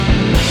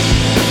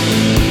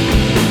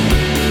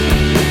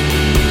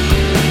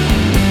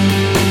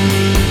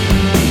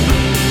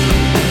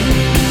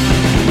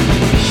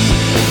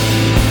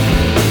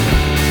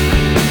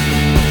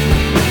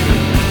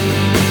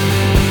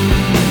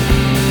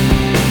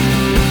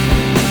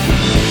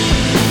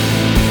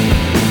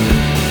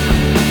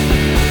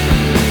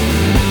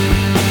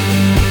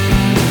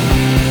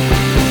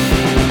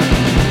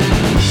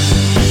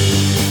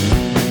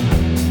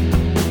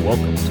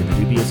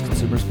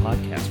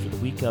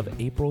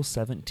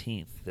April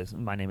 17th.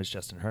 My name is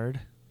Justin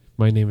Hurd.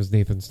 My name is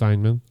Nathan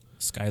Steinman.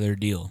 Skylar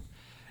Deal.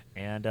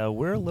 And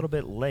we're a little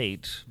bit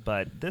late,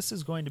 but this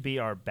is going to be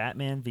our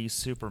Batman v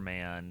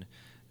Superman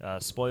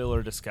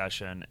spoiler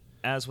discussion.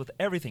 As with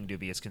everything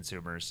Dubious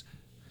Consumers,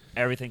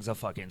 everything's a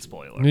fucking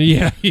spoiler.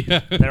 Yeah.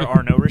 There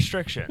are no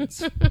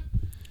restrictions.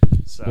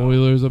 So,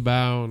 Spoilers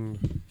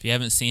abound. If you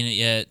haven't seen it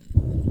yet,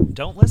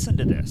 don't listen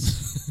to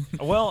this.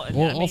 Well, I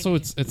mean, also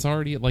it's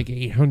already at like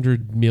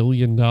 $800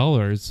 million,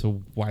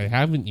 so why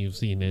haven't you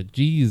seen it?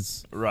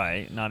 Jeez.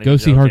 Right. Not Go even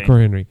see joking.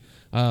 Hardcore Henry.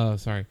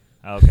 Sorry.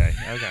 Okay.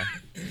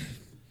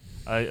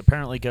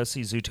 Apparently go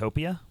see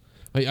Zootopia.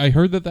 I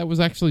heard that was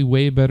actually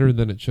way better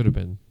than it should have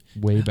been.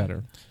 Way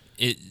better.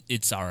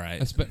 It's all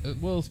right.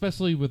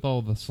 Especially with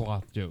all the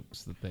sloth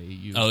jokes that they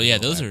use. Oh yeah,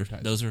 those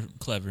are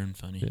clever and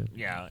funny.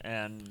 Yeah,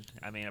 and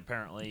I mean,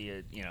 apparently,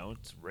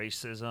 it's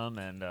racism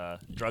and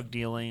drug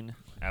dealing.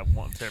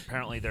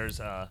 Apparently, there's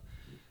a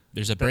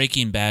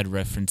Breaking Bad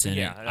reference in it.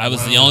 Yeah, I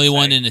was the only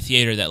one in the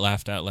theater that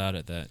laughed out loud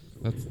at that.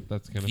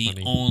 That's kind of the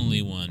funny.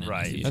 only one.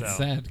 Right. In the That's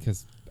sad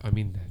because I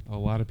mean, a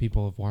lot of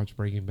people have watched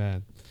Breaking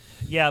Bad.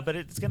 Yeah, but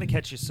it's going to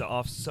catch you so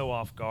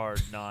off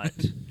guard, not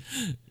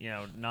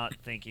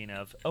thinking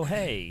of, oh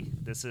hey,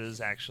 this is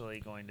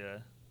actually going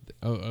to.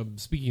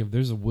 Speaking of,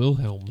 there's a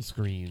Wilhelm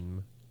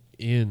scream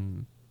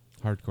in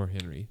Hardcore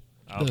Henry.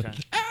 Okay.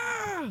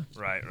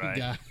 Right.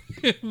 Yeah.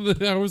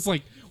 I was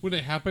like, when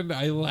it happened,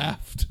 I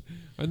laughed,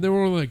 and there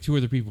were only like 2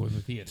 other people in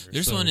the theater.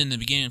 There's one in the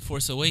beginning of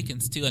Force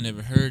Awakens too. I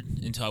never heard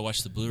until I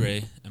watched the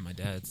Blu-ray at my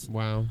dad's.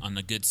 Wow. On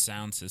the good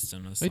sound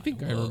system. I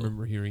think I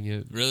remember hearing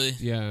it. Really?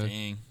 Yeah.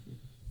 Dang.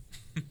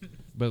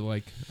 But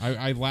like,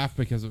 I laughed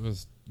because it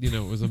was, it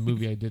was a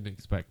movie I didn't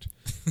expect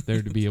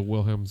there to be a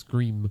Wilhelm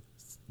scream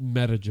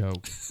meta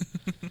joke,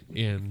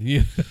 and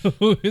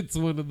it's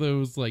one of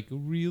those like,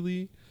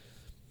 really.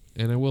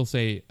 And I will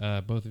say,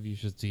 both of you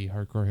should see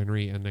Hardcore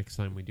Henry, and next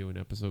time we do an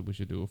episode, we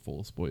should do a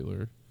full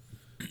spoiler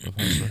of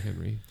Hardcore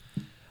Henry.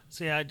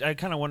 See, I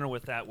kind of wonder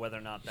with that whether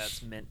or not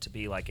that's meant to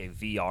be like a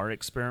VR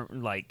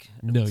experiment. Like,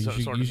 no, you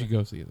should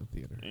go see it in the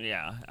theater.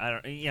 Yeah, I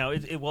don't.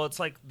 It's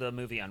like the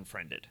movie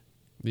Unfriended.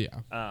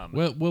 Yeah.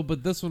 Well,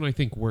 but this one I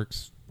think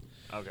works.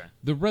 Okay.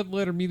 The Red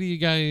Letter Media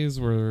guys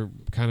were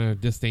kind of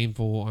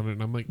disdainful on it,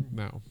 and I'm like,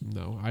 no.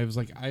 I was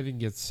like, I didn't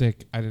get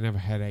sick. I didn't have a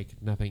headache,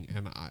 nothing.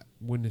 And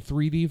when the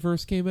 3D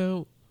first came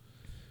out,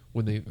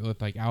 with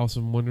like Alice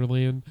in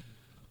Wonderland,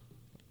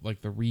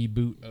 like the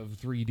reboot of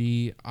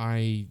 3D,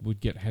 I would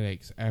get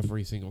headaches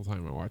every single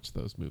time I watched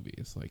those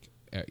movies. Like,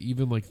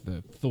 even like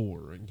the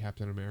Thor and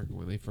Captain America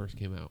when they first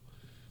came out.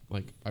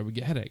 Like, I would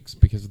get headaches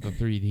because of the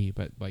 3D,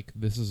 but, like,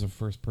 this is a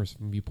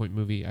first-person viewpoint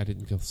movie. I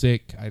didn't feel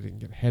sick. I didn't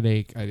get a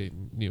headache. I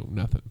didn't,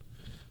 nothing.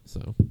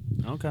 So.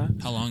 Okay.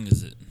 How long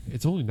is it?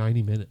 It's only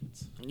 90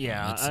 minutes.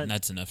 Yeah.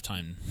 That's enough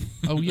time.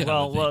 Oh, yeah.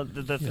 Well,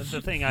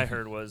 the thing I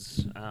heard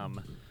was...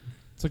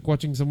 it's like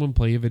watching someone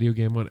play a video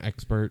game on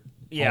Expert.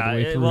 Yeah, all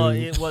the way through.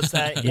 it was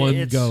that...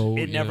 go.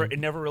 It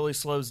never really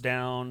slows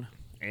down.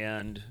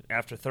 And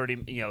after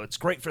 30, it's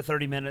great for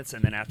 30 minutes,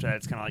 and then after that,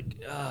 it's kind of like,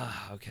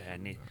 okay,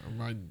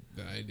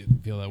 I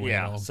didn't feel that way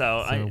at all.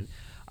 So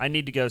I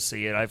need to go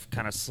see it. I've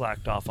kind of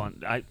slacked off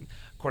on. Of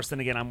course, then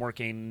again, I'm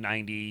working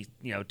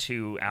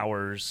 2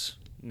 hours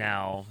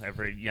now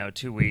every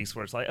 2 weeks,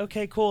 where it's like,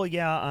 okay, cool,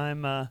 yeah,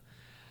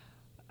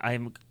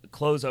 I'm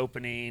close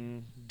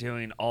opening,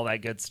 doing all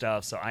that good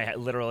stuff. So I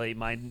literally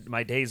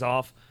my days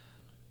off.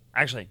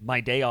 Actually, my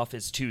day off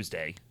is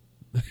Tuesday,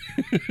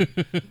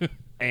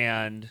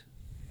 and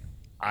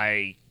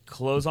I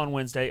close on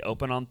Wednesday,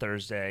 open on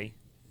Thursday.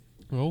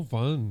 Oh,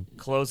 fun.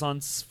 Close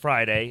on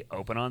Friday,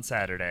 open on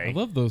Saturday. I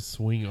love those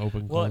swing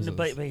open closes.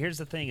 Well, but here's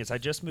the thing is I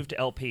just moved to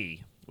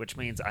LP, which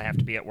means I have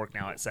to be at work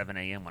now at 7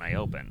 a.m. when I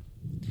open.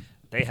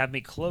 They have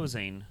me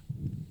doing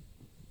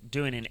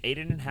an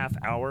 8.5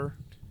 hour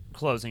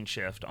closing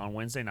shift on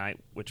Wednesday night,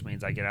 which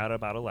means I get out at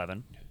about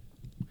 11.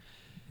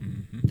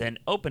 Mm-hmm. Then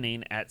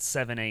opening at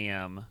 7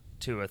 a.m.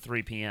 to a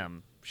 3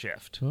 p.m.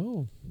 shift.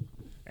 Oh.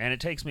 And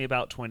it takes me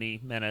about 20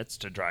 minutes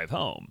to drive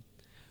home,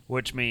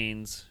 which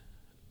means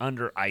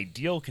under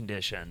ideal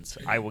conditions,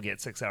 I will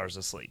get 6 hours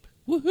of sleep.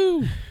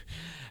 Woohoo!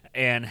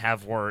 And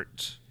have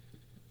worked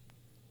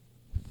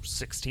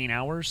 16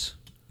 hours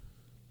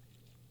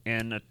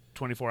in a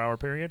 24-hour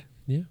period.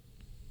 Yeah.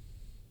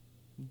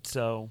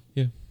 So.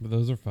 Yeah, but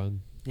those are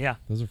fun. Yeah.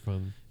 Those are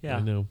fun. Yeah. I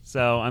know.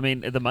 So, I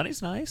mean, the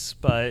money's nice,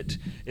 but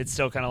it's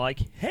still kind of like,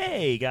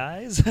 hey,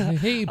 guys.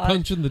 Hey,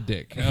 punch in the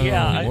dick.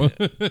 Yeah.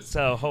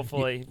 So,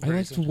 hopefully. I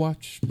like to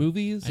watch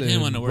movies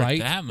and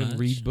write and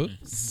read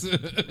books.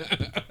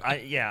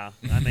 I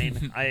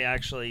mean, I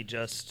actually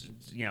just,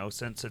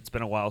 since it's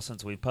been a while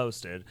since we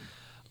posted,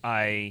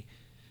 I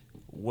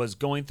was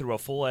going through a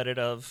full edit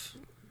of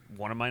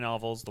one of my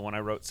novels, the one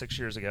I wrote 6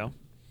 years ago.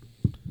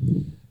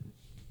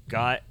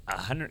 Got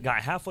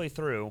halfway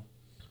through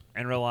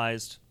and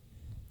realized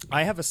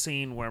I have a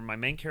scene where my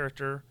main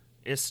character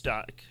is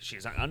stuck.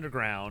 She's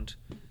underground.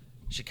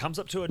 She comes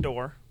up to a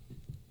door,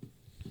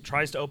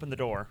 tries to open the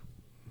door.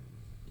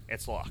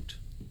 It's locked.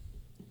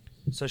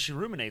 So she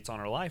ruminates on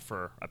her life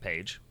for a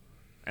page.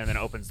 and then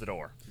opens the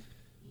door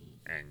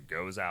and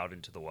goes out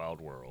into the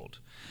wild world.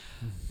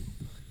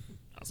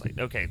 I was like,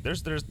 okay,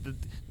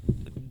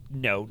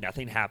 no,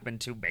 nothing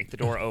happened to make the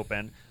door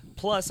open.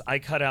 Plus, I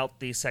cut out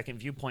the second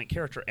viewpoint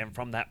character, and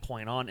from that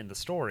point on in the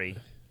story,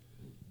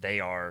 they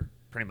are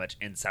pretty much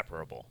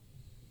inseparable.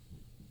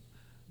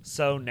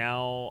 So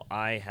now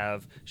I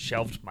have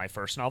shelved my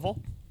first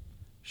novel,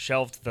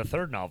 shelved the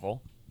third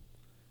novel,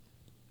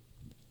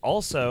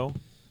 also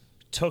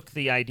took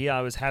the idea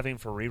I was having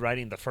for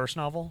rewriting the first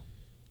novel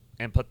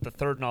and put the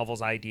third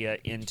novel's idea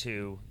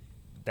into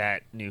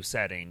that new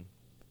setting,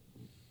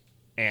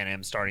 and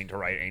am starting to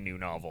write a new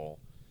novel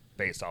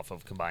based off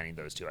of combining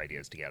those two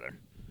ideas together.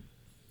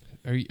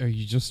 Are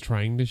you just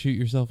trying to shoot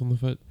yourself in the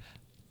foot?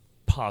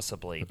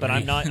 Possibly, but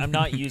I'm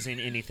not using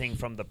anything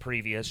from the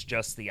previous,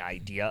 just the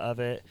idea of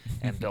it,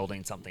 and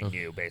building something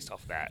new based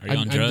off of that. Are you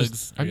on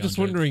drugs? I'm just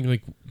wondering,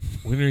 like,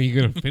 when are you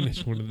going to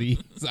finish one of these?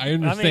 I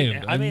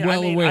understand. I'm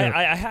well aware.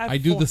 I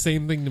do the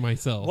same thing to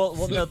myself.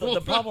 Well, no, the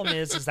problem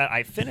is that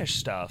I finish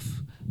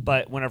stuff,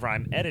 but whenever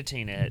I'm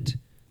editing it,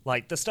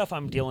 like the stuff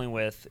I'm dealing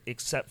with,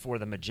 except for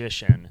The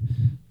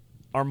Magician,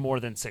 are more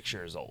than 6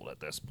 years old at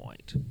this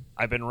point.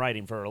 I've been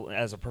writing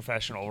as a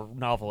professional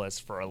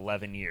novelist for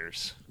 11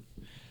 years.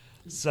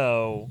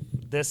 So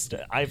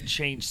I've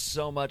changed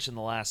so much in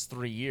the last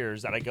 3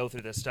 years that I go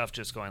through this stuff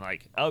just going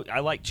like, oh, I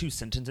like 2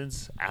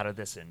 sentences out of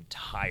this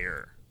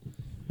entire.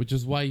 Which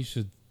is why you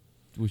should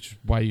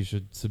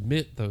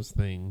submit those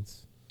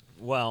things.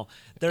 Well,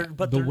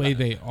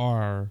 they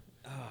are,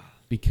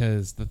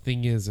 because the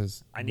thing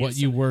is what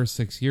you were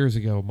 6 years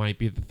ago might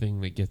be the thing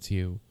that gets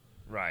you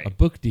a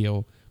book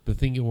deal. But the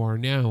thing you are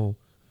now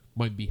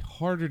might be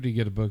harder to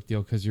get a book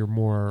deal because you're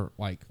more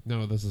like,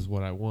 no, this is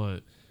what I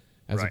want.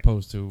 As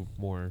opposed to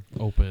more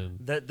open.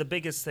 The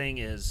biggest thing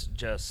is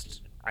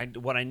just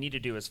what I need to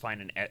do is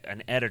find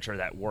an editor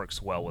that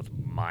works well with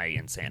my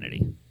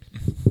insanity.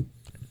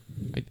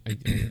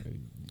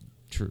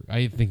 True.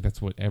 I think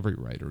that's what every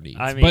writer needs.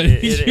 I mean, but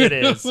it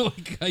is.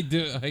 Like, I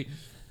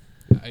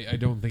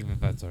don't think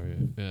that's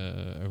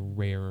a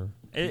rare.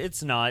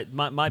 It's not.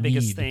 My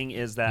biggest thing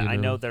is that I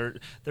know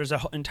there's an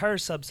entire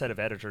subset of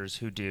editors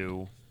who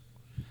do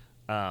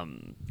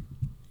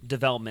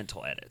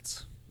developmental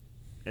edits.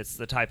 It's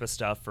the type of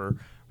stuff for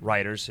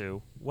writers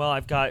who,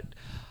 I've got,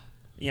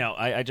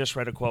 I just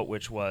read a quote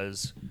which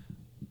was,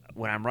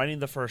 when I'm writing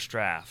the first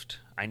draft,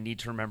 I need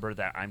to remember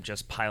that I'm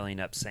just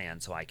piling up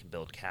sand so I can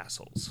build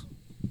castles.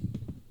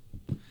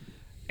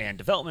 And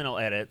developmental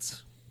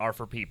edits are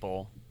for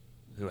people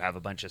who have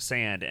a bunch of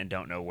sand and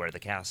don't know where the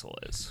castle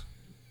is.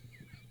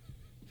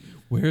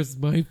 Where's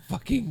my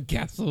fucking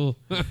castle?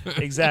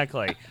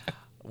 Exactly.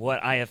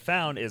 What I have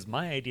found is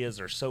my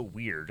ideas are so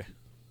weird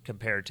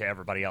compared to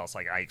everybody else.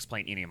 Like, I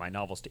explain any of my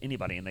novels to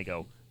anybody, and they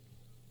go,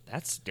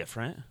 "That's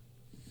different.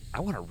 I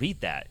want to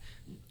read that."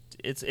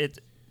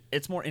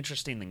 It's more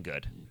interesting than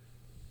good.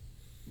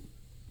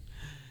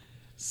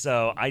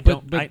 So I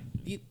don't. But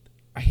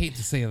I hate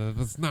to say that.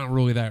 That's not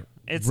really that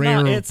it's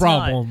rare not, it's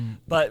problem.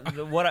 Not,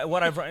 but what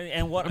I've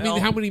and what I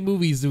mean, how many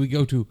movies do we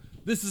go to?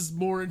 This is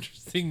more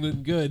interesting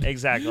than good.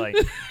 Exactly.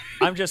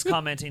 I'm just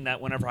commenting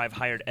that whenever I've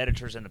hired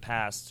editors in the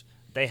past,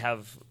 they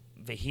have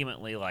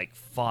vehemently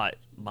fought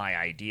my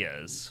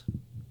ideas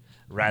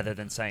rather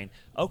than saying,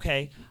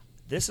 okay,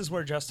 this is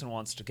where Justin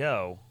wants to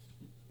go.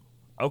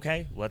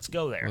 Okay, let's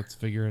go there. Let's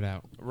figure it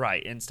out.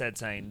 Right. Instead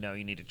saying, no,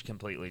 you need to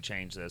completely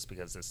change this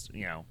because this,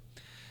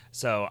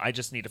 So I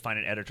just need to find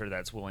an editor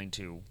that's willing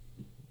to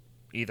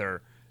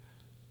either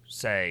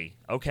say,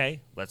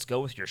 okay, let's go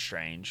with your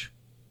strange,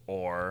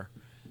 or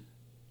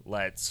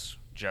let's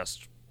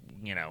just,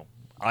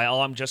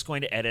 I'm just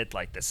going to edit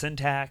the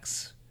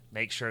syntax,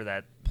 make sure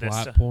that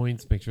plot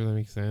points, make sure that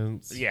makes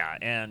sense. Yeah,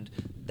 and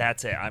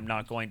that's it. I'm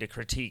not going to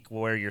critique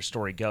where your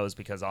story goes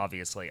because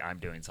obviously I'm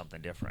doing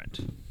something different.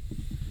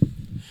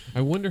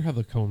 I wonder how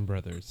the Coen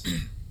brothers,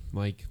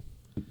 when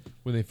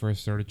they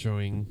first started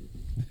showing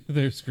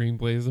their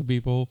screenplays to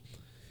people,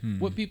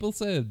 what people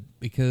said.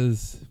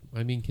 Because,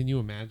 I mean, can you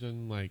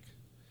imagine,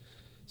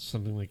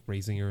 something like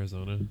Raising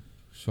Arizona,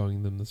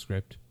 showing them the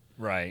script?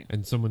 Right.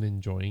 And someone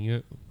enjoying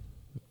it?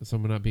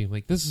 Someone not being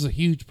like, this is a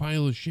huge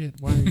pile of shit.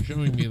 Why are you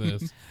showing me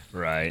this?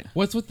 Right.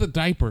 What's with the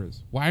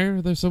diapers? Why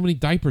are there so many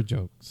diaper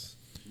jokes?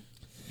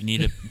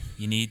 You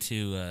need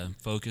to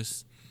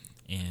focus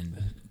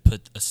and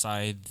put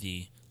aside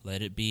the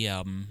Let It Be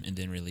album and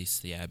then release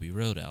the Abbey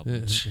Road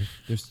album.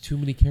 There's too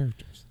many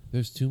characters.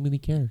 And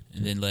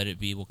then Let It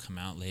Be will come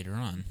out later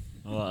on.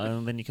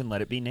 Well, then you can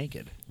let it be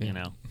naked,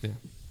 Yeah.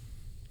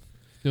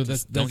 No,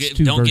 that's don't get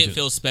versions.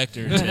 Phil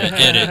Spector to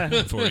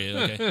edit for you,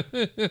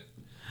 okay?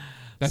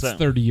 That's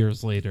 30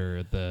 years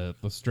later. The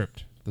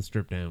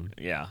strip down.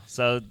 Yeah.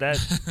 So that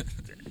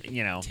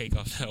take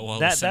off that wall.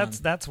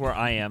 That's where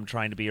I am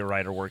trying to be a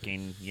writer,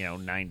 working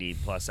 90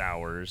 plus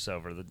hours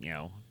over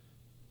the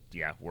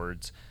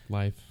words,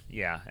 life.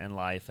 Yeah, and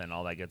life and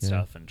all that good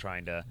stuff, and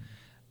trying to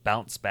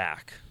bounce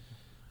back.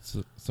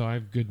 So I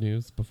have good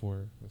news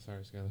before.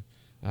 Sorry, Skyler.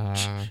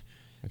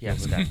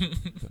 Yes, Scott.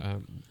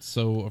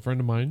 So a friend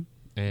of mine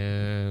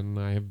and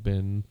I have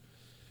been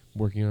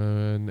working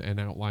on an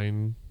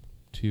outline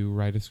to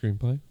write a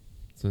screenplay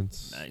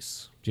since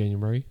Nice.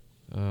 January.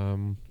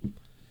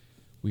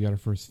 We got our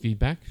first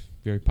feedback,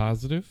 very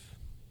positive,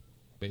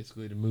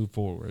 basically to move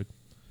forward.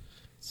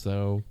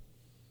 So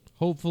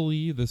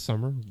hopefully this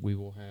summer we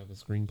will have a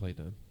screenplay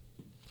done,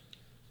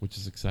 which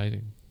is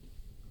exciting.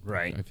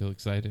 Right. I feel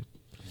excited.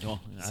 Well,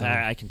 So-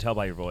 I can tell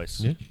by your voice.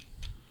 Yeah.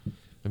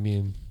 I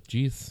mean,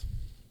 geez.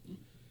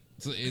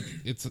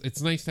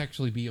 It's nice to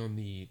actually be on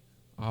the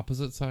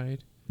opposite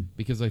side,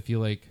 because I feel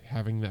like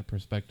having that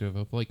perspective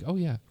of like, oh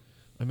yeah,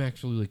 I'm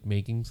actually like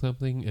making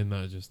something and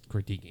not just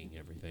critiquing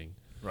everything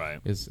Right.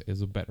 is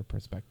a better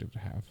perspective to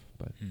have.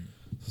 But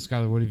so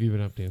Skylar, what have you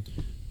been up to?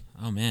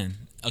 Oh man.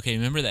 Okay,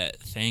 remember that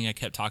thing I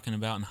kept talking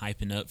about and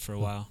hyping up for a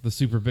while? The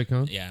Super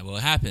VidCon? Yeah, well,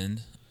 it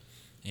happened,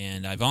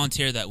 and I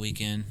volunteered that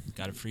weekend.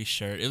 Got a free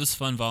shirt. It was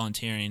fun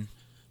volunteering.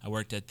 I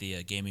worked at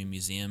the gaming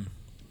museum,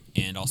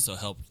 and also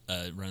helped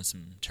run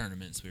some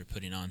tournaments we were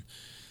putting on.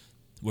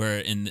 Where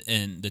in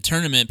the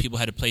tournament, people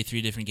had to play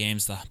 3 different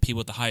games. The people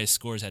with the highest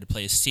scores had to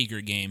play a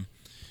secret game,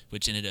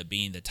 which ended up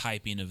being the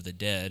Typing of the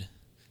Dead.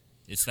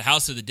 It's the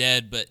House of the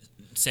Dead, but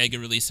Sega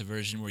released a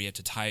version where you have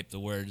to type the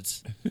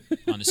words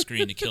on the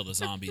screen to kill the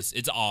zombies.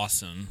 It's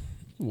awesome.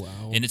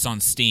 Wow. And it's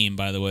on Steam,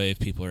 by the way, if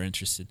people are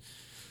interested.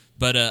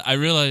 But I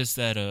realized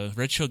that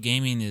retro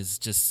gaming has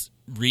just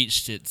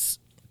reached its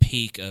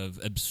peak of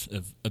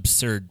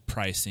absurd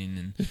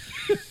pricing.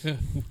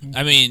 And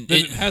I mean,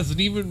 it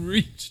hasn't even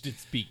reached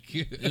its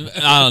peak.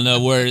 I don't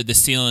know where the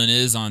ceiling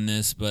is on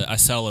this, but I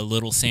sell a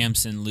little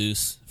Samson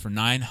loose for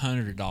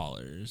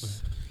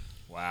 $900.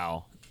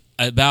 Wow.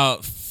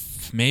 About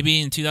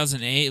maybe in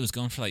 2008, it was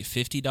going for like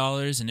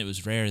 $50, and it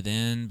was rare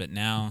then. But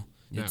now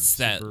it's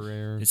super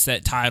rare. It's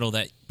that title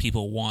that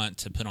people want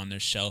to put on their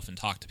shelf and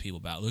talk to people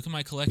about. Look at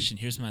my collection.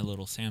 Here's my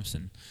little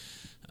Samson.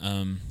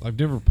 I've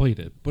never played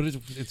it, but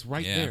it's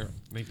right Yeah. there.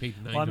 They paid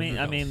 $900. Well,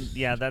 I mean,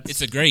 yeah, that's.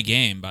 It's a great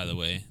game, by the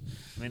way.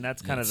 I mean,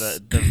 that's kind of It's-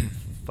 the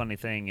funny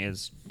thing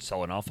is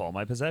selling off all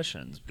my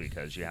possessions,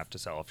 because you have to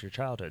sell off your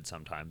childhood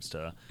sometimes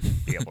to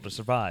be able to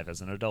survive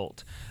as an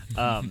adult.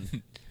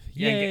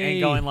 Yay.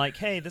 And going like,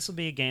 hey, this will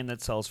be a game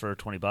that sells for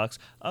 $20.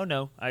 Oh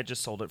no, I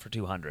just sold it for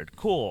 $200.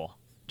 Cool,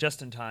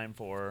 just in time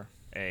for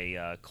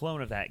a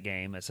clone of that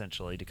game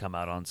essentially to come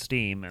out on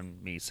Steam and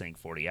me sink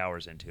 40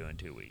 hours into in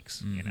 2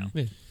 weeks. You know,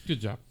 Yeah,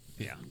 good job.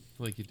 yeah.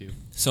 Like you do.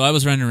 So I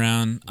was running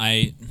around.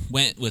 I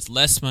went with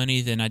less money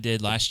than I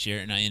did last year,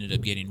 and I ended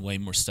up getting way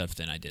more stuff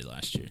than I did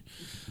last year.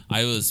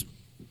 I wasn't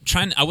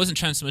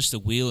trying so much to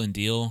wheel and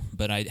deal,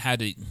 but I had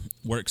to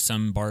work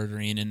some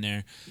bartering in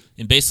there.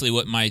 And basically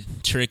what my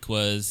trick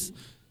was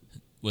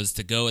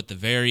to go at the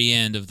very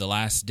end of the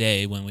last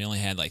day when we only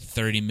had like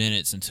 30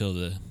 minutes until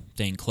the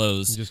thing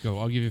closed. Just go,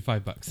 I'll give you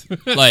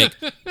 $5. Like,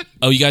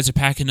 oh, you guys are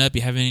packing up?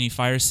 You having any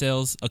fire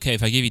sales? Okay,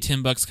 if I give you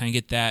 $10, can I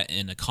get that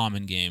in a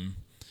common game?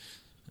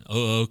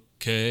 Oh,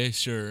 okay,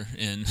 sure.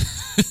 And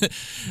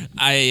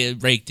I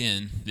raked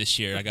in this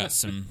year. I got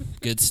some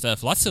good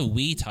stuff. Lots of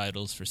Wii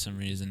titles for some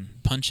reason.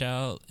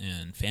 Punch-Out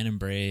and Phantom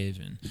Brave.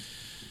 And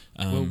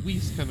Well,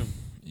 Wii's kind of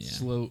yeah.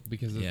 slow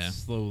because it's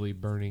slowly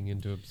burning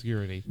into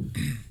obscurity.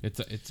 It's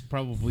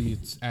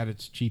at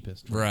its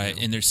cheapest. Right,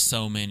 now. and there's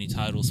so many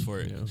titles for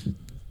it. Yeah.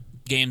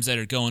 Games that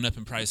are going up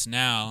in price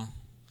now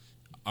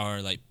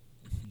are like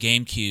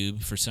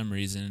GameCube for some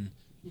reason,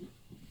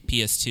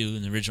 PS2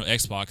 and the original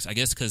Xbox. I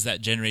guess because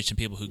that generation of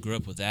people who grew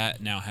up with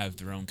that now have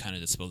their own kind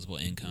of disposable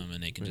income,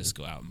 and they can just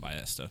go out and buy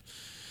that stuff.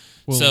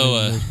 Well, So,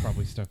 and there's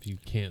probably stuff you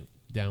can't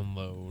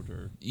download,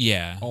 or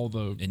Yeah. all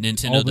the And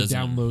Nintendo all the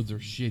doesn't. downloads are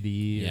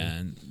shitty. Yeah,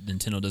 and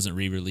Nintendo doesn't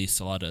re-release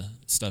a lot of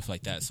stuff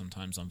like that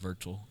sometimes on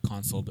Virtual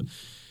Console. But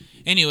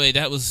anyway,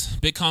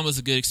 BitCon was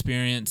a good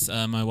experience.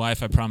 My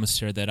wife, I promised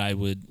her that I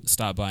would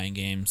stop buying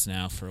games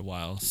now for a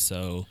while.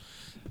 So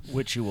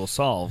Which you will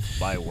solve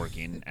by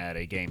working at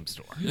a game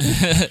store.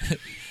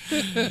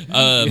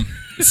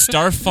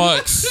 Star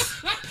Fox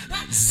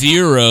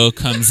Zero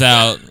comes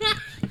out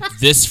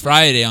this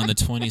Friday on the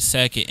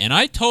 22nd, and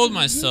I told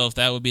myself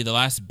that would be the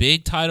last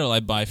big title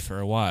I buy for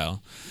a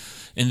while.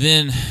 And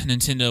then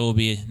Nintendo will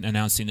be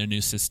announcing their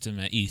new system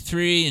at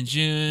E3 in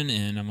June,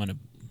 and I'm going to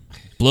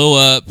blow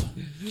up.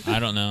 I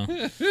don't know.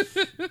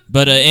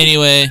 But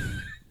anyway,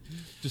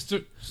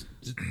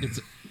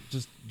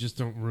 Just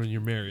don't ruin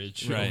your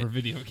marriage Right. over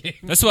video games.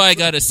 that's why I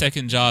got a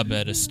second job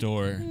at a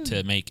store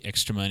to make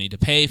extra money to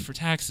pay for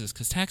taxes,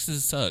 because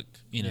taxes suck,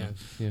 you know.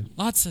 Yeah.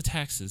 Lots of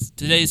taxes.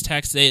 Today's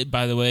tax day,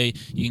 by the way,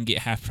 you can get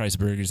half-price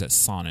burgers at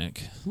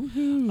Sonic.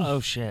 Oh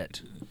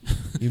shit!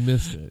 You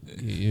missed it.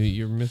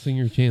 You're missing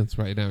your chance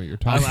right now. You're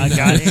talking. I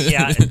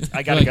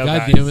gotta go,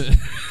 God guys. damn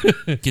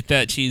it! Get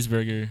that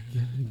cheeseburger.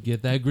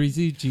 Get that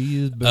greasy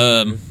cheese.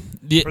 burger.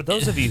 For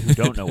those of you who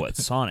don't know what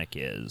Sonic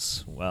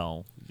is,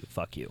 well,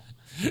 fuck you.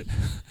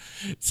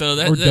 So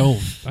or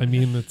don't. I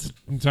mean, it's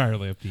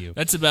entirely up to you.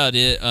 That's about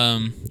it.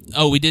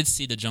 We did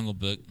see The Jungle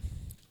Book.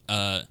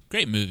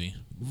 Great movie.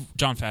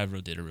 Jon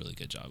Favreau did a really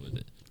good job with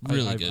it.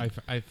 Really good.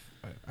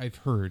 I've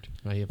heard.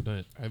 I have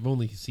not. I've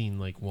only seen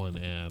like one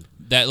ad.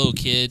 That little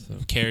kid So.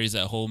 carries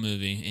that whole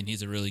movie, and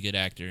he's a really good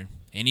actor.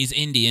 And he's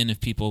Indian, if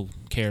people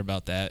care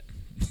about that.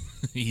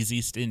 He's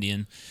East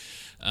Indian.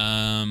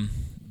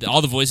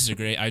 All the voices are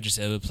great. Idris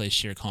Elba plays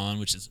Shere Khan,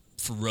 which is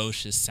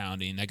ferocious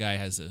sounding. That guy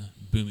has a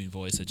booming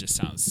voice that just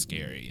sounds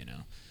scary, you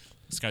know.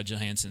 Scarlett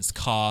Johansson's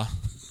Caw.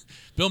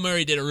 Bill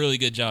Murray did a really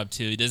good job,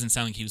 too. He doesn't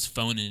sound like he was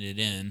phoning it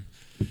in.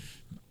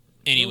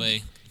 Anyway.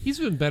 Well, he's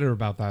been better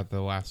about that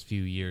the last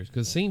few years,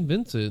 because St.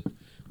 Vincent,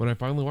 when I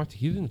finally watched it,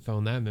 he didn't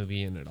phone that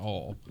movie in at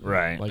all.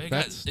 Right. Like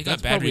They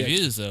got bad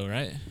reviews, though,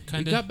 right?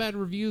 They got bad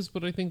reviews,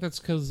 but I think that's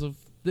because of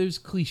there's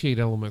cliched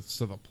elements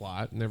to the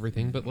plot and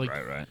everything. But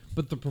right.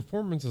 But the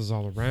performances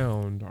all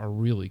around are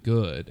really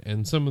good,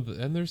 and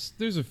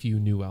there's a few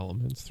new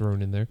elements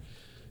thrown in there,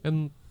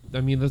 and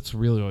I mean that's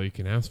really all you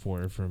can ask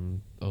for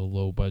from a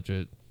low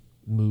budget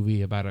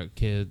movie about a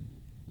kid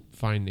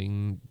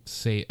finding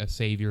a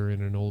savior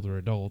in an older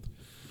adult.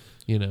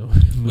 You know.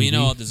 Well, you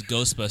know all this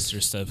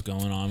Ghostbusters stuff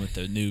going on with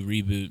the new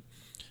reboot.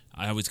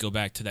 I always go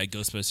back to that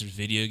Ghostbusters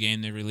video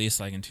game they released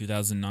like in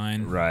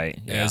 2009. Right.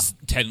 Yeah. As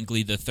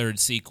technically the third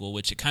sequel,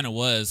 which it kind of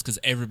was because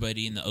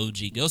everybody in the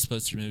OG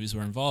Ghostbusters movies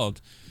were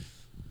involved.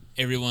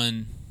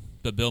 Everyone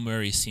but Bill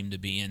Murray seemed to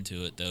be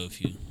into it, though,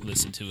 if you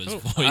listen to his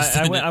voice.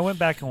 I went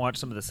back and watched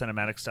some of the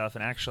cinematic stuff,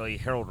 and actually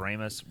Harold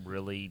Ramis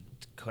really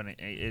couldn't.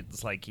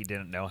 It's like he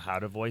didn't know how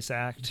to voice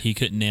act. He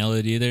couldn't nail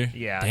it either?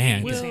 Yeah.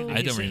 Dang, Well,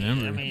 I don't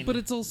remember. I mean, But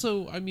it's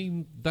also, I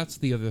mean, that's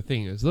the other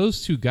thing is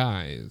those two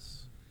guys.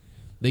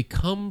 They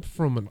come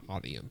from an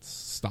audience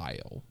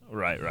style.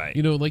 Right.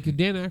 You know, like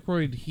Dan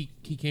Aykroyd,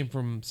 he came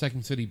from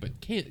Second City, but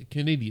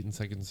Canadian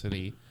Second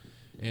City,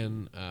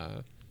 and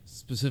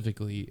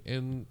specifically,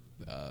 and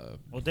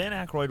well, Dan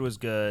Aykroyd was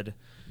good,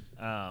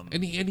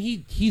 and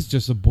he's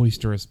just a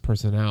boisterous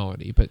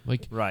personality. But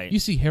like, right. You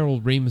see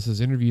Harold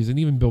Ramis's interviews, and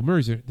even Bill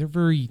Murray's, they're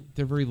very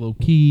low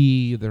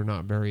key. They're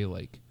not very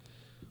like.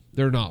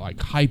 They're not like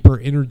hyper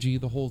energy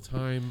the whole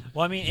time.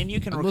 Well, I mean, and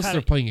you can unless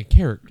they're playing a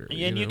character.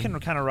 And you can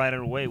kind of ride it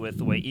away with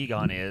the way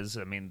Egon is.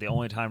 I mean, the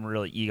only time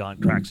really Egon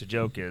cracks a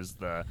joke is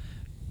the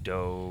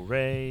do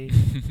re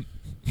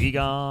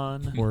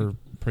Egon or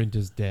Print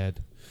is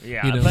dead.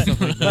 Yeah, you know, but,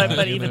 stuff like that,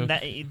 but you even know?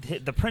 that,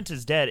 the Print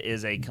is dead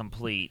is a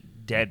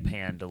complete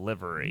deadpan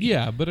delivery.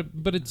 Yeah, but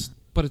it's an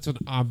but it's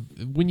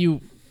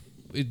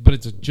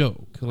a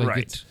joke. Like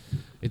right.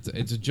 It's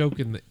a joke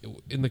in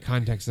the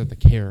context of the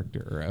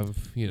character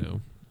of, you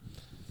know.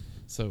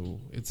 So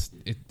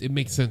it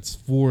makes sense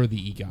for the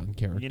Egon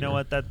character. You know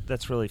what?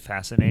 That's really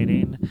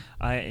fascinating.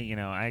 I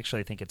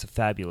actually think it's a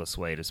fabulous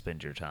way to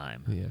spend your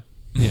time.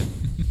 Yeah.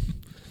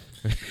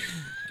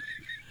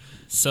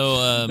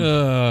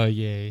 So,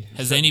 yay!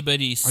 Has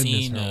anybody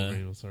seen?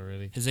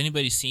 Already. Has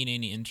anybody seen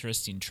any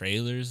interesting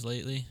trailers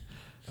lately?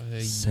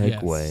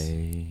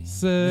 Segue.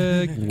 Yes.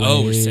 Segue.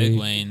 Oh, we're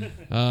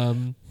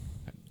segueing.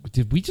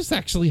 Did we just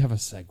actually have a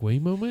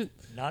segue moment?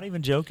 Not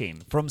even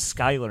joking. From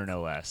Skylar,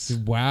 no less.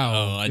 Wow.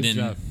 Oh, I Good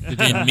job.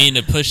 didn't mean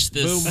to push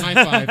this Boom,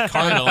 high five.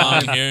 cart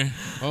along here.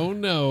 Oh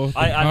no! The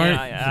I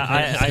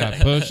cart just got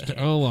pushed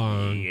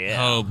along. Yeah.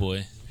 Oh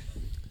boy.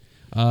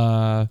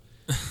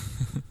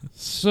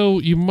 So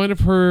you might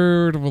have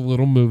heard of a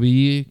little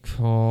movie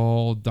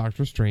called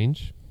Doctor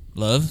Strange.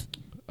 Love.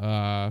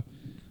 I've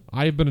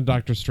been a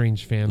Doctor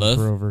Strange fan Love.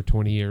 for over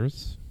 20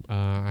 years.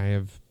 I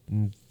have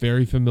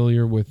very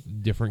familiar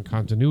with different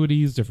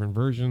continuities, different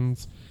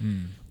versions,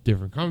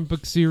 different comic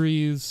book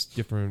series,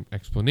 different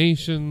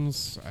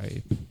explanations.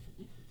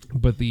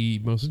 But the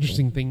most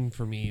interesting thing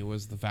for me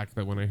was the fact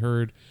that when I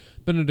heard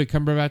Benedict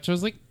Cumberbatch, I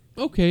was like,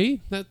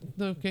 okay.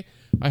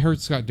 I heard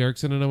Scott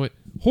Derrickson, and I went,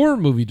 horror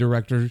movie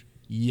director,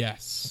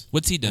 yes.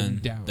 What's he done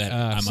Down. that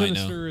I might know?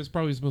 Sinister is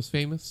probably his most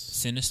famous.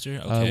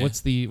 Sinister. Okay.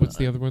 What's the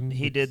other one?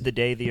 He did The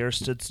Day the Earth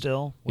Stood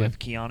Still with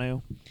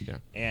Keanu. Yeah.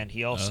 And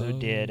he also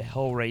did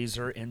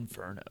Hellraiser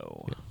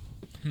Inferno. Yeah.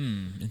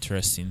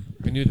 Interesting.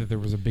 I knew that there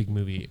was a big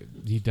movie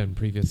he'd done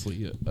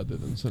previously other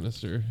than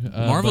Sinister.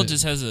 Marvel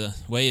just has a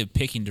way of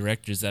picking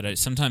directors that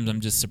sometimes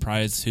I'm just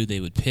surprised who they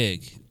would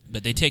pick.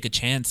 But they take a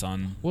chance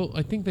on. Well,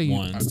 I think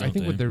ones, I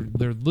think what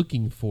they're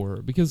looking for,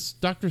 because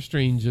Doctor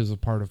Strange is a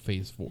part of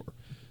Phase 4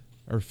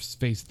 or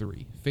Phase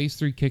 3. Phase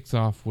 3 kicks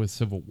off with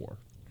Civil War.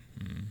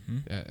 Mm-hmm.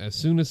 As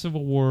soon as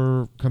Civil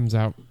War comes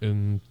out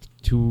in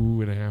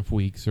 2.5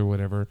 weeks or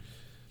whatever,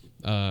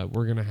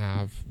 we're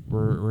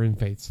in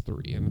Phase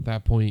 3, and at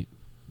that point,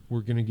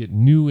 we're gonna get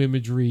new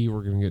imagery,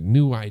 we're gonna get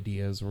new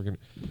ideas,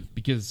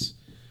 because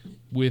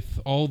with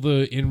all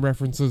the in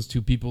references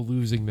to people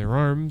losing their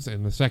arms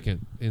and the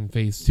second in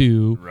Phase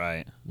 2,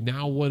 right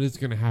now what is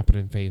going to happen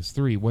in Phase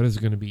 3? What is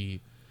going to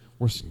be?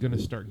 We're going to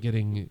start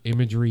getting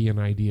imagery and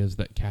ideas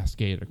that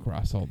cascade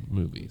across all the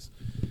movies.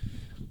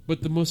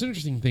 But the most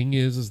interesting thing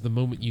is the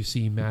moment you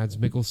see Mads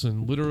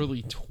Mikkelsen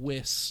literally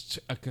twist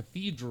a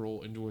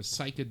cathedral into a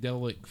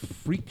psychedelic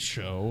freak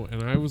show,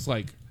 and I was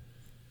like,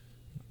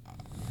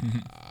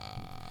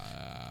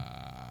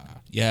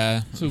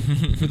 Yeah. So,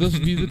 for those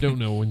of you that don't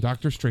know, when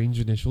Doctor Strange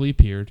initially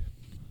appeared,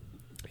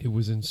 it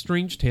was in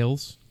Strange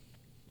Tales,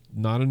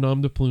 not a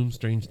nom de plume.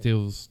 Strange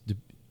Tales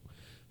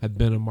had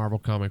been a Marvel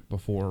comic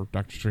before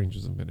Doctor Strange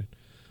was invented.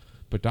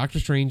 But Doctor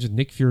Strange and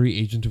Nick Fury,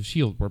 Agent of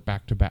S.H.I.E.L.D., were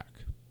back to back.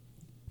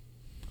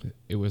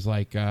 it was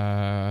like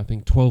I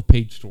think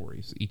 12-page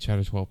stories. Each had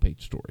a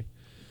 12-page story.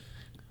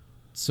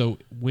 So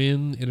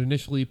when it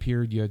initially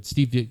appeared, you had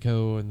Steve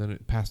Ditko, and then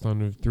it passed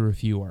on through a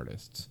few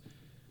artists.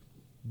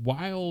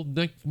 While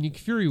Nick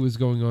Fury was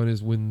going on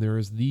is when there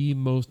is the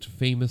most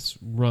famous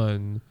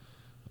run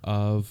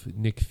of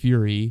Nick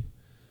Fury,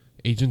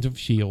 Agent of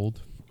S.H.I.E.L.D.,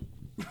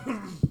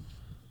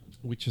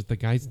 which is the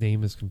guy's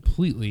name is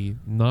completely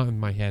not in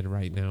my head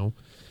right now,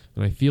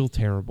 and I feel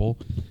terrible.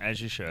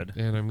 As you should.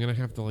 And I'm going to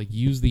have to like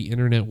use the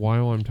internet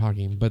while I'm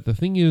talking. But the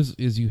thing is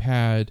you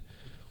had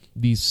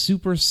these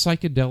super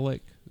psychedelic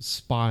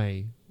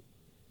spy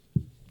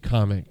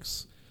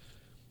comics.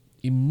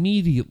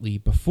 Immediately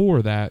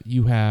before that,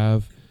 you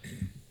have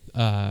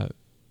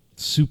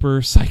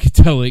super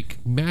psychedelic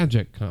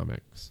magic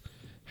comics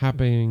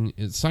happening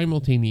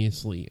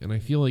simultaneously. And I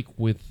feel like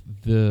with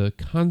the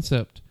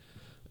concept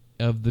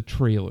of the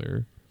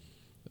trailer,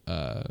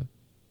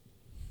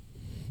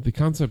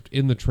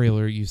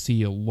 you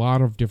see a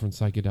lot of different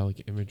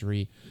psychedelic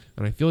imagery.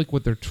 And I feel like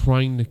what they're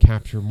trying to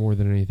capture more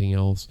than anything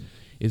else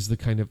is the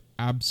kind of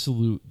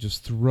absolute,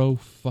 just throw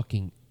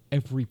fucking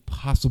every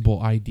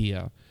possible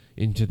idea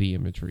into the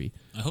imagery.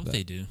 I hope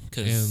they do,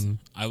 because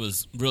I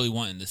was really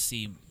wanting to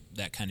see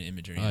that kind of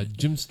imagery.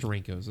 Jim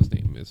Steranko's his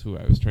name is who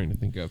I was trying to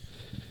think of.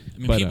 I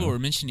mean, people were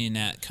mentioning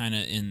that kind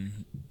of in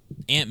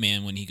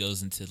Ant-Man when he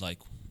goes into like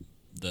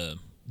what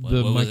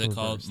was it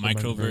called?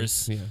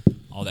 Microverse. Yeah.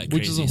 All that crazy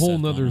which is a whole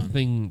stuff nother going on.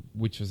 thing,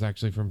 which is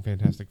actually from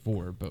Fantastic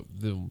Four, but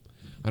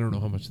I don't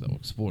know how much they'll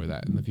explore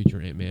that in the future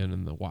Ant-Man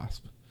and the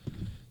Wasp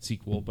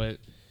sequel. But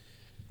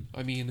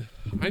I mean,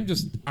 I'm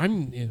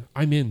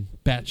in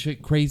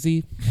batshit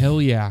crazy.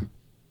 Hell yeah.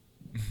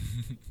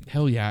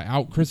 Hell yeah.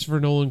 Out Christopher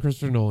Nolan,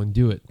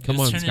 do it. Come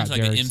on, Scott Derrickson.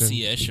 Like an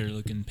MC Escher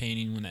looking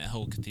painting when that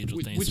whole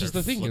cathedral thing Which is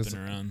the thing is,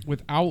 around.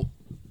 without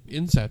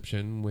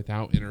Inception,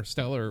 without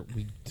Interstellar,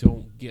 we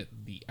don't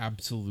get the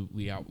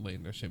absolutely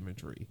outlandish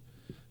imagery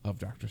of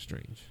Doctor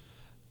Strange.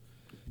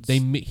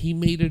 He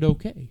made it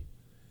okay.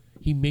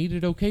 He made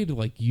it okay to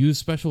like use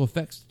special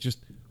effects. Just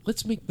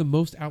let's make the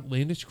most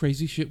outlandish,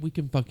 crazy shit we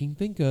can fucking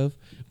think of,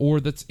 or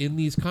that's in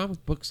these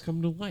comic books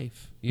come to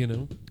life. You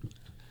know.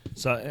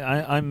 So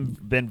I'm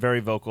been very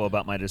vocal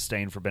about my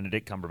disdain for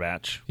Benedict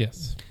Cumberbatch.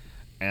 Yes.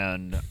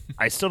 And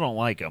I still don't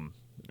like him,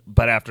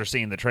 but after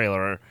seeing the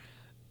trailer,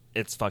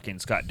 it's fucking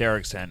Scott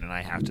Derrickson, and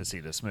I have to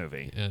see this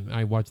movie. And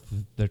I watched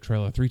the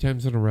trailer 3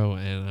 times in a row,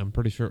 and I'm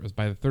pretty sure it was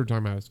by the 3rd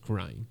time I was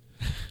crying.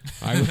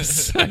 I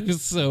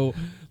was so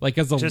like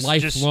as a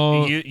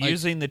lifelong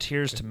using the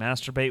tears to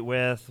masturbate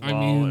with. I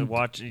mean,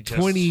 watching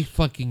 20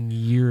 fucking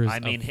years. I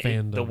mean, of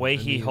fandom. The way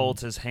he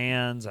holds his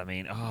hands. I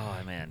mean, oh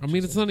man. I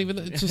mean, it's not even.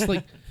 It's just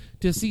like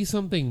to see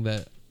something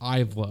that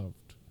I've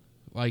loved,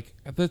 like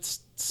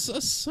that's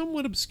a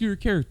somewhat obscure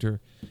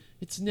character.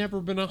 It's never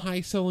been a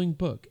high-selling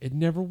book. It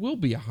never will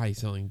be a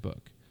high-selling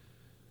book.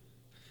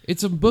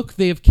 It's a book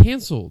they have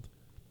canceled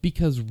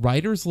because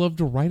writers love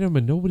to write them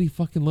and nobody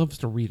fucking loves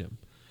to read them.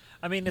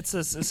 I mean, it's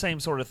the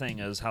same sort of thing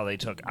as how they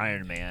took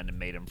Iron Man and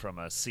made him from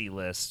a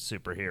C-list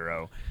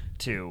superhero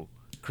to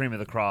cream of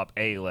the crop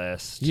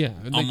A-list. Yeah.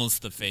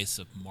 Almost the face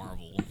of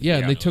Marvel. Yeah,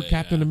 and they took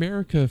Captain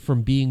America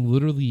from being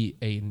literally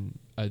a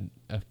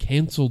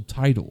canceled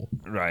title.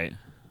 Right.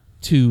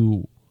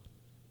 To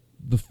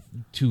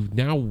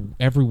now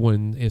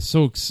everyone is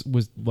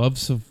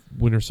loves of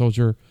Winter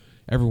Soldier.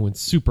 Everyone's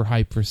super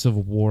hyped for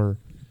Civil War.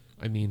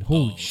 I mean,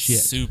 holy shit.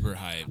 Super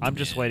hyped. I'm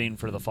just waiting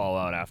for the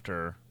fallout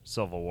after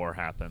Civil War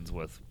happens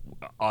with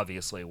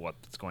obviously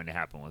what's going to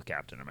happen with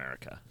Captain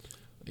America.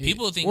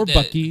 People think or that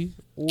Bucky,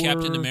 or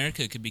Captain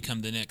America could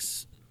become the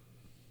next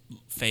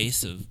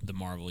face of the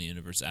Marvel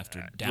universe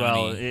after Downey.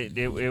 Well,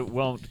 it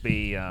won't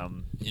be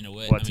in a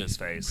way. What's his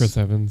face? Chris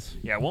Evans.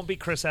 Yeah, it won't be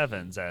Chris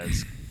Evans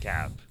as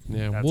Cap.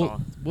 Yeah, that's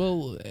all.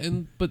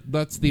 But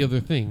that's the other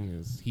thing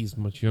is he's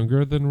much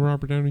younger than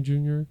Robert Downey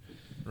Jr.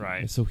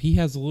 Right. So he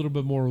has a little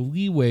bit more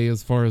leeway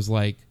as far as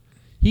like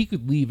he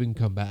could leave and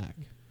come back.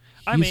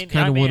 He's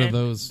kind of one of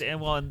those.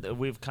 And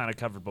we've kind of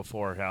covered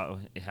before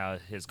how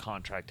his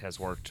contract has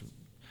worked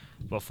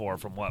before,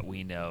 from what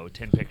we know.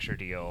 10-picture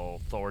deal.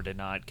 Thor did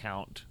not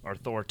count, or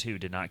Thor 2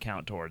 did not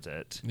count towards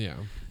it. Yeah.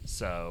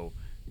 So,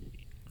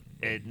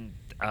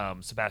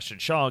 Sebastian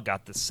Shaw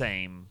got the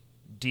same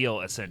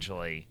deal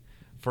essentially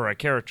for a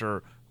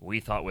character we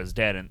thought was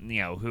dead, and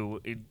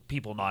who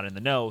people not in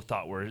the know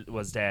thought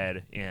was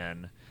dead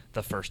in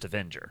the first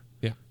Avenger.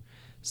 Yeah.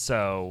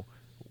 So,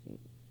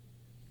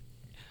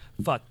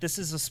 fuck. This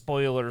is a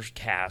spoiler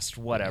cast.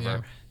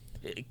 Whatever.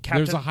 Yeah.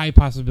 There's a high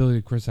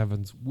possibility Chris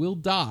Evans will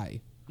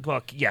die.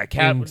 Well, yeah,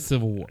 in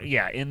Civil War.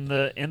 Yeah, in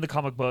the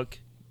comic book,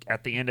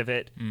 at the end of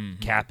it,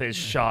 Cap is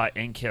shot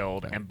and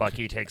killed, and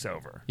Bucky takes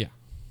over. Yeah,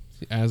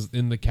 as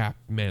in the Cap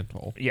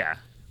mantle. Yeah,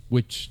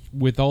 which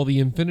with all the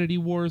Infinity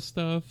War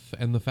stuff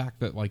and the fact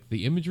that like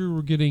the imagery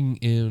we're getting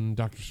in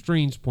Doctor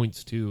Strange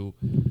points to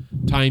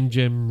time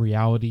gem,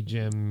 reality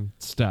gem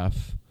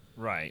stuff.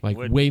 Right, like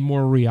way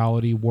more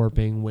reality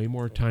warping, way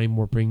more time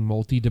warping,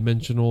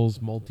 multi-dimensionals,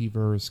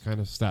 multiverse kind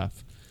of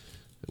stuff.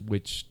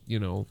 Which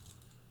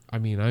I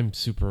mean, I'm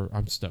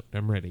stoked.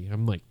 I'm ready.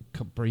 I'm like,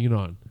 bring it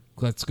on.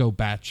 Let's go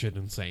batshit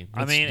insane.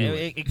 Let's do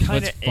it.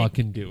 Let's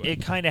fucking do it.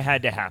 It kind of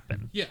had to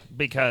happen. Yeah.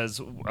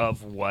 Because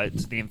of what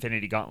the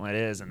Infinity Gauntlet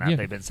is and that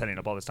they've been setting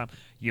up all this time.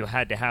 You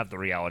had to have the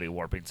reality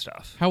warping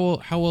stuff.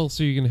 How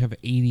else are you going to have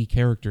 80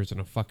 characters in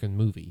a fucking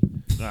movie?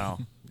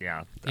 Well,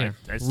 yeah. Yeah.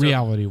 I still,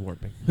 reality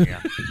warping.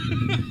 Yeah.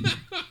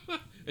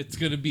 It's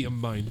going to be a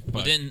mind fuck.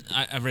 Well, then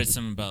I've read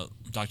something about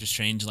Doctor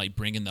Strange, like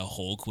bringing the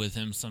Hulk with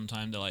him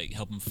sometime to like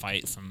help him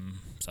fight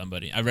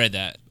somebody. I read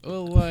that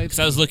because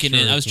I was looking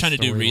I was trying to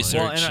do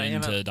research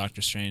into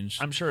Doctor Strange.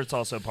 I'm sure it's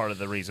also part of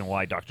the reason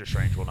why Doctor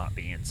Strange will not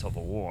be in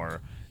Civil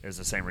War is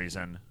the same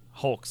reason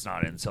Hulk's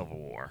not in Civil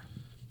War.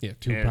 Yeah,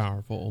 too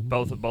powerful.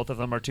 Both of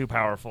them are too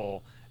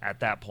powerful at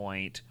that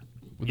point.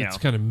 It's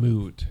kind of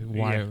moot.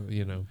 Why,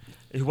 you know.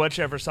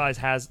 Whichever side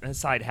has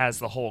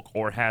the Hulk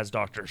or has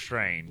Doctor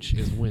Strange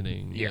is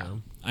winning. Yeah.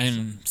 I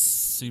am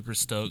super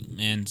stoked,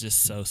 man.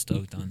 Just so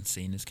stoked on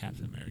seeing this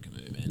Captain America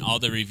movie, man. All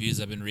the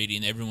reviews I've been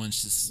reading,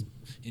 everyone's just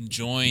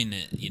enjoying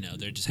it. You know,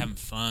 they're just having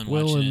fun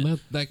watching it.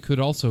 That could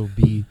also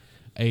be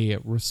a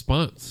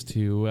response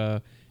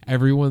to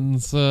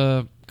everyone's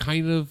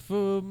kind of,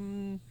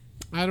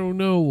 I don't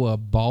know,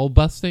 ball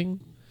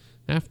busting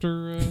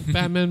after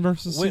Batman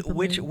versus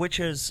Superman. Which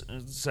is,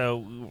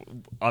 so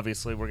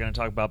obviously we're going to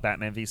talk about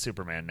Batman v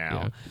Superman now.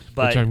 Yeah,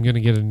 but which I'm going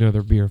to get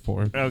another beer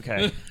for.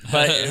 Okay.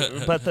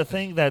 But the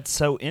thing that's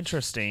so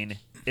interesting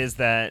is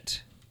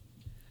that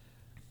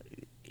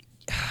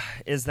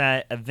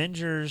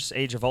Avengers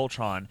Age of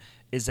Ultron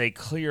is a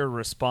clear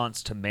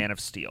response to Man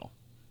of Steel.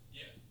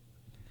 Yeah.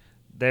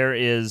 There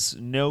is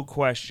no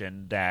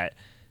question that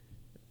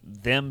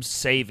them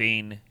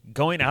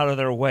going out of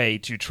their way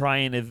to try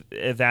and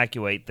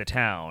evacuate the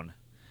town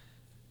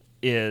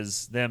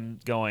is them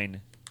going,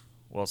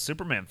 well,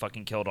 Superman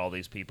fucking killed all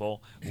these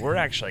people. We're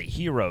actually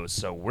heroes,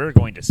 so we're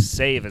going to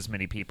save as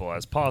many people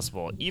as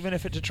possible, even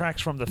if it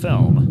detracts from the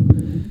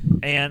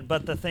film.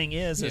 But the thing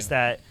is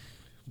that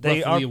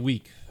they roughly are a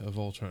week of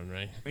Ultron,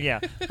 right? Yeah,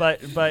 but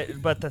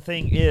the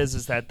thing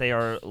is that they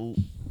are,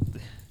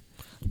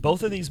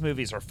 both of these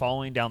movies are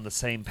following down the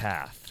same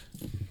path.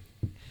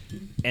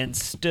 And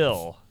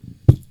still,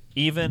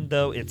 even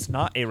though it's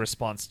not a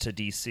response to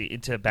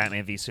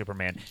Batman v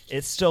Superman,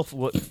 it still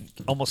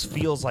almost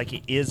feels like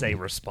it is a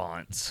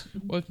response.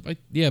 Well,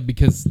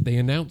 because they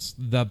announced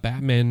the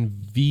Batman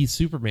v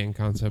Superman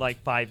concept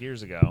like 5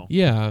 years ago.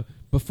 Yeah,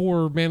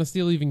 before Man of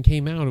Steel even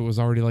came out, it was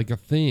already like a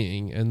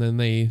thing, and then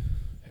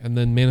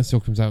Man of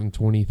Steel comes out in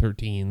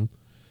 2013,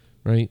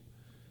 right?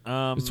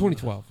 It's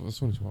 2012. It was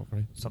 2012,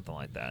 right? Something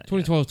like that.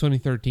 2012,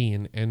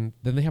 2013, and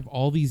then they have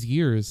all these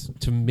years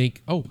to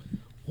make. Oh,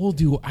 we'll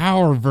do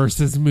our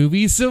versus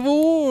movie Civil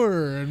War,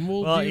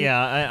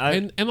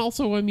 and and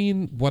also, I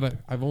mean,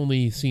 I've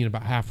only seen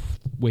about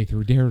halfway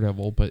through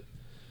Daredevil, but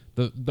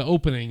the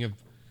opening of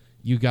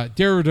you got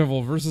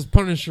Daredevil versus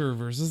Punisher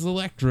versus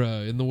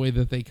Elektra in the way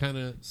that they kind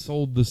of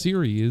sold the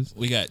series.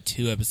 We got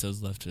 2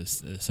 episodes left to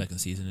the second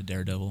season of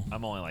Daredevil.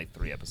 I'm only like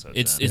 3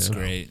 episodes. It's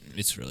great.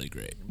 It's really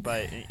great.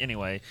 But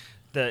anyway,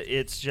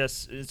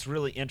 it's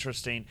really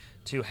interesting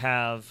to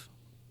have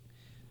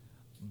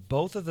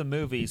both of the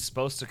movies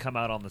supposed to come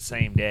out on the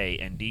same day,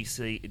 and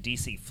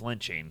DC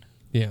flinching,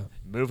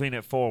 moving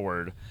it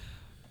forward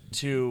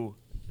to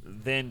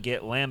then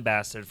get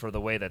lambasted for the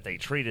way that they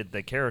treated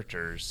the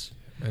characters.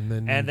 And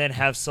then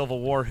have Civil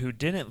War, who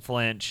didn't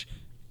flinch,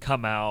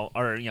 come out,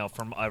 or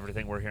from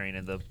everything we're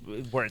hearing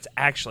where it's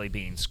actually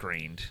being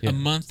screened a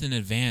month in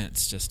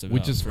advance, just about,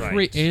 which is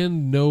great,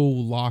 and no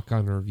lock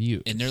on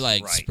review. And they're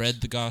like,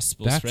 spread the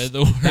gospel, spread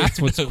the word.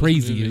 That's what's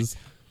crazy is,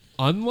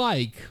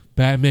 unlike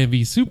Batman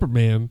v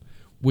Superman,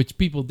 which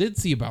people did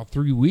see about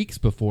 3 weeks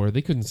before,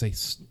 they couldn't say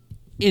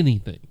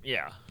anything.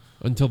 Yeah.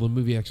 Until the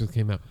movie actually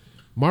came out.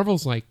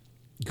 Marvel's like,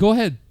 go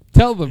ahead,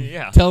 tell them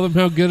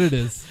how good it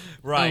is.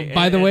 Right.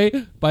 By the way,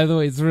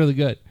 it's really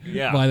good.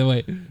 Yeah. By the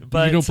way,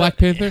 but Black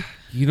Panther?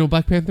 You know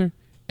Black Panther?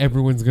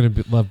 Everyone's gonna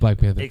love Black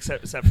Panther,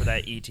 except for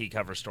that ET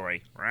cover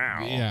story.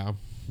 Yeah.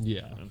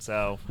 And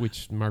so,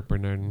 which Mark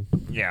Bernard.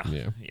 Yeah.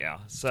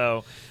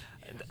 So,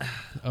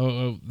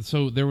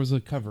 so there was a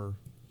cover.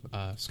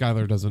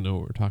 Skylar doesn't know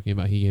what we're talking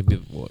about. He gave me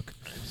the look.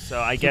 So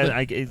I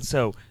guess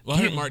so. Well,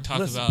 I heard Mark talk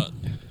about.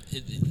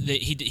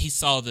 He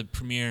saw the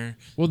premiere.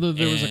 Well,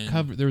 there was a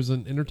cover. There was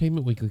an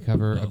Entertainment Weekly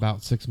cover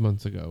about 6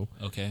 months ago.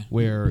 Okay.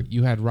 Where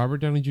you had Robert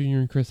Downey Jr.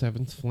 and Chris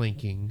Evans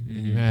flanking, and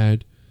you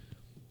had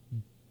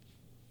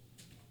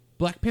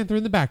Black Panther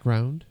in the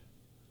background,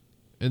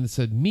 and it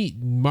said,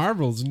 "Meet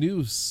Marvel's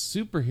new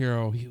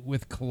superhero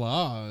with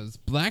claws,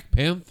 Black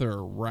Panther."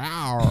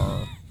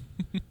 Rawr.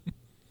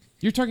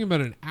 You're talking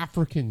about an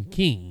African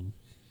king.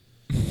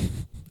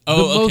 The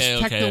most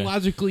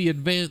technologically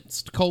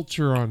advanced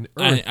culture on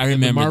Earth. I remember in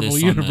the Marvel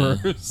this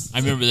universe. I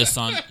remember this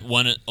on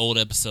one old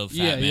episode of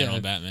Fat Man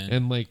on Batman.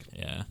 And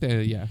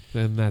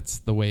and that's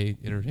the way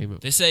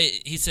entertainment. He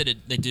said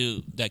they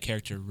do that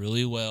character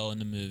really well in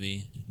the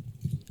movie.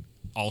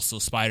 Also,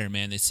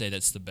 Spider-Man. They say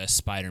that's the best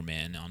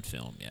Spider-Man on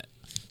film yet.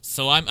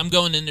 So I'm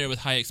going in there with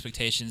high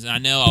expectations, and I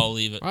know I'll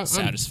leave it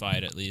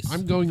satisfied at least.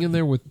 I'm going in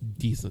there with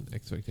decent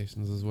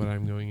expectations. Is what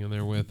I'm going in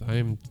there with.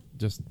 I'm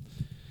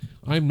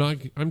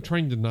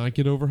trying to not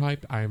get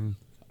overhyped.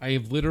 I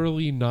have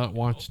literally not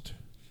watched.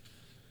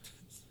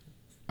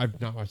 I've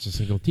not watched a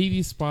single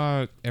TV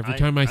spot. Every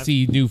time I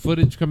see new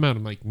footage come out,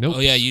 I'm like, nope. Oh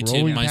yeah,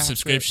 YouTube. My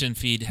subscription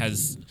feed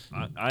has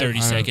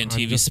 30-second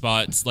TV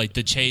spots, like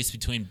the chase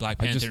between Black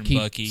Panther and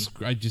Bucky.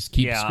 I just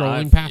keep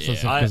scrolling past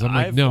this because I'm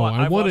like, no,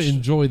 I want to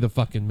enjoy the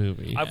fucking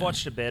movie. I've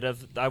watched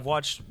I've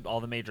watched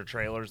all the major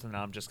trailers, and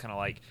I'm just kind of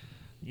like,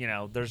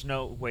 there's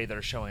no way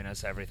they're showing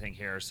us everything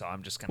here, so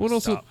I'm just going to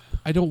stop. Also,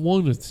 I don't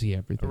want to see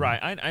everything. Right.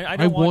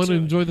 I want to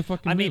enjoy the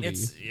fucking movie. I mean,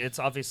 it's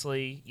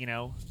obviously,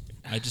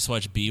 I just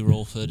watched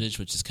B-roll footage,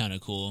 which is kind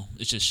of cool.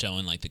 It's just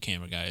showing like the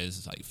camera guy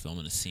is like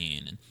filming a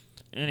scene. And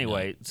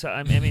anyway, so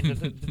I mean,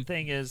 the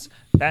thing is,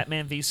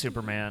 Batman v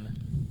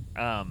Superman.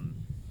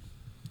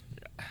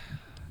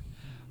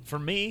 For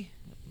me,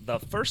 the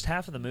first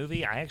half of the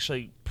movie, I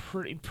actually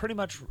pretty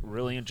much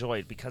really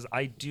enjoyed because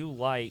I do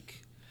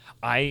like.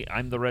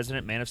 I'm the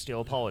resident Man of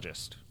Steel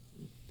apologist.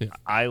 Yeah.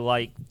 I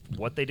like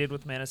what they did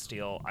with Man of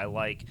Steel. I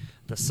like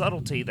the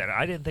subtlety that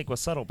I didn't think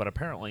was subtle, but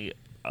apparently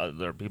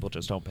other people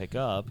just don't pick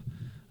up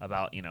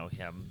about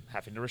him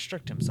having to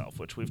restrict himself,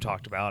 which we've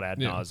talked about ad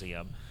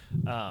nauseum.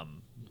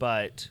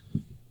 But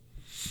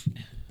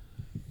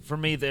for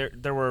me,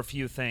 there were a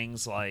few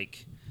things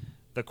like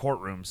the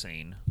courtroom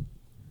scene,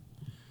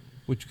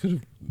 which could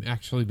have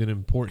actually been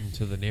important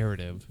to the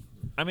narrative.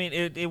 I mean,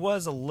 it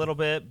was a little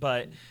bit,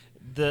 but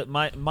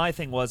my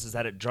thing is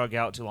that it drug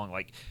out too long.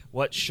 Like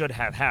what should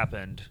have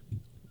happened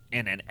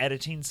in an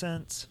editing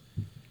sense.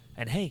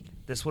 And hey,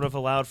 this would have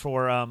allowed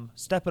for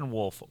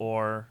Steppenwolf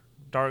or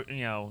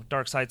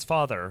Darkseid's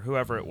father,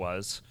 whoever it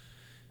was,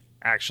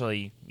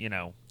 actually,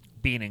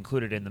 being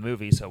included in the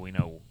movie, so we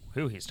know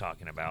who he's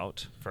talking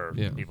about for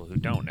people who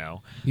don't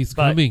know. He's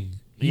coming.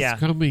 He's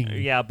coming.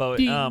 Yeah, but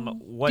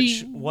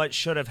what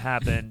should have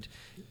happened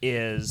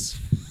is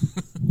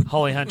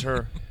Holly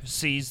Hunter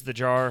sees the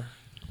jar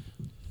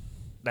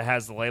that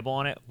has the label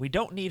on it. We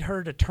don't need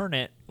her to turn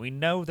it. We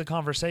know the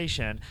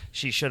conversation.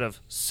 She should have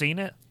seen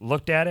it,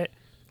 looked at it,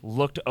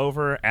 looked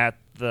over at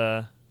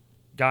the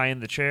guy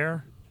in the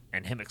chair,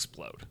 and him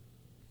explode.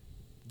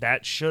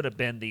 That should have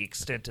been the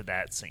extent of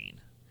that scene.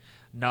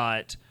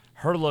 Not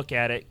her look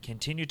at it,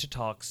 continue to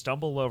talk,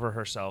 stumble over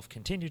herself,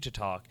 continue to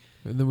talk.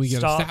 And then we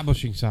get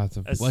establishing shots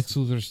of Lex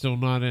Luthor still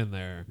not in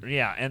there.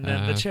 Yeah, and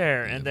then the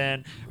chair, and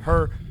then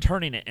her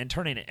turning it and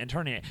turning it and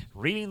turning it,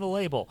 reading the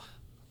label,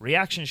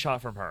 reaction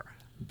shot from her,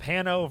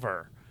 pan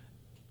over,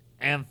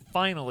 and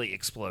finally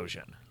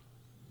explosion.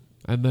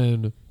 And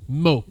then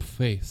mope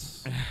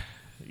face.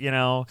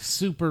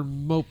 Super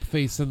mope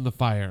face in the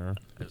fire.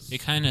 It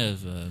kind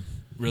of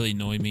really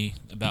annoyed me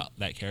about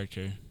that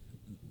character,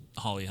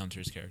 Holly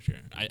Hunter's character.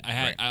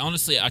 I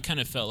honestly, I kind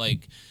of felt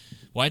like,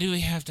 why do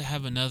we have to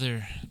have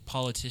another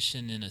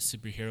politician in a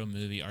superhero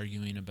movie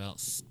arguing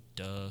about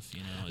stuff?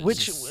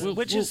 Which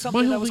is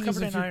something that was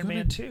covered in Iron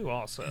Man 2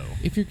 also.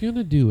 If you're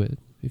gonna do it,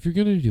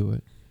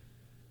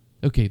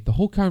 okay, the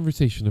whole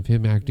conversation of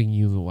him acting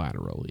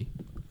unilaterally,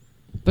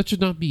 that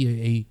should not be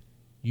a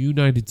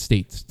United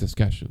States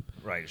discussion.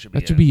 Right. Should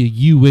be a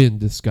UN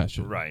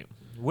discussion. Right.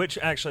 Which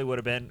actually would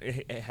have been,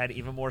 it had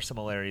even more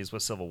similarities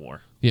with Civil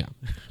War. Yeah.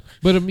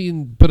 But I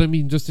mean,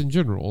 just in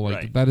general,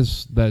 like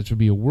that should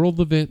be a world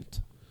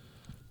event.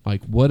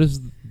 Like, what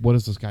is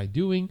this guy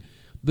doing?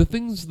 The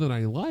things that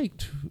I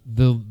liked,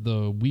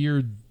 the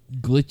weird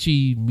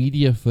glitchy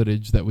media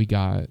footage that we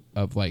got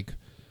of like,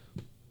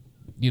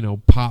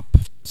 pop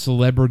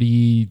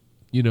celebrity,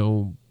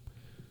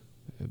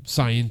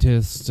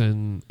 scientists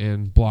and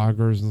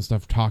bloggers and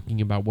stuff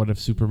talking about what if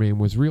Superman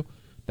was real.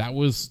 That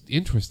was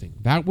interesting.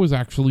 That was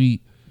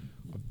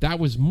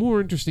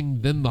more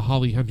interesting than the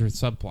Holly Hunter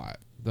subplot,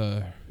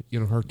 her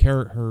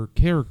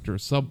character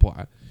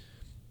subplot,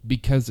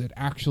 because it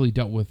actually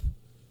dealt with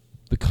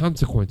the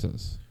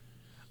consequences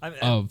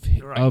of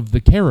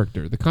the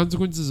character, the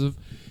consequences of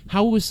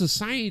how was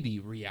society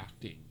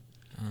reacting.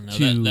 I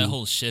don't know, that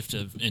whole shift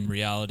in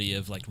reality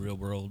of like real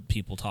world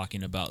people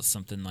talking about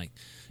something like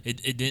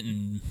it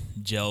didn't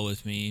gel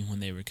with me when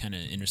they were kind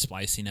of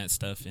intersplicing that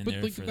stuff in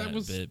there for that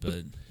bit.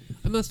 But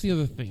and that's the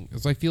other thing,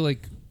 is I feel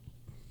like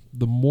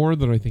the more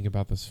that I think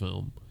about this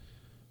film,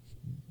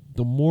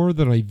 the more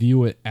that I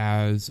view it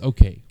as,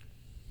 okay,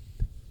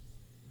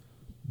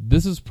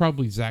 this is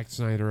probably Zack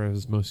Snyder at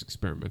his most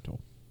experimental.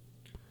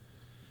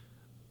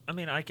 I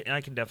mean, I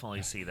can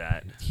definitely see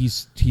that.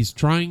 He's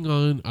trying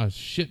on a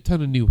shit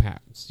ton of new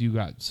hats. You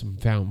got some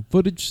found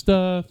footage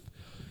stuff.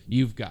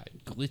 You've got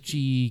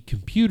glitchy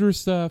computer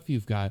stuff.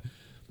 You've got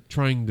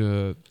trying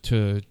to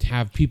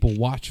have people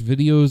watch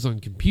videos on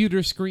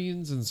computer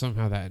screens and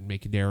somehow that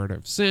make a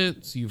narrative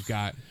sense. You've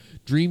got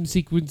dream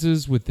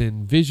sequences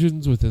within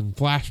visions, within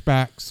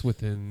flashbacks,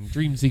 within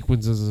dream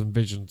sequences and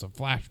visions of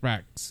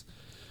flashbacks.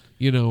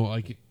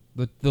 Like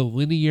the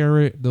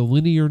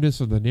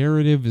linearness of the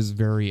narrative is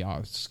very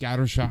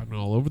scattershot and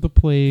all over the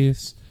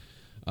place,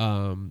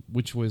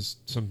 which was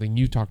something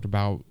you talked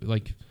about.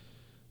 Like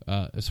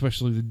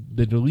especially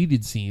the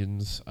deleted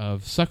scenes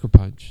of Sucker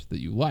Punch that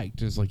you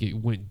liked, is like it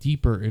went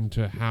deeper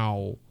into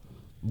how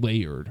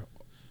layered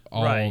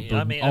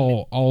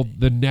all all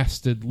the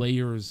nested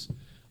layers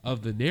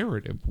of the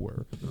narrative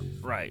were,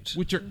 right?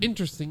 Which are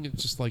interesting.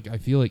 It's just like I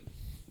feel like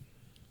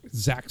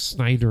Zack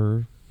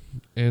Snyder,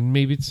 and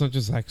maybe it's not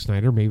just Zack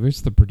Snyder, maybe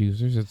it's the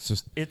producers. It's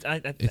just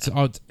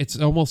it's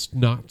almost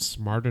not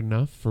smart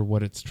enough for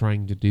what it's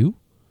trying to do.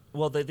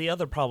 Well, the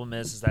other problem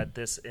is that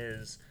this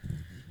is,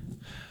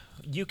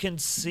 you can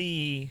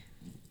see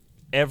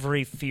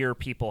every fear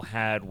people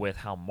had with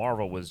how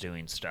Marvel was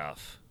doing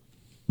stuff,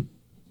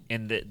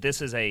 and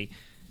this is a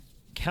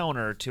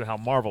counter to how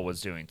Marvel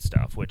was doing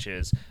stuff, which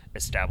is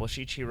establish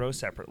each hero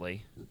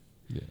separately,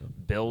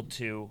 build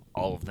to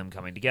all of them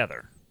coming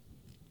together.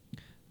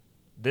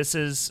 This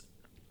is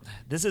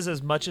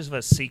as much of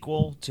a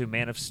sequel to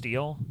Man of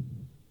Steel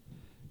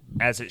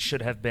as it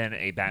should have been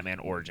a Batman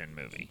origin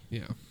movie.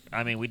 Yeah.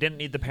 I mean, we didn't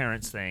need the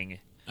parents thing.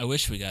 I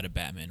wish we got a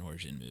Batman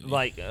origin movie.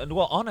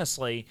 Well,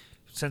 honestly,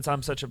 since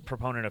I'm such a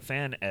proponent of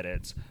fan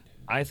edits,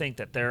 I think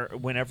that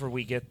whenever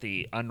we get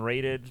the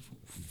unrated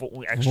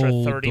extra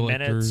Whole 30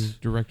 minutes,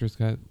 director's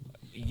cut,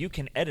 you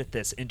can edit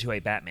this into a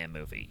Batman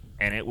movie,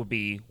 and it would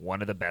be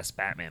one of the best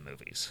Batman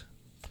movies.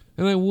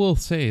 And I will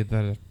say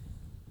that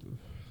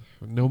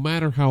no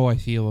matter how I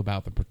feel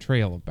about the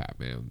portrayal of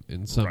Batman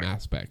in some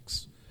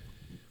aspects,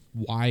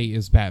 why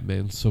is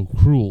Batman so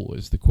cruel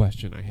is the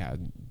question I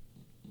had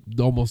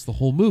almost the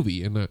whole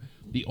movie. And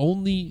the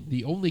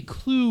only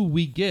clue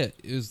we get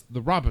is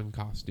the Robin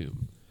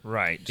costume.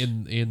 Right.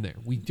 In there.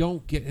 We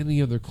don't get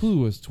any other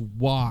clue as to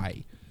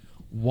why.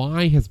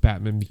 Why has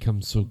Batman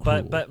become so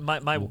cruel? But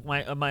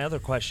my other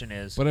question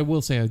is... But I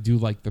will say I do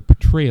like the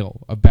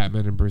portrayal of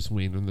Batman and Bruce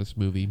Wayne in this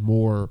movie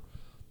more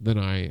than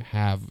I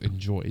have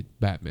enjoyed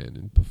Batman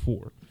in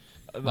before.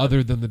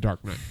 Other than The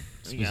Dark Knight,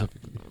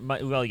 specifically.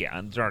 Yeah,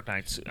 and Dark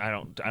Knight, I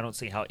don't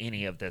see how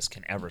any of this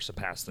can ever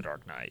surpass The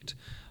Dark Knight.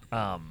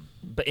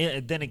 But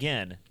then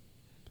again,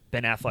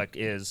 Ben Affleck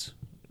is...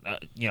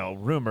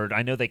 rumored.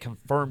 I know they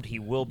confirmed he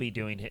will be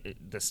doing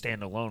the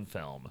standalone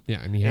film.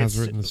 Yeah, and he has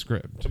written the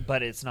script.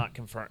 But it's not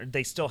confirmed.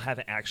 They still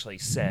haven't actually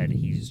said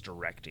he's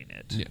directing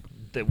it. Yeah.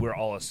 That we're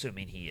all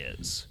assuming he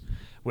is.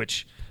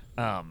 Which,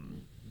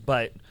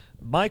 but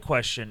my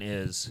question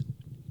is,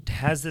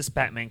 has this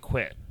Batman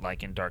quit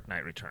like in Dark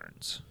Knight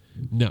Returns?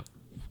 No.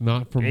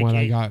 Not from what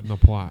I got in the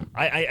plot.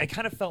 I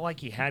kind of felt like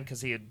he had,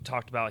 because he had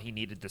talked about he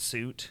needed the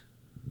suit.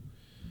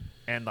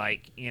 And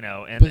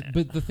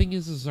but the thing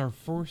is our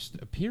first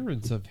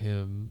appearance of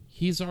him,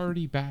 he's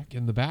already back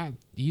in the bat.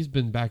 He's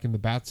been back in the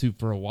bat suit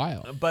for a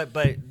while. But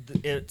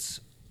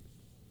it's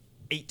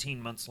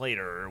 18 months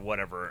later or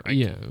whatever.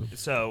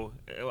 So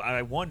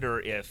I wonder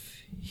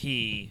if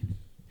he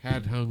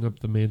had hung up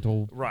the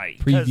mantle right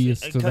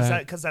previous to that.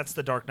 Because that's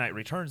the Dark Knight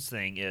Returns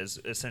thing, is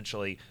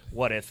essentially,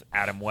 what if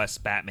Adam West's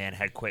Batman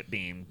had quit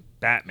being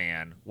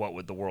Batman? What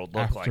would the world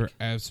look like?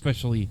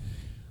 Especially...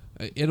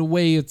 In a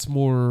way, it's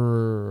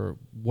more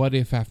what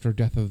if after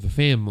Death of the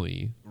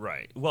Family.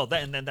 Right. Well,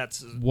 then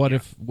that's... What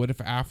if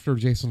after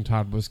Jason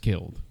Todd was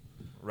killed?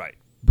 Right.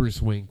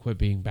 Bruce Wayne quit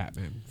being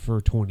Batman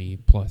for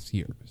 20-plus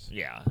years.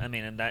 Yeah. I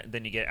mean, and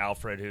then you get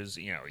Alfred, who's,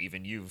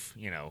 even you've,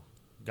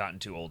 gotten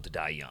too old to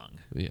die young.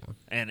 Yeah.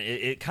 And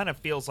it kind of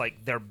feels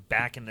like they're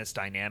back in this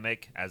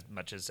dynamic as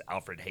much as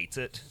Alfred hates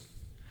it.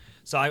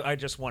 So I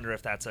just wonder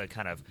if that's a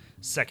kind of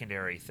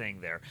secondary thing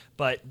there.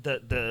 But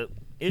the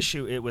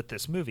issue with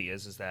this movie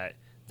is that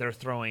they're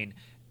throwing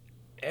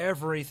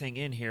everything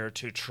in here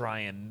to try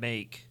and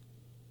make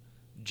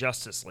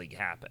Justice League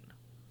happen.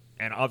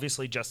 And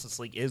obviously Justice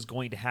League is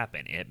going to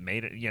happen. It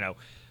made it,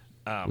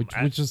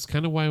 which is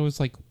kind of why I was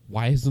like,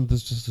 why isn't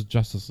this just a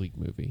Justice League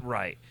movie?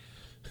 Right.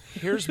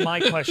 Here's my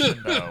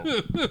question,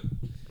 though.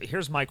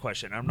 Here's my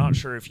question. I'm not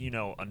sure if you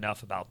know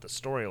enough about the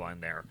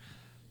storyline there.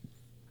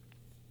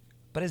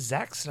 But is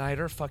Zack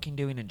Snyder fucking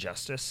doing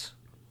Injustice?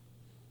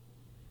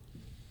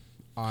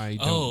 I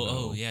don't know.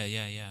 Oh, yeah.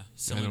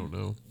 I don't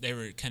know. They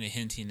were kind of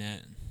hinting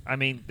at... I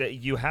mean,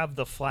 you have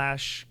the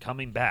Flash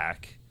coming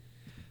back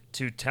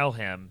to tell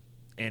him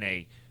in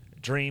a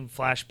dream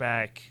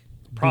flashback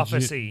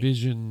prophecy...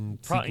 Vision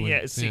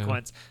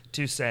sequence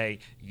to say,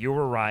 you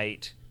were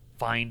right,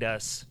 find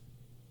us,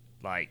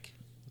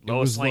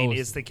 Lois Lane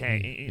is the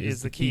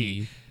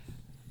key.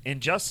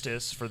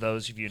 Injustice, for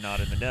those of you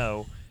not in the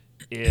know...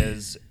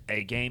 is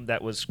a game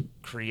that was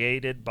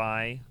created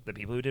by the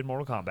people who did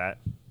Mortal Kombat,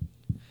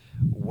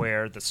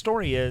 where the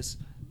story is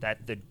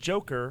that the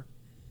Joker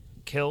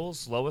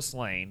kills Lois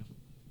Lane,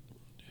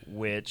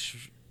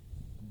 which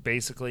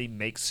basically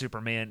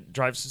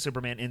drives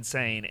Superman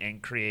insane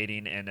and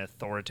creating an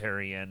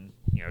authoritarian,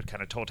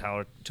 kind of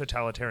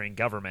totalitarian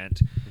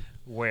government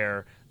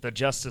where the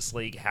Justice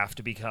League have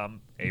to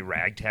become a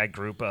ragtag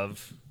group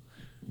of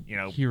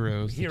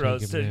heroes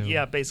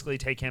to basically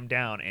take him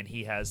down, and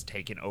he has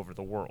taken over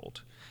the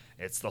world.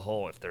 It's the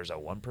whole, if there's a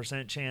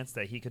 1% chance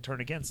that he could turn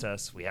against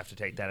us, we have to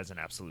take that as an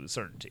absolute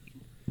certainty.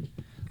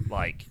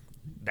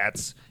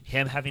 that's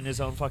him having his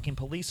own fucking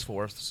police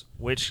force,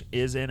 which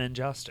is an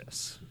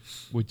injustice.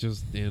 Which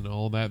is in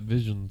all that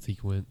vision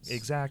sequence.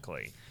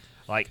 Exactly.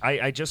 Like,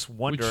 I just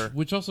wonder...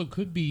 Which also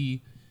could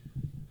be...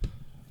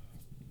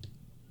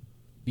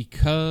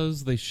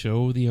 Because they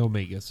show the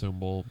Omega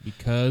symbol,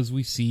 because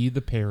we see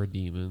the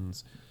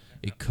parademons,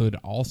 it could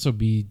also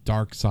be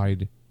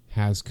Darkseid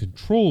has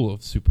control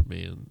of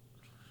Superman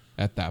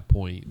at that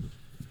point.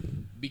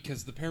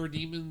 Because the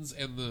parademons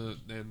and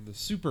the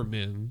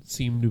Supermen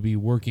seem to be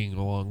working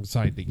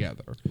alongside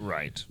together.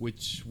 Right.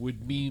 Which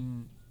would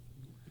mean...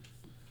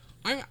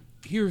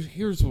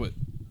 Here's what...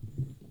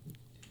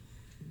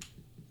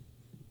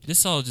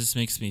 This all just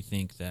makes me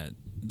think that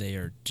they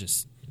are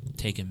just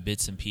taking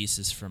bits and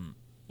pieces from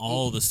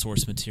all the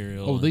source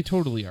material. Oh, they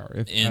totally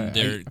are.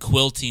 They're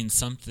quilting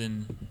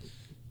something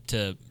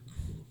to...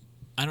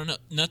 I don't know.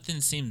 Nothing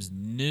seems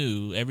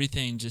new.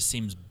 Everything just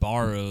seems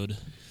borrowed.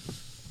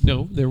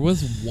 No, there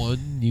was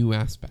one new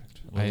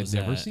aspect I had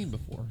never that? seen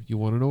before. You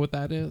want to know what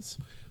that is?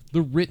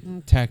 The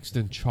written text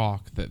in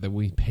chalk that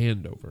we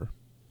panned over.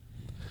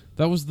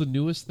 That was the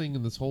newest thing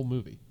in this whole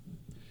movie.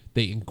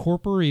 They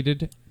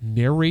incorporated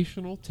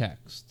narrational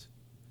text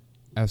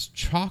as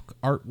chalk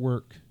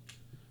artwork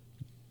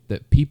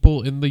that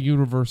people in the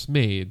universe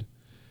made,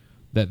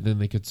 that then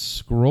they could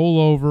scroll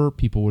over,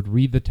 people would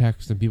read the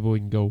text, and people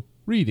would go,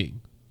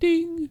 reading.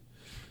 Ding!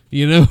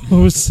 You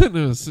know,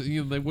 cinemas, they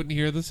wouldn't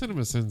hear the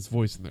CinemaSins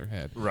voice in their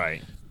head.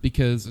 Right.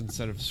 Because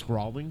instead of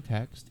scrawling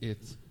text,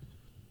 it's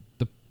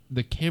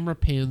the camera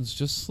pans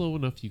just slow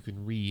enough you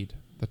can read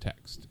the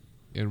text.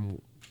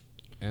 And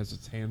as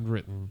it's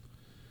handwritten,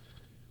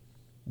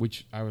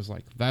 which I was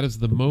like, that is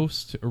the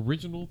most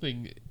original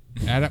thing,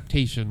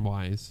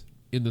 adaptation-wise,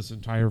 in this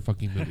entire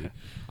fucking movie.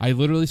 I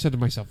literally said to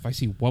myself, if I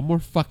see one more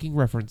fucking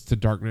reference to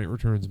Dark Knight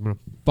Returns, I'm going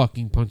to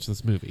fucking punch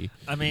this movie.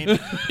 I mean...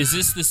 Is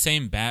this the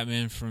same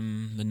Batman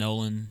from the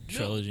Nolan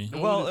trilogy?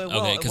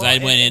 Okay, because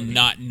I went in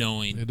not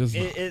knowing. It is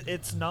not.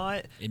 It's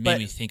not... It made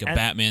me think a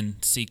Batman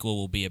sequel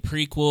will be a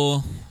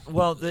prequel.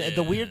 Well,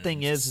 the weird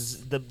thing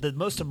is the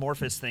most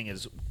amorphous thing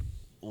is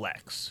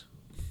Lex.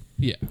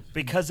 Yeah.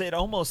 Because it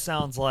almost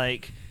sounds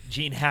like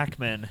Gene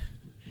Hackman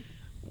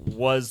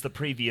was the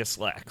previous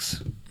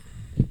Lex.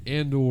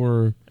 And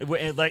or...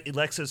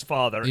 Lex's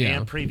father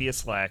and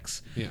previous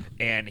Lex. Yeah.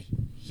 And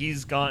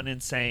he's gone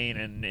insane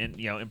and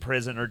in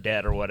prison or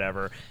dead or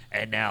whatever.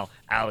 And now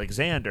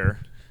Alexander...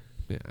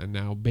 Yeah, and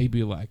now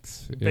Baby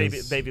Lex.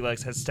 Baby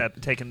Lex has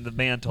taken the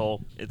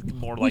mantle. It's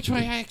more like... Which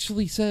I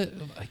actually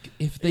said, like,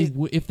 if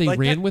they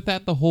ran with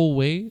that the whole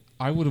way,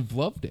 I would have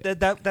loved it.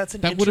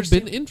 That would have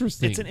been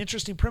interesting. It's an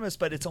interesting premise,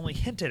 but it's only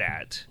hinted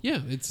at.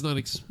 Yeah, it's not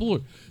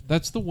explored.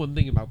 That's the one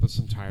thing about this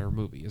entire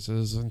movie, is it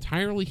is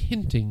entirely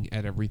hinting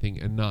at everything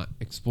and not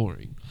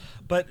exploring.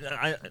 But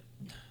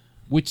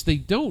which they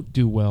don't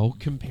do well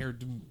compared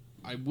to,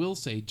 I will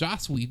say,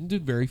 Joss Whedon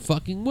did very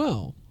fucking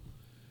well.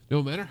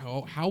 No matter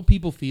how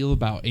people feel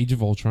about Age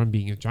of Ultron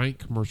being a giant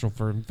commercial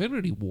for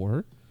Infinity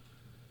War,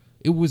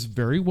 it was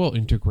very well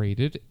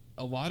integrated.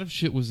 A lot of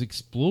shit was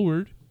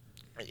explored.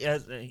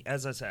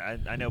 As I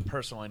said, I know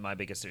personally my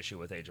biggest issue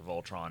with Age of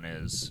Ultron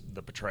is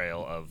the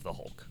portrayal of the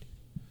Hulk.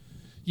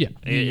 Yeah.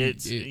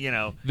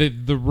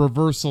 The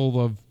reversal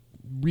of,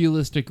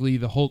 realistically,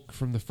 the Hulk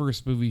from the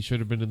first movie should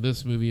have been in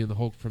this movie, and the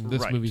Hulk from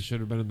this movie should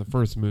have been in the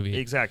first movie.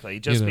 Exactly.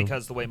 Just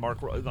because the way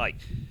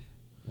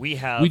we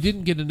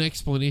didn't get an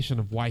explanation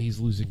of why he's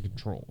losing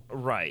control.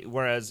 Right.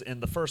 Whereas in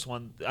the first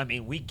one, I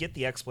mean, we get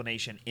the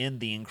explanation in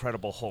the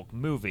Incredible Hulk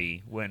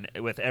movie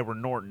with Edward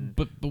Norton.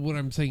 But what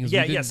I'm saying is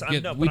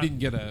we didn't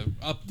get an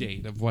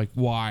update of like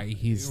why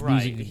he's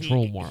losing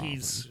control more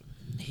often.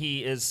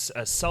 He is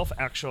a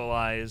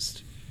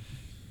self-actualized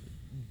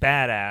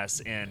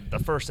badass in the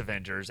first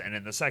Avengers, and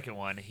in the second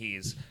one,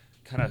 he's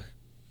kind of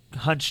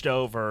hunched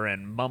over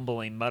and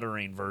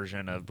muttering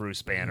version of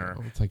Bruce Banner.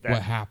 It's like,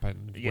 what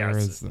happened? Where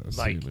is this?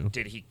 Like,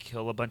 did he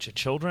kill a bunch of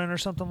children or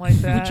something like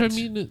that? Which, I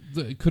mean,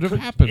 it could have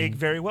happened. It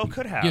very well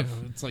could have. Yeah,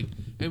 it's like,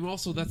 and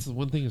also that's the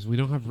one thing is we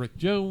don't have Rick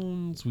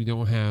Jones, we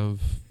don't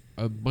have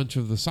a bunch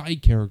of the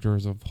side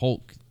characters of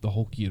Hulk, the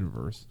Hulk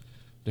universe,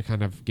 to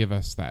kind of give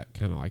us that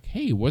kind of like,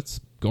 hey,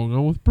 what's going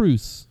on with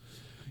Bruce?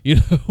 You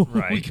know,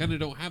 we kind of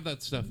don't have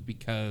that stuff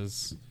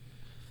because...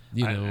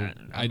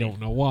 I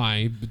don't know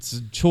why. It's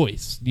a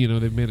choice.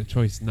 They've made a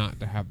choice not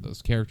to have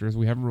those characters.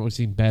 We haven't really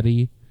seen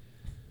Betty.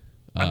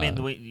 We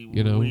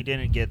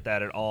didn't get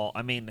that at all.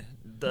 I mean,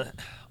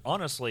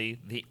 honestly,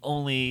 the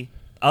only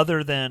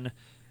other than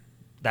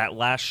that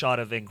last shot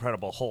of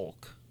Incredible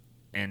Hulk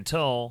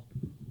until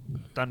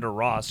Thunder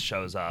Ross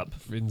shows up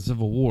in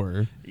Civil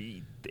War,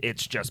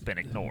 it's just been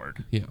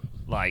ignored. Yeah,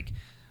 like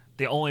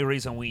the only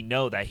reason we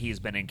know that he's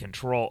been in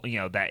control,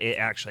 that it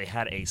actually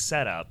had a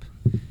setup,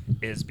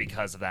 is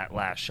because of that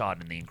last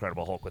shot in The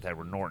Incredible Hulk with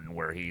Edward Norton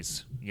where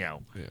he's,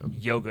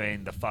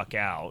 yogaing the fuck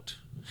out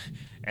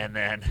and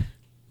then,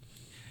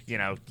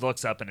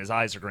 looks up and his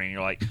eyes are green. And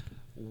you're like,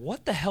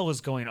 what the hell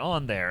is going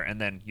on there? And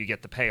then you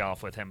get the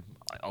payoff with him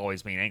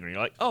always being angry.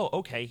 You're like, oh,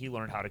 okay, he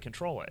learned how to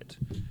control it.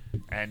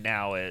 and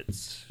now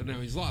it's And now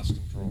he's lost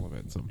control of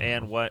it somehow.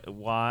 and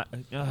why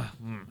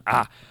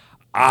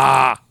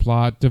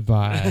Plot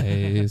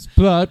device,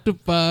 plot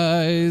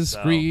device,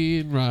 So-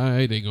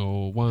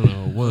 screenwriting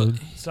 101.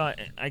 So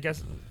I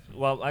guess.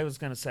 Well, I was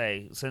going to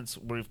say, since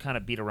we've kind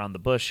of beat around the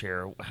bush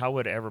here, how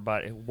would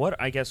everybody? What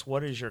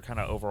is your kind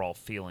of overall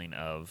feeling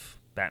of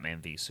Batman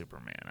v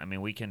Superman? I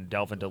mean, we can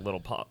delve into little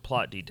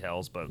plot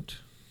details, but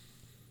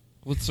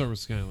Let's start with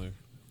Skylar.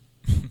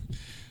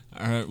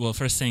 All right, well,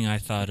 first thing I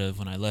thought of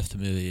when I left the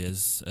movie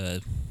is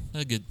a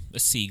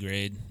C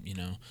grade.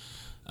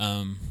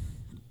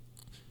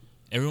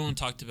 Everyone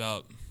talked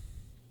about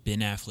Ben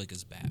Affleck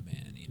as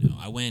Batman.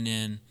 I went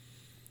in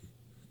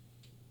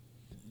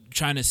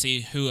trying to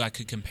see who I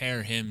could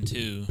compare him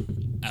to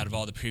out of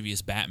all the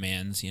previous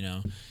Batmans,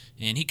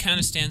 and he kind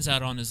of stands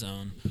out on his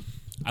own.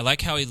 I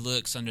like how he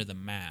looks under the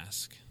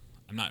mask.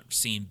 I'm not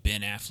seeing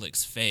Ben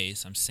Affleck's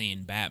face. I'm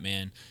seeing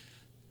Batman,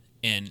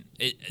 and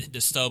the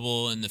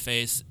stubble and the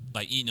face,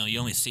 you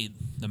only see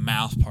the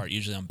mouth part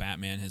usually on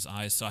Batman, his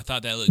eyes. So I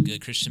thought that looked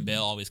good. Christian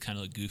Bale always kind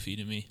of looked goofy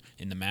to me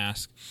in the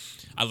mask.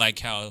 I like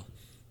how,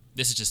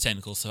 this is just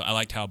technical, so I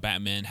liked how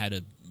Batman had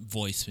a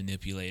voice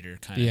manipulator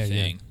kind of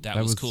thing. Yeah.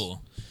 That was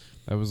cool.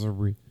 That was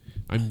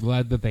I'm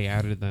glad that they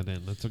added that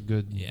in. That's a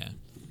good Yeah.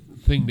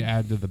 thing to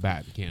add to the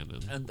Bat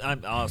canon. and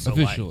I'm also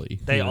Officially,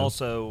 they you know.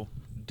 also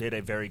did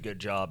a very good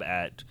job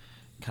at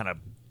kind of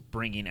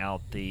bringing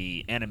out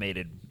the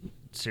animated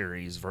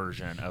series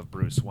version of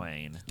Bruce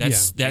Wayne.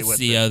 That's With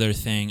the other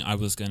thing I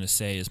was going to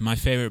say is my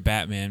favorite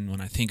Batman,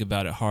 when I think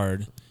about it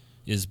hard,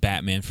 is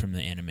Batman from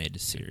the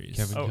animated series.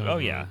 Kevin Oh Conroy.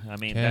 yeah, I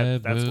mean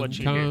that's what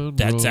you hear. Conroy.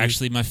 That's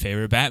actually my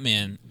favorite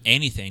Batman.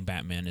 Anything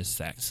Batman is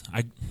that.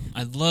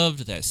 I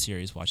loved that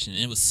series watching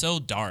it. It was so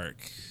dark.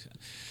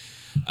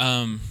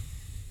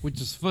 Which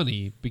is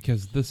funny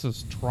because this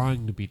is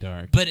trying to be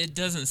dark. But it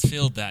doesn't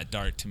feel that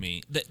dark to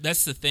me.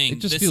 That's the thing. It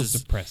just this feels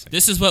is, depressing.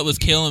 This is what was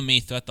killing me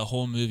throughout the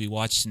whole movie.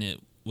 Watching it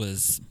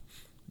was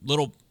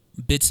little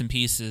bits and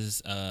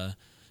pieces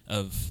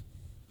of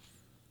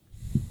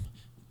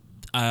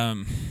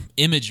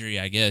imagery,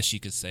 I guess you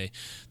could say.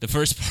 The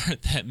first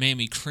part that made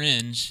me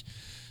cringe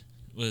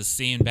was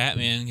seeing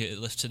Batman get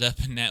lifted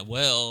up in that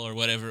well or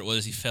whatever it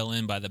was he fell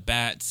in by the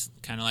bats,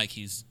 kind of like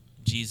he's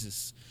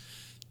Jesus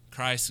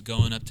Christ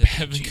going up to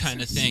heaven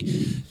kind of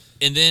thing.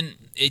 And then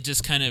it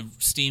just kind of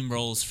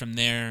steamrolls from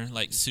there,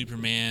 like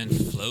Superman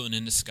floating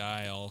in the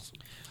sky all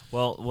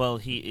Well,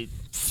 he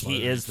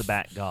is the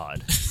Bat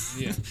God.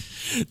 Yeah.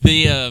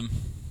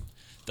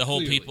 the whole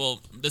Clearly.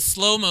 people, the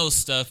slow-mo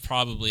stuff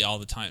probably all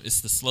the time.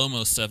 It's the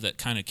slow-mo stuff that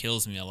kind of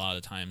kills me a lot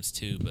of times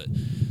too, but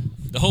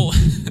the whole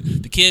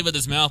the kid with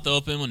his mouth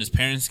open when his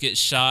parents get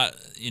shot,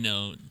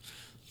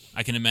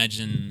 I can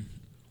imagine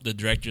the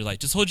director like,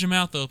 just hold your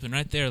mouth open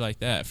right there like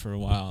that for a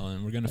while,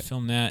 and we're going to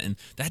film that. And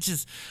that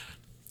just,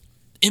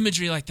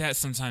 imagery like that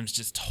sometimes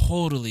just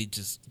totally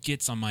just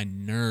gets on my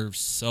nerves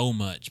so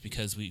much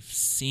because we've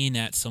seen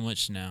that so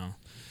much now.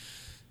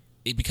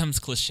 It becomes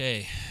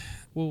cliche.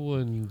 Well,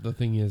 and the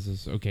thing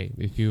is okay,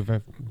 if you've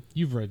read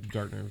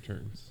Dark Knight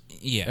Returns.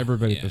 Yeah.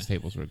 Everybody yeah. at this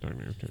table's read Dark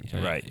Knight Returns,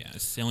 right? Right. Yeah,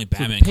 it's the only the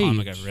Batman page-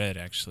 comic I've read,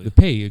 actually. The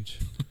page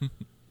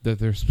that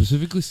they're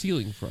specifically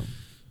stealing from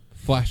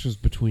flashes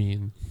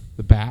between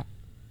the bat,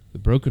 the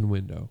broken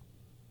window,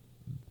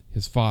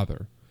 his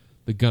father,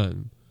 the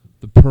gun,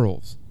 the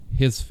pearls,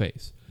 his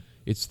face.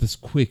 It's this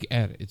quick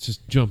edit. It's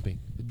just jumping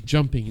and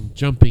jumping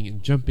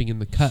in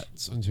the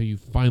cuts until you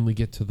finally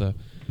get to the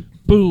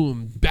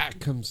boom, bat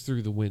comes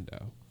through the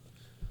window.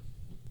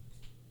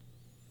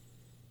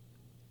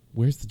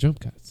 Where's the jump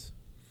cuts?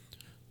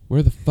 Where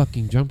are the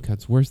fucking jump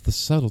cuts? Where's the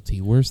subtlety?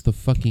 Where's the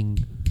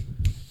fucking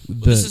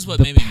this is what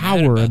the made me mad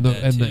power about and the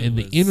that, and too,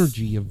 the was-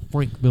 energy of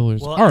Frank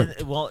Miller's Well, art?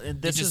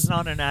 and this It is just-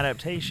 not an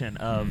adaptation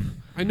of.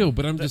 I know,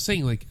 but I'm just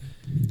saying, like,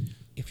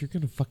 if you're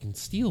gonna fucking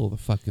steal the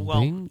fucking Well,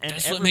 thing, and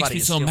That's what makes me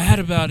everybody's so stealing mad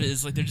it. about it,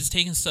 is like they're just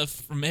taking stuff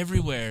from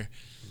everywhere.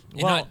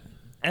 And Well,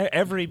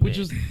 every which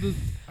is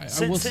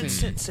I will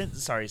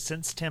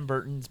since Tim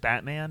Burton's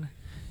Batman,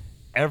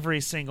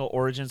 every single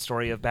origin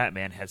story of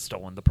Batman has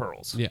stolen the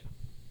pearls. yeah,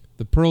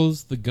 the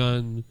pearls, the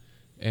gun,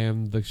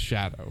 and the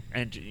shadow.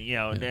 And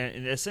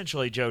and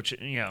essentially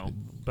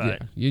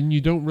but Yeah, and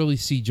you don't really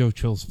see Joe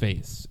Chill's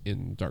face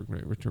in Dark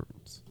Knight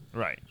Returns,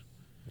 right.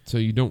 so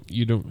you don't,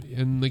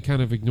 and they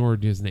kind of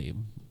ignored his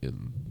name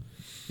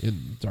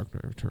in Dark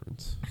Knight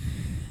Returns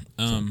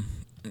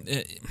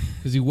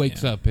because he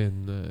wakes up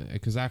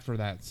because after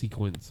that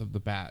sequence of the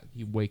bat,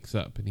 he wakes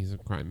up and he's in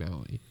Crime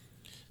Alley.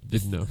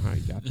 Didn't know how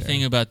he got the there.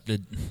 thing about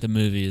the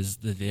movie is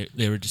that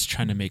they were just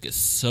trying to make it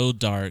so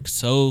dark,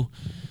 so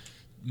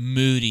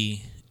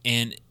moody,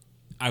 and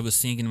I was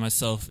thinking to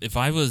myself, if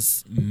I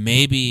was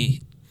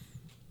maybe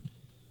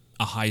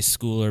a high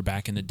schooler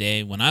back in the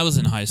day, when I was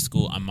in high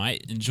school, I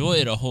might enjoy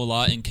it a whole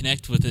lot and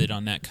connect with it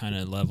on that kind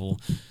of level.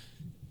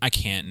 I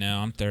can't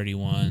now. I'm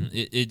 31.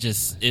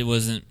 It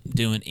wasn't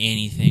doing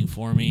anything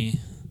for me.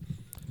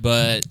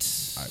 But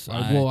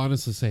I will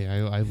honestly say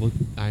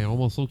I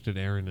almost looked at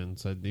Aaron and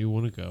said, "Do you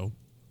want to go?"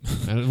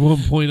 And at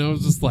one point, I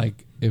was just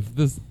like,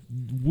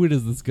 when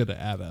is this going to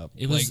add up?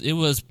 It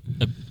was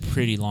a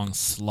pretty long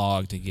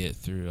slog to get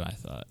through, I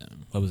thought.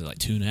 What was it, like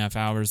 2.5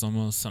 hours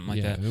almost? Something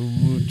like that.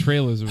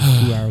 Trailers were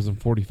 2 hours and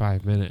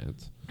 45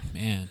 minutes.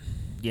 Man.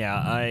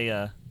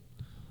 Yeah,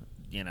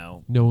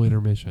 No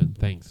intermission.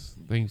 Thanks,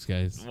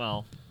 guys.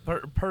 Well,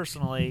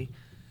 personally,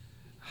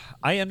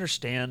 I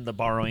understand the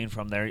borrowing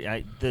from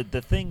there.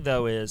 The thing,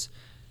 though, is,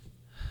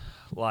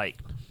 like,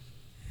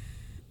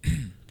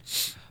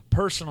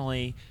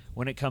 personally,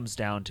 when it comes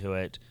down to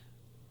it,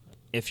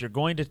 if you're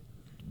going to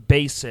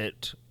base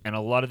it and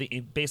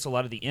base a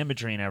lot of the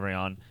imagery and everything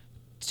on,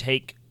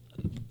 take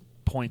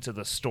points of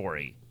the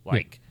story.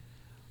 Like,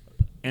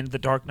 in The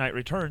Dark Knight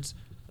Returns,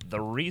 the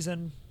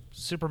reason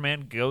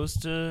Superman goes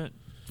to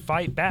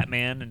fight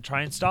Batman and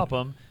try and stop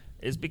him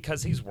is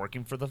because he's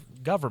working for the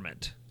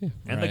government. Yeah.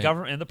 And Right. the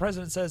government and the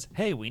president says,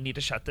 "Hey, we need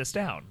to shut this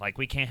down. Like,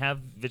 we can't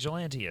have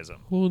vigilantism."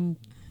 Well, and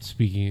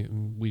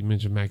speaking, we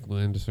mentioned Mac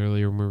Landis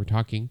earlier when we were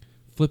talking.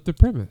 Flip the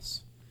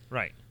premise.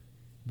 Right.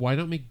 Why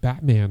not make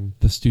Batman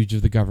the stooge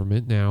of the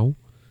government now?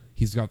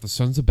 He's got the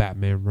Sons of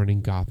Batman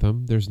running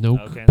Gotham. There's no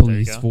Okay,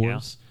 police there you go,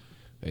 force.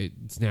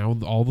 It's now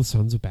all the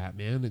Sons of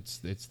Batman. It's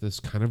this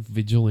kind of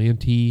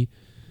vigilante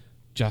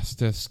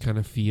justice kind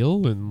of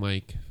feel, and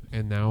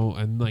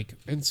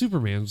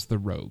Superman's the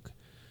rogue.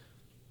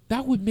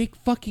 That would make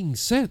fucking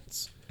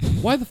sense.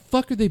 Why the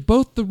fuck are they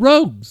both the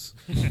rogues?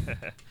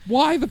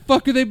 Why the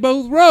fuck are they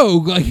both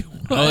rogue? Like,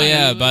 Oh,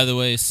 yeah, by the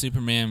way,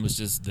 Superman was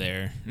just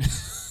there.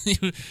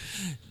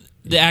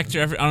 The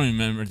actor, I don't even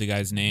remember the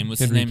guy's name.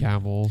 What's Henry his name?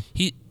 Cavill.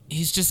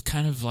 He's just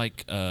kind of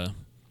like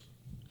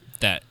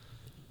that.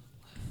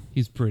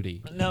 He's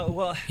pretty. No,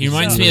 well, He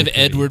reminds me of pretty.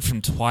 Edward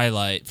from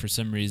Twilight for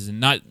some reason.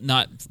 Not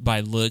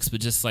by looks,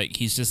 but just like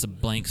he's just a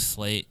blank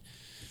slate.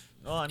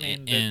 Well, I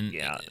mean, and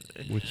yeah,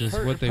 Which is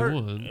what they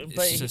want.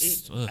 But It's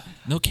just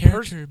no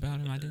character about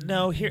him. I didn't.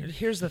 no,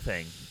 here's the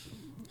thing.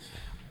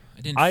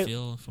 I didn't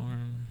feel for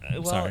him.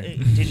 Well, Sorry.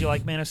 did you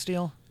like Man of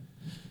Steel?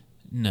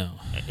 No.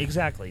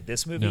 Exactly.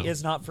 This movie No.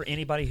 is not for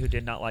anybody who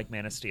did not like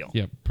Man of Steel.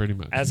 Yeah, pretty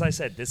much. As I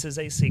said, this is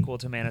a sequel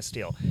to Man of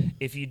Steel.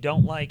 If you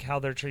don't like how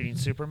they're treating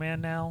Superman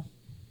now,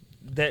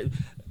 that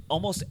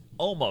almost.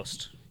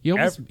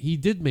 He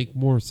did make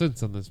more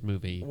sense on this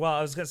movie. Well,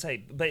 I was gonna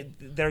say, but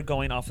they're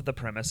going off of the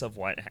premise of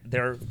what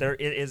there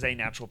is a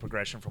natural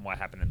progression from what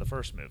happened in the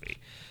first movie.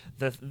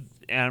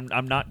 And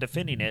I'm not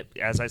defending it.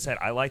 As I said,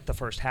 I like the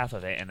first half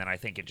of it, and then I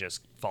think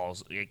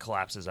it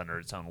collapses under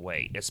its own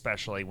weight,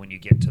 especially when you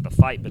get to the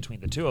fight between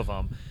the two of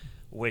them,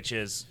 which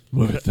is.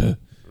 Martha.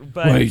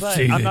 But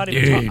I'm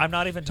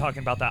not even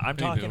talking about that. I'm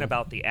talking know.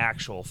 about the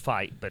actual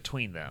fight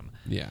between them.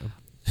 Yeah.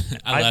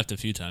 I laughed a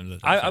few times.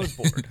 At that I fight. was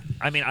bored.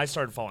 I mean, I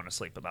started falling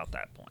asleep about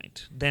that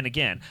point. Then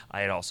again, I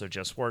had also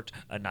just worked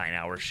a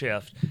 9-hour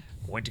shift,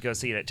 went to go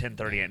see it at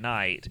 10:30 at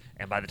night,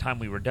 and by the time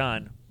we were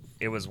done,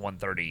 it was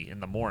 1:30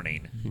 in the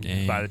morning.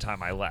 Dang. By the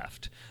time I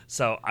left,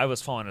 so I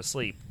was falling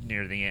asleep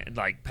near the end,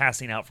 like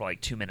passing out for like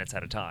 2 minutes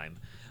at a time.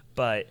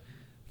 But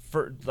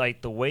for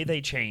like the way they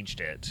changed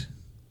it,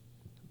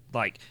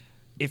 like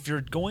if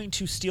you're going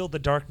to steal the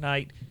Dark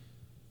Knight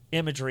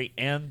imagery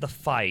and the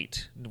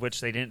fight, which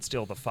they didn't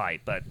steal the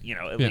fight, but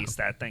at least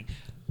that thing,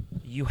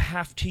 you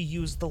have to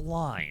use the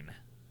line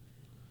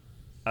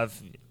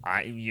of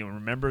you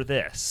remember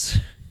this,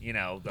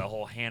 the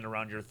whole hand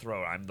around your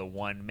throat, I'm the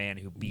one man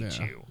who beat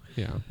you.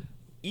 Yeah.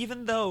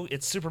 Even though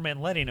it's Superman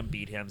letting him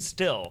beat him,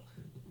 still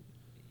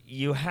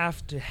you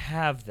have to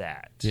have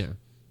that. Yeah.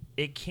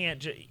 It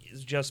can't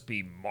just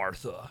be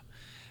Martha.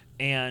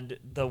 And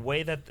the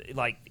way that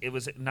there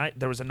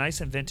was a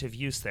nice inventive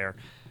use there.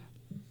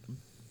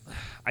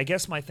 I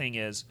guess my thing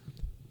is,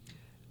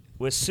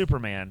 with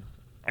Superman,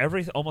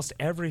 almost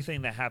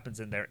everything that happens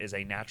in there is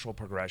a natural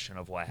progression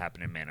of what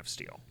happened in Man of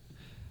Steel.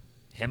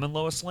 Him and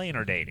Lois Lane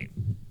are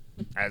dating,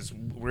 as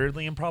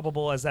weirdly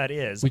improbable as that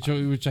is. Which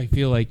I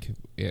feel like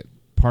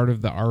part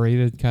of the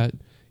R-rated cut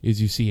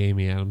is you see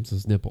Amy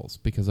Adams' nipples,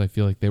 because I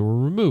feel like they were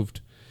removed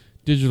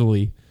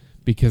digitally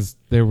because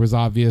there was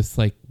obvious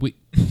I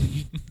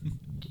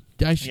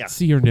should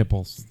see your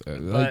nipples.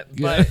 But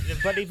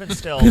even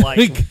still,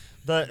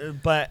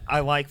 but I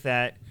like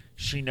that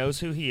she knows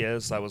who he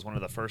is. That was one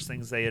of the first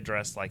things they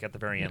addressed, at the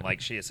very end.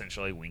 She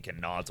essentially wink and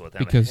nods with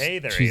him. Because hey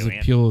there, she's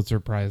alien. a Pulitzer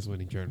Prize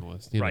winning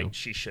journalist. Right, know.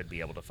 she should be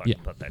able to fucking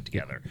put that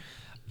together.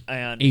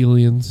 And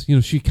aliens,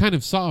 she kind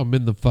of saw him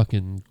in the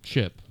fucking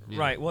ship.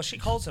 Right. Well, she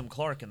calls him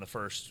Clark in the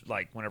first,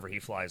 whenever he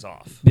flies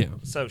off. Yeah.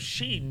 So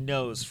she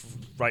knows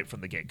right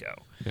from the get-go.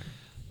 Yeah.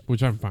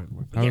 Which I'm fine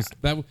with.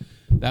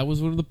 That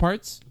was one of the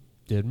parts.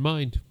 Didn't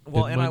mind.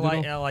 Well, Didn't and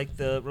mind I like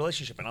the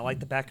relationship, and I like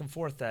the back and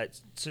forth that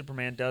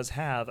Superman does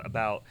have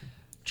about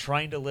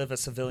trying to live a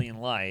civilian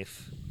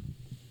life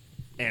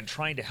and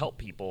trying to help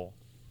people,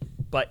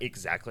 but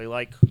exactly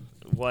like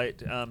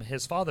what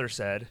his father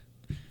said,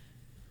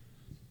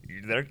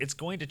 it's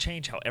going to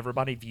change how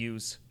everybody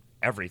views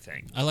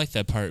everything. I like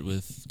that part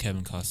with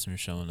Kevin Costner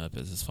showing up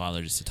as his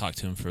father just to talk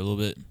to him for a little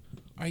bit.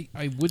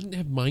 I wouldn't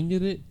have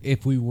minded it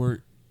if we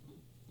weren't.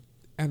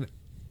 And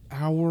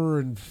hour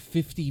and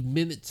 50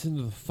 minutes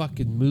into the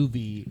fucking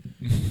movie,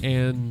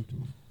 and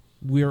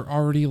we're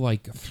already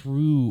like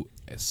through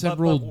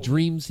several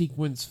dream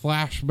sequence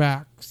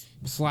flashbacks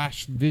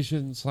 /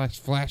 vision /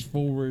 flash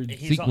forward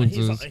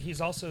sequences.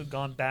 He's also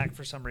gone back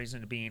for some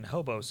reason to being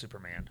Hobo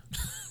Superman.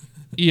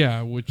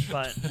 Yeah, which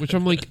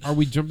I'm like, are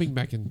we jumping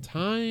back in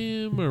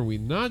time? Are we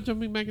not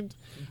jumping back in time?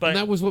 And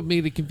that was what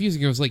made it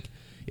confusing. I was like,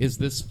 is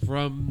this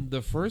from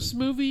the first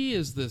movie?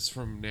 Is this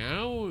from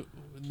now?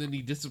 And then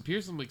he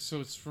disappears. I'm like, so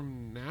it's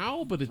from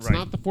now, but it's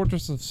not the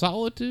Fortress of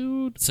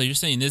Solitude? So you're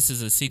saying this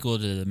is a sequel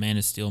to the Man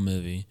of Steel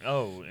movie?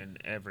 Oh, in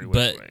every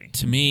way. But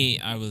to me,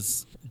 I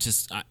was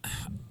just...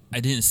 I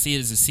didn't see it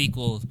as a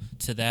sequel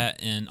to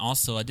that, and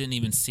also I didn't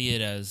even see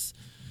it as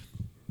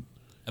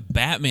a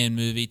Batman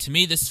movie. To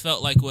me, this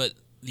felt like what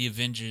the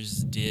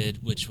Avengers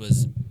did, which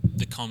was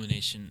the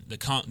culmination, the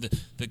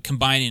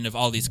combining of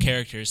all these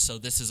characters. So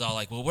this is all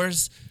like, well,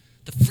 where's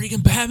the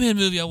freaking Batman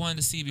movie I wanted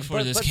to see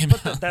before this came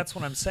out? That's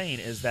what I'm saying,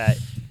 is that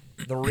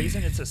the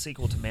reason it's a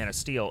sequel to Man of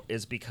Steel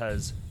is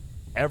because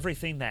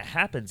everything that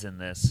happens in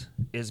this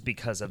is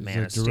because of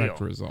Man of Steel. Direct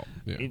result.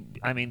 Yeah.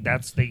 I mean,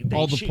 that's they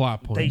all the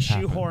plot points. They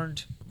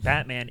shoehorned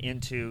Batman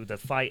into the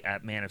fight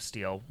at Man of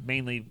Steel,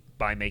 mainly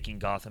by making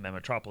Gotham and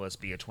Metropolis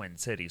be a twin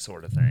city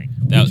sort of thing.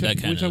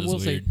 Which I will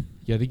say,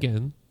 yet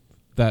again,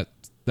 that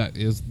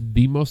is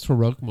the most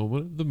heroic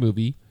moment of the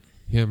movie.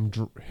 Him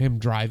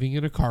driving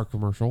in a car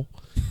commercial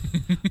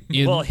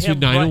into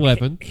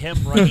 9/11.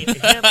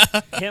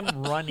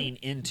 Him running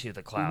into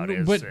the cloud.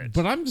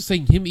 But I'm just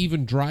saying, him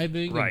even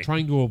driving and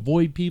trying to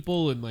avoid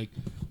people, and like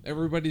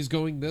everybody's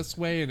going this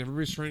way and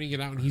everybody's trying to get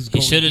out, and he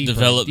should have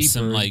developed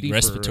some like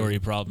respiratory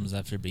problems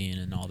after being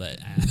in all that.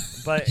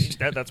 But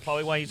that's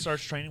probably why he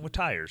starts training with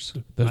tires.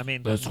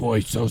 That's why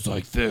he sounds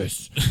like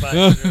this.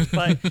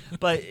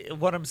 But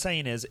what I'm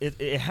saying is,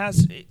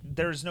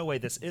 there's no way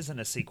this isn't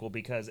a sequel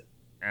because,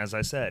 as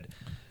I said,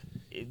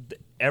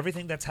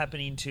 everything that's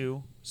happening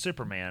to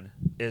Superman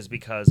is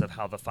because of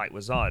how the fight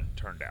with Zod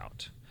turned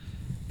out.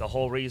 The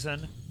whole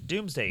reason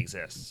Doomsday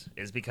exists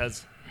is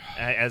because,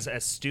 as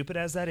stupid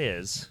as that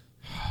is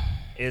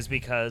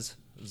because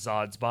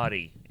Zod's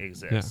body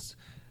exists.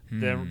 Yeah.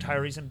 The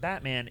entire reason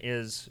Batman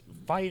is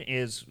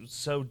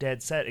so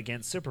dead set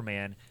against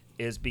Superman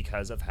is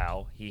because of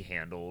how he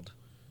handled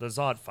the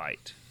Zod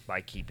fight by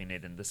keeping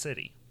it in the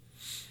city.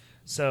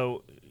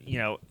 So,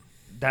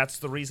 that's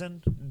the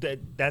reason.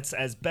 That's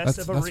as best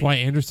of a reason. That's why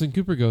Anderson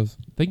Cooper goes,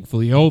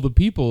 thankfully all the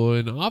people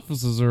in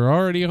offices are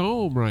already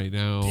home right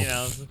now.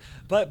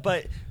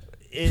 But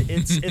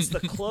it's the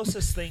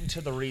closest thing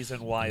to the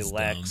reason why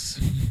Lex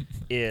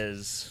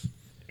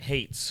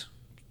hates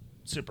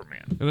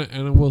Superman.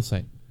 And I will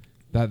say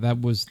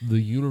that was the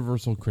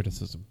universal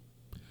criticism.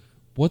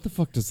 What the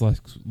fuck does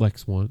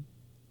Lex want?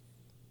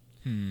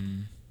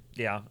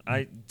 Yeah,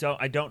 I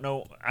don't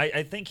know.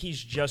 I think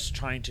he's just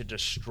trying to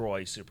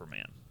destroy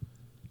Superman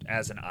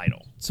as an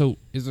idol. So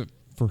is it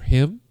for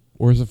him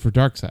or is it for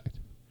Darkseid?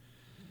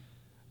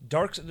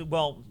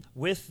 Well,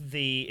 with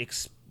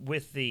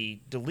the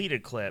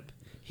deleted clip,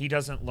 he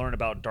doesn't learn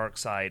about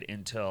Darkseid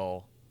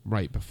until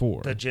right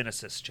before the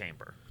Genesis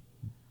Chamber.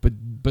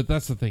 But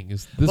that's the thing,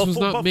 is this was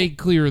not made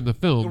clear in the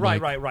film.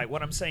 Right.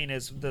 What I'm saying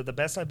is the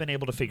best I've been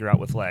able to figure out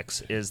with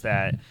Lex is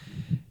that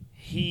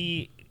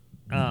he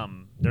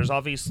there's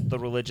obviously the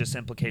religious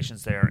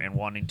implications there, and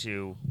wanting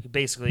to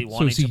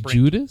So is he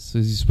Judas?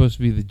 Is he supposed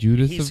to be the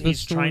Judas of this story?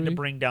 He's trying to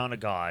bring down a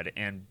god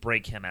and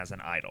break him as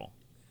an idol.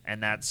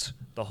 And that's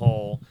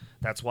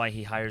that's why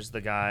he hires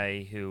the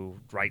guy who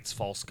writes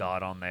false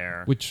god on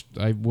there. Which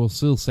I will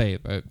still say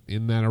that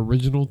in that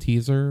original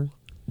teaser,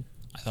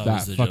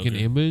 that fucking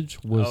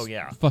image was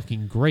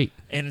fucking great.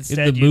 And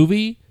instead in the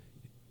movie,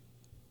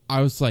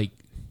 I was like,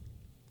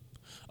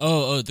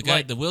 the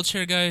guy, the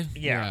wheelchair guy?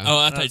 Yeah. Oh,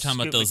 I thought you were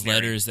talking about those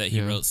letters that he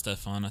wrote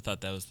stuff on. I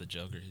thought that was the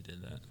Joker who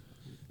did that.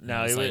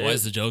 No, why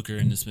is the Joker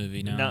in this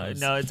movie now?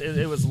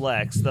 It was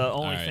Lex. The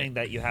only thing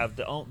that you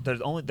have,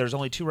 there's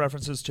only two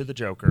references to the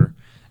Joker,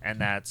 and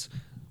that's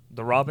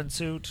the Robin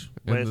suit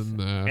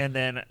and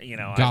then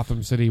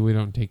Gotham City. We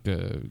don't take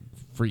the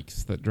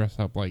freaks that dress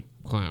up like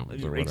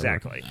clowns. Or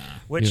exactly.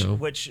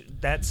 Which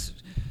that's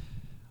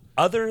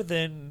other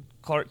than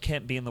Clark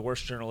Kent being the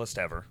worst journalist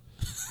ever.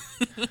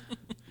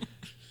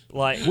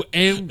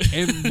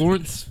 and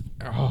Lawrence.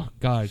 Oh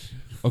God.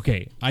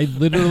 Okay, I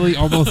literally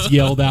almost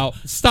yelled out,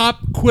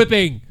 "Stop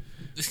quipping!"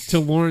 to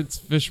Lawrence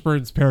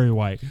Fishburne's Perry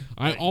White.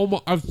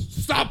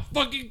 Stop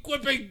fucking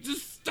quipping!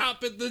 Just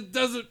stop it! That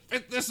doesn't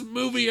fit this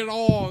movie at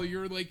all.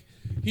 You're like,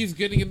 he's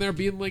getting in there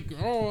being like,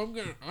 "Oh,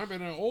 I'm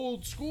in an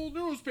old school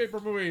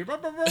newspaper movie.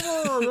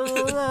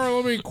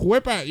 Let me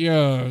quip at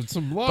you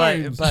some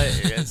lines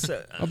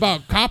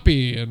about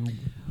copy and."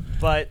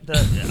 But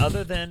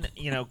other than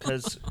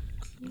because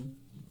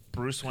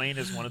Bruce Wayne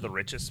is one of the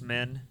richest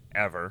men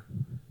ever.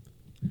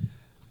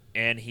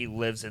 And he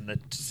lives in the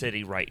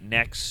city right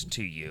next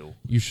to you.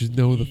 You should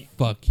know the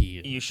fuck he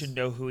is. You should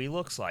know who he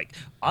looks like.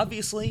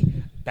 Obviously,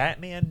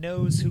 Batman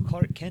knows who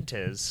Clark Kent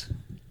is.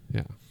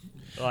 Yeah.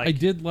 I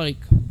did like,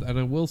 and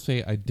I will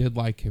say, I did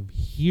like him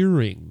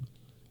hearing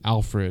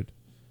Alfred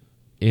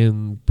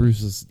in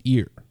Bruce's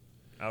ear.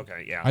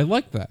 Okay, yeah. I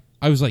like that.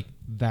 I was like,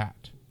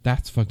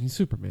 that's fucking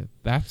Superman.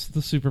 That's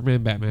the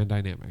Superman Batman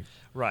dynamic.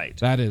 Right.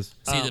 That is.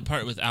 See the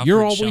part with Alfred.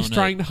 You're always showing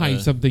trying up, to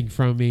hide something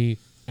from me,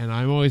 and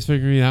I'm always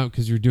figuring it out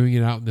because you're doing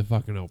it out in the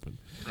fucking open.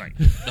 Right.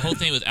 The whole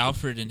thing with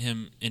Alfred and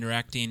him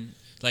interacting,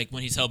 like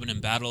when he's helping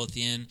him battle at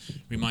the end,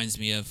 reminds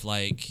me of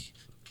like,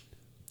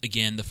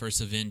 again, the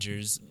first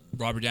Avengers.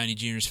 Robert Downey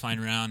Jr.'s flying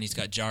around. He's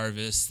got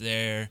Jarvis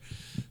there.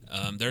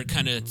 They're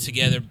kind of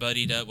together,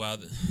 buddied up, while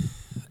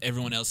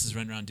everyone else is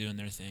running around doing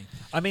their thing.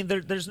 I mean,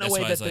 there's no That's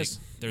way why that it's this.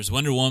 like, there's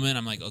Wonder Woman.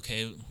 I'm like,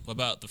 okay, what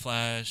about the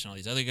Flash and all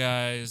these other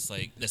guys?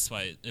 Like, that's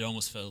why it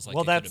almost feels like.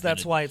 Well, it could have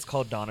that's been why it's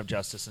called Dawn of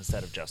Justice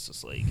instead of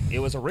Justice League. It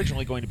was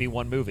originally going to be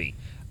one movie.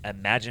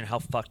 Imagine how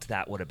fucked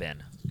that would have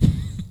been.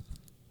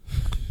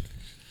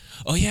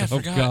 Oh yeah, I Oh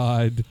forgot.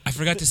 God! I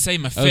forgot to say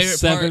my A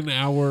favorite part.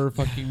 7-hour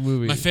fucking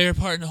movie. My favorite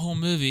part in the whole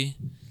movie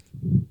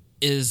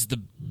is the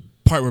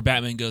part where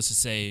Batman goes to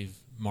save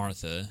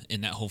Martha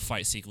in that whole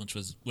fight sequence.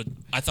 Was what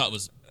I thought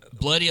was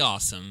bloody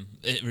awesome.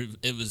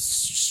 It was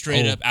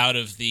straight up out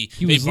of the.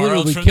 He they was borrowed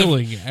literally from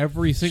killing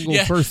every single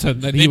Yeah, person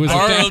that they he was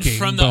borrowed attacking.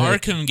 from the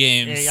but- Arkham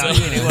games. Yeah, I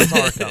mean, it was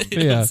Arkham.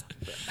 It Yeah. was-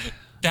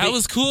 that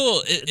was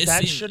cool. It That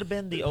seemed- should have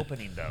been the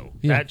opening, though.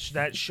 Yeah.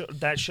 That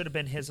should have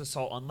been his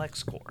assault on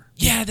LexCorp.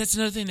 Yeah, that's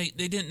another thing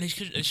they didn't. They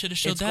should have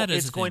showed that.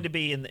 It's going to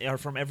be or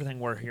from everything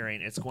we're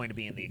hearing, it's going to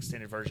be in the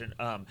extended version.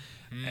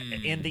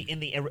 In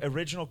the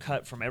original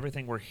cut, from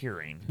everything we're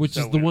hearing, Which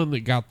so is the one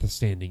that got the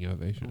standing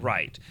ovation.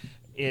 right?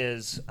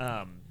 Is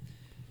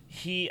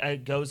he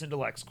goes into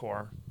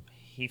LexCorp.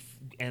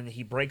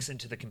 He breaks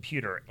into the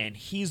computer, and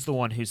he's the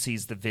one who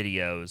sees the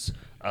videos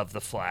of the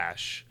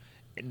Flash,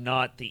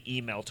 not the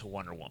email to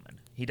Wonder Woman.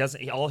 He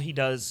doesn't. All he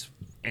does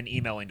in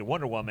emailing to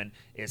Wonder Woman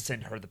is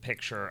send her the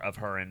picture of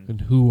her in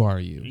And who are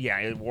you?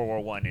 in World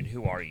War One. And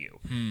who are you?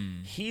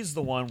 He's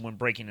the one when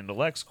breaking into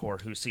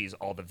LexCorp who sees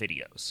all the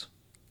videos.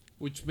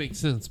 Which makes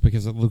sense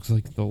because it looks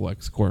like the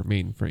LexCorp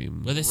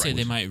mainframe. Well, they say Right.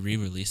 they might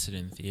re-release it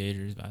in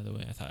theaters. By the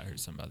way, I thought I heard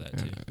something about that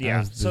too. Yeah.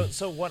 As the-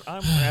 So what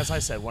as I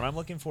said, what I'm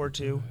looking forward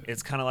to,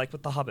 it's kind of like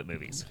with the Hobbit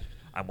movies.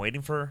 I'm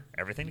waiting for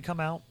everything to come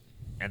out,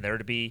 and there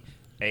to be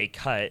a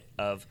cut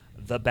of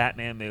the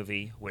Batman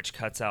movie, which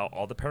cuts out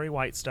all the Perry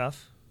White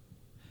stuff.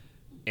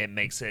 It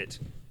makes it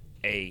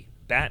a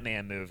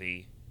Batman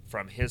movie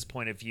from his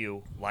point of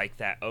view, like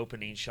that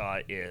opening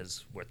shot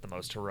is with the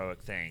most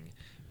heroic thing,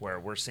 where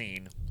we're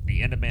seeing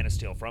the end of Man of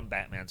Steel from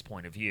Batman's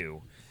point of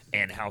view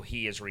and how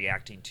he is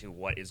reacting to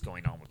what is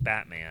going on with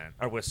Batman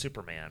or with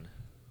Superman,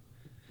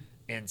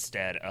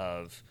 instead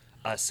of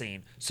us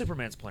seeing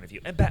Superman's point of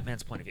view and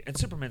Batman's point of view and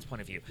Superman's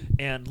point of view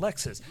and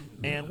Lex's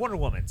and Wonder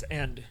Woman's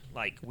and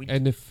like we.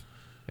 And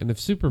if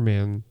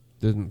Superman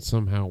didn't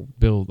somehow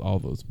build all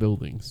those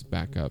buildings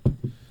back up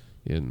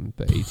in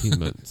the 18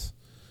 months,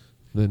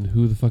 then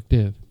who the fuck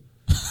did?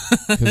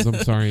 Because I'm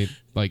sorry,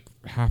 like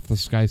half the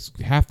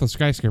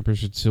skyscrapers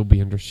should still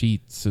be under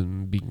sheets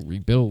and being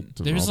rebuilt.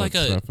 And There's all like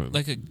that a stuff.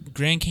 like a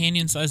Grand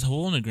Canyon sized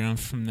hole in the ground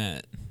from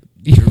that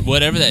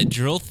whatever that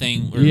drill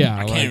thing. Where Yeah, I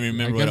can't like, even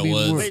remember like, what I it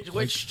mean, was.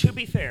 Which to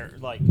be fair,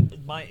 like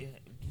my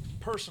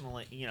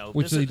personally,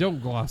 which this they is-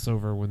 don't gloss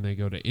over when they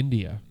go to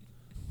India.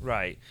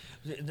 right.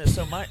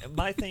 So my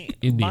thing,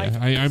 India.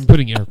 my- I'm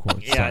putting air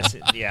quotes. Yeah,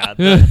 sorry.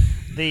 yeah.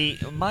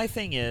 My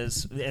thing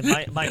is,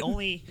 and my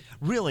only,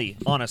 really,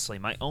 honestly,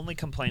 my only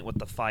complaint with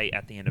the fight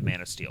at the end of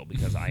Man of Steel,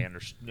 because I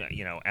understand,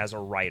 as a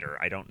writer,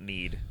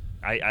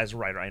 as a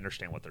writer, I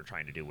understand what they're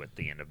trying to do with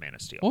the end of Man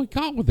of Steel. Oh, I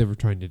got what they were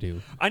trying to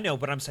do. I know,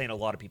 but I'm saying a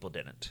lot of people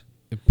didn't.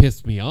 It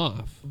pissed me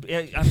off.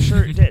 Yeah, I'm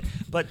sure it did.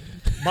 But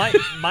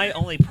my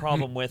only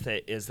problem with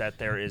it is that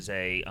there is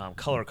a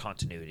color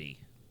continuity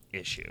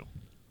issue,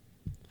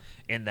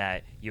 in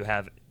that you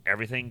have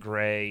everything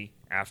gray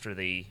after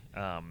the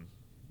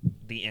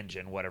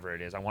engine, whatever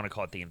it is. I want to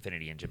call it the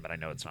Infinity Engine, but I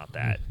know it's not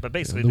that. But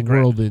basically, The gray-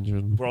 World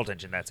Engine. World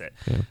Engine. That's it.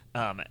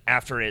 Yeah.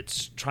 After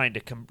it's trying to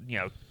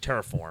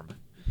terraform,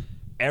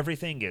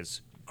 everything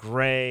is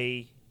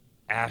gray,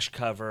 ash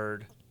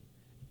covered,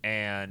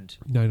 and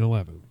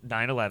 9/11.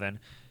 9/11,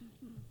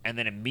 and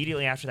then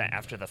immediately after that,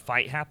 after the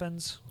fight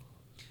happens,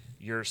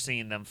 you're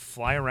seeing them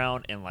fly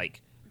around in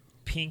like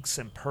pinks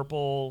and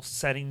purple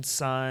setting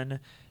sun.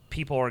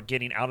 People are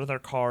getting out of their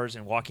cars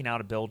and walking out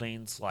of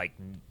buildings. Like,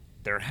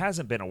 there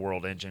hasn't been a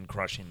world engine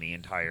crushing the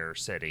entire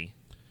city.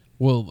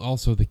 Well,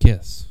 also the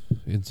Kiss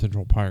in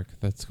Central Park.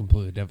 That's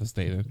completely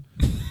devastated.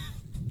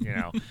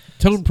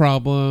 Tone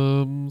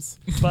problems.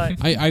 But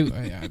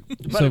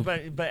So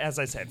but as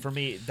I said, for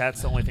me,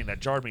 that's the only thing that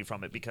jarred me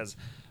from it, because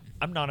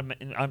I'm not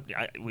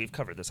we've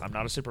covered this. I'm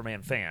not a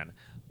Superman fan,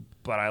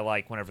 but I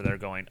like whenever they're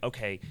going,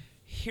 okay,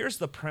 here's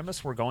the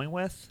premise we're going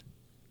with.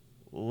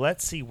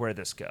 Let's see where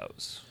this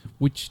goes.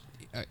 which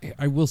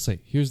I will say,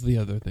 here's the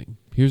other thing.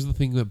 Here's the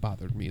thing that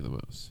bothered me the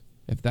most.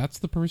 If that's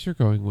the premise you're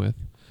going with,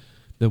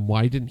 then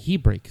why didn't he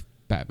break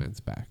Batman's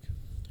back?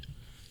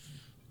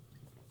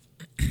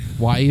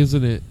 Why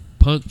isn't it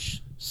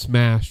punch,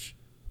 smash,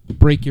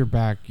 break your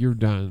back, you're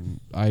done,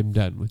 I'm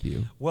done with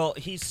you? Well,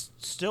 he's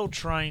still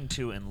trying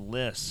to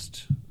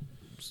enlist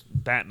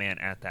Batman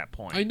at that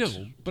point. I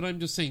know, but I'm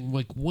just saying,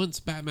 like, once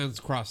Batman's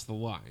crossed the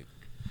line,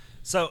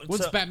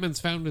 once Batman's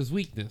found his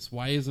weakness,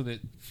 why isn't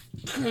it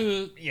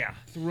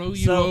throw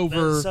you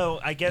over? So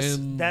I guess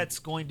that's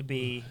going to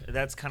be,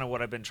 that's kind of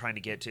what I've been trying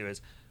to get to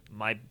is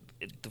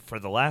for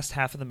the last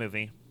half of the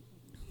movie,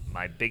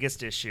 my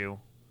biggest issue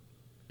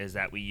is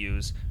that we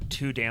use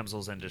two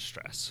damsels in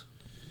distress.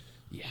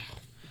 Yeah.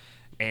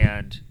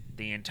 And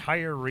the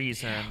entire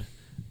reason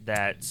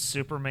that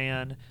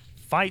Superman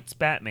fights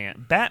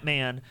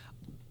Batman,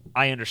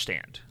 I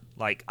understand.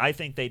 Like, I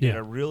think they did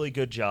a really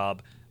good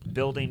job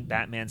building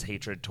Batman's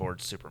hatred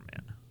towards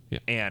Superman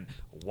and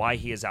why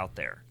he is out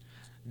there.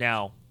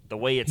 Now, the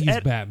way it's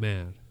he's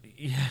Batman.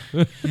 Yeah.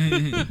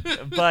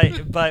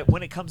 but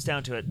when it comes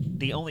down to it,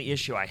 the only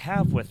issue I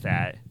have with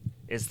that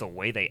is the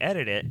way they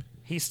edit it.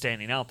 He's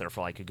standing out there for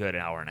like a good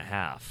hour and a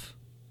half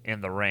in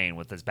the rain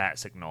with his bat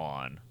signal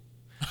on,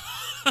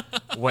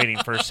 waiting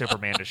for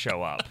Superman to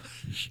show up.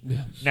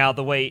 Now,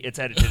 the way it's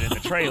edited in the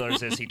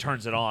trailers is he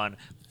turns it on,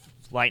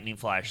 lightning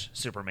flash,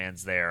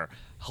 Superman's there.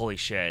 Holy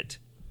shit,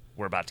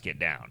 we're about to get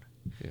down.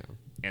 Yeah.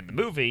 In the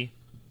movie,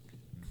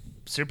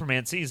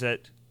 Superman sees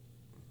it,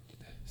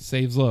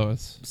 saves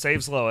Lois,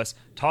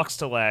 talks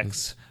to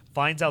Lex,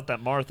 finds out that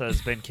Martha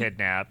has been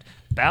kidnapped,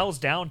 bows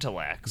down to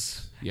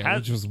Lex.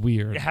 Which was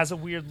weird. It has a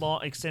weird,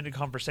 long, extended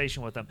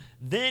conversation with him,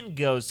 then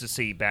goes to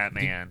see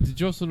Batman. Did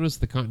you also notice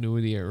the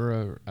continuity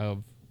error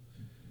of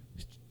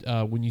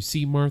when you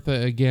see Martha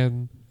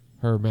again,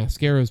 her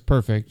mascara is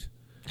perfect.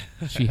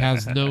 She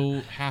has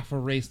no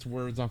half-erased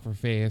words off her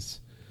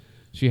face.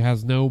 She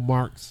has no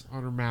marks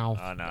on her mouth.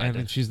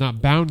 And she's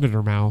not bound in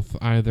her mouth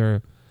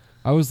either.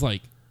 I was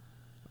like,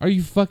 are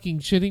you fucking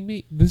shitting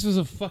me? This is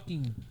a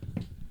fucking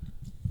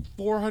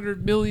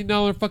 $400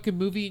 million fucking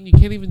movie,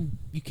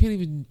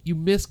 and you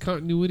miss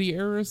continuity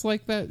errors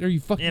like that? Are you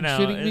fucking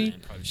shitting me?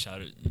 Probably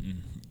shot it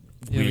in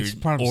weird it's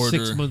probably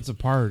order. 6 months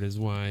apart is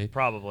why.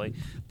 Probably.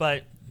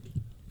 But,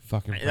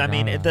 fucking I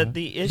mean,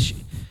 the issue,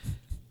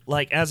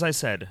 like, as I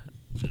said,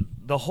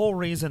 the whole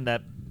reason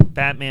that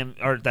Batman,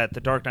 or that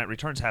The Dark Knight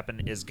Returns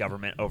happened is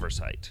government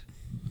oversight.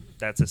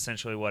 That's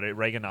essentially what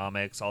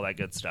Reaganomics, all that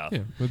good stuff.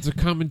 Yeah, it's a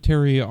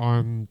commentary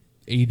on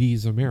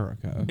 80s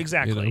America.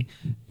 Exactly.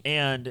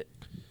 And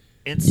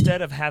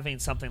instead of having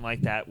something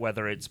like that,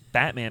 whether it's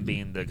Batman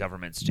being the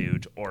government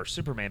stooge or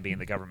Superman being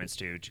the government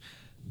stooge,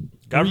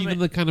 or even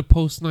the kind of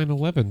post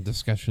 9/11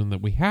 discussion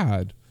that we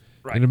had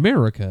in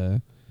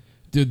America,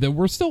 that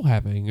we're still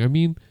having. I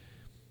mean,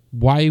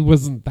 why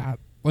wasn't that?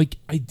 Like,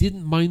 I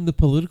didn't mind the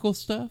political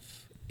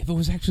stuff if it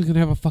was actually going to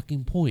have a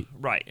fucking point.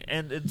 Right.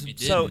 And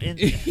Like,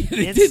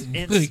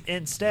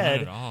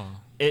 instead, not at all.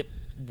 it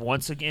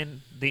once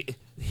again,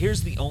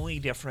 here's the only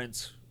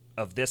difference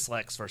of this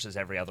Lex versus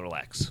every other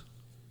Lex.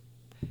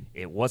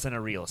 It wasn't a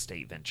real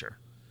estate venture.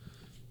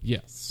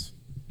 Yes.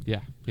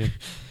 Yeah.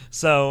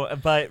 So,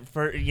 but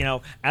for,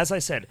 as I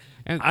said,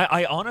 and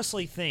I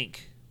honestly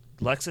think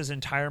Lex's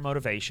entire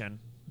motivation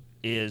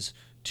is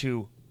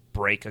to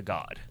break a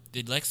god.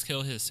 Did Lex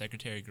kill his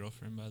secretary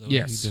girlfriend, by the way?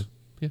 Yes. He did.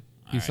 Yeah. He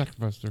All right.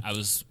 sacrificed her. I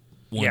was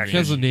wondering. She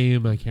has a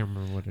name. I can't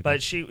remember what it is.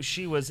 But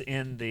she was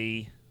in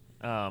the...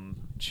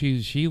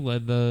 she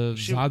led the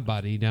Zod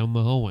body down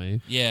the hallway.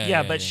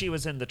 But she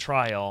was in the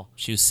trial.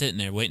 She was sitting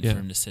there waiting for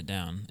him to sit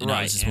down. And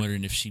I was just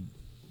wondering if she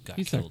got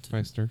he killed.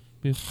 Sacrificed her.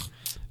 Yeah.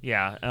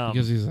 Yeah.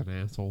 Because he's an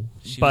asshole.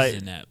 She was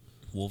in that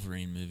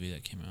Wolverine movie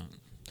that came out.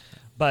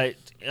 But,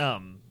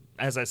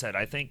 as I said,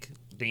 I think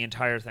the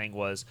entire thing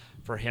was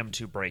for him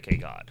to break a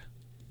god.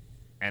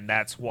 And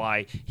that's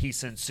why he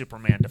sends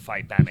Superman to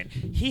fight Batman.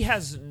 He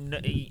has,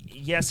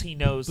 he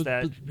knows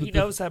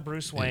that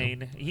Bruce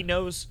Wayne, he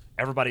knows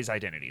everybody's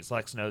identities.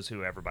 Lex knows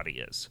who everybody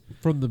is.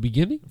 From the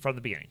beginning? From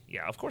the beginning.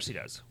 Yeah, of course he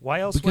does. Why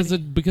else because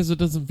it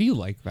doesn't feel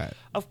like that.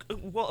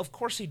 Of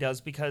course he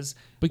does, because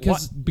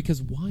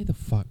why the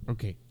fuck?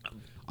 Okay.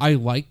 I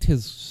liked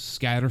his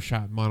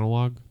scattershot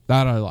monologue.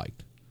 That I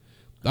liked.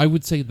 I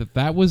would say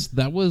that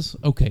was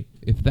okay.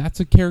 If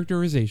that's a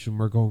characterization,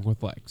 we're going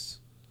with Lex.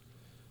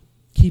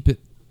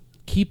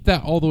 Keep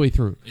that all the way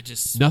through. It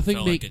just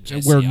nothing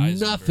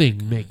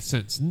makes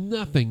sense.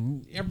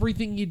 Nothing.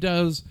 Everything he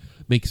does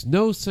makes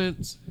no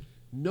sense.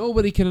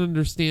 Nobody can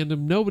understand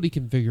him. Nobody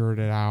can figure it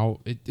out.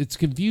 It's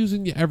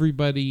confusing to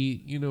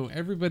everybody.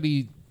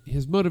 Everybody.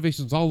 His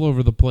motivation's all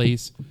over the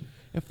place.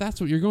 If that's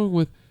what you're going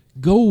with,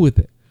 go with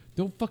it.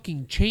 Don't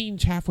fucking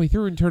change halfway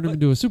through and turn him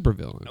into a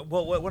supervillain.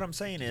 Well, what I'm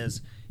saying is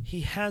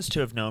he has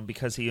to have known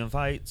because he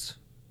invites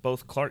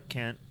both Clark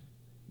Kent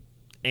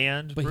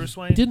and Bruce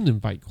Wayne. He didn't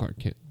invite Clark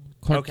Kent.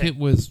 Clark Kent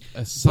was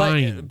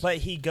assigned. But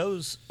he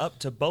goes up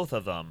to both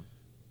of them,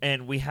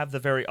 and we have the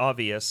very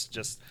obvious,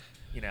 just,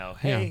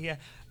 hey,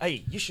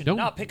 you should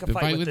not pick a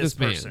fight with this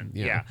person.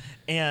 Man. Yeah.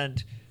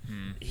 And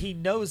he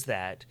knows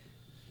that.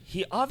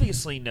 He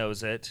obviously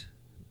knows it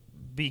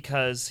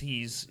because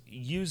he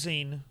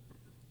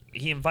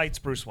invites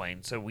Bruce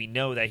Wayne, so we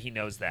know that he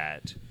knows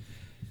that.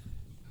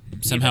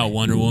 somehow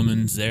Wonder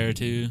Woman's there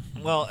too.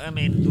 Well, I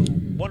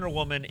mean, Wonder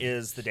Woman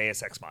is the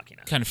Deus Ex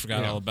Machina. Kind of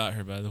forgot all about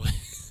her, by the way.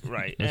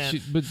 Right.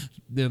 But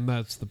then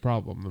that's the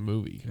problem. The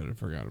movie kind of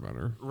forgot about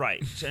her.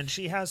 Right. And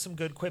she has some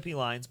good quippy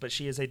lines, but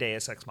she is a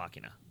Deus Ex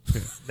Machina.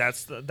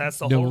 That's the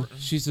whole... No,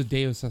 she's a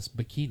Deus Ex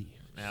Bikini.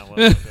 Yeah,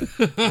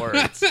 well,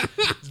 words.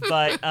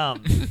 But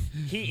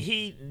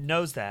he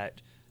knows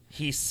that.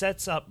 He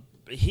sets up...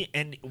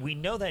 and we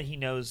know that he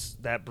knows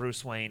that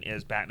Bruce Wayne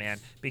is Batman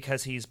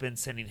because he's been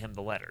sending him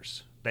the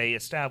letters. They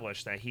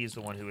established that he's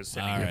the one who was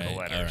sending him the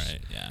letters. All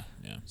right,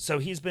 yeah. So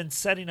he's been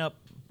setting up...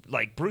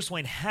 Like, Bruce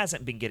Wayne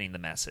hasn't been getting the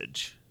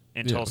message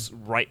until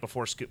right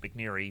before Scoot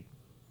McNairy,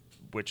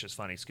 which is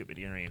funny, Scoot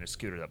McNairy in a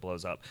scooter that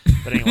blows up.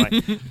 But anyway,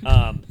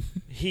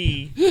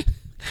 he...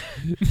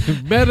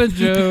 Meta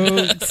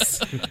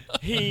jokes.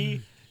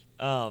 He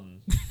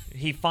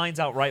finds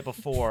out right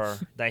before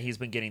that he's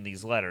been getting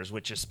these letters,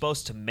 which is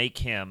supposed to make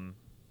him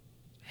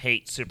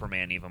hate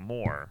Superman even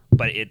more.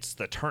 But it's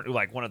the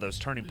like one of those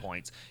turning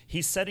points.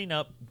 He's setting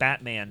up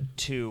Batman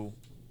to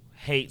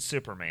hate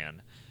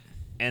Superman,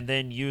 and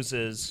then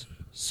uses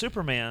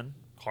Superman,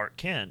 Clark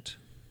Kent,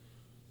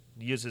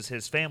 uses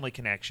his family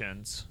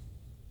connections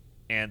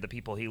and the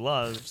people he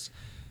loves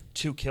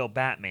to kill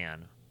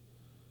Batman,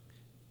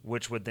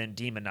 which would then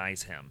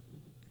demonize him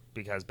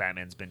because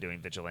Batman's been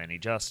doing vigilante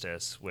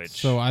justice, which...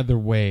 So either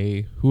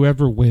way,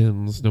 whoever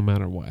wins, no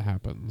matter what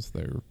happens,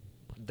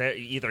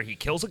 either he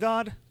kills a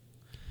god...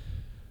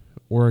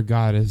 or a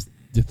god is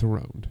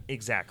dethroned.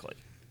 Exactly.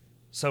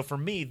 So for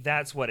me,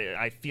 that's what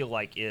I feel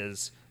like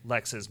is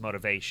Lex's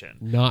motivation.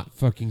 Not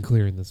fucking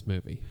clear in this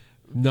movie.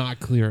 Not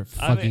clear at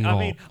fucking all. I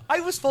mean,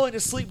 I was falling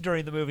asleep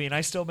during the movie, and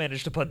I still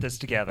managed to put this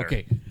together.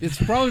 Okay, it's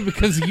probably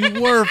because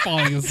you were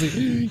falling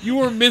asleep. You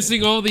were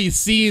missing all these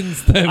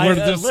scenes that were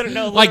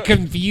just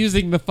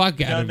confusing the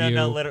fuck out of you.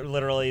 No,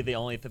 literally the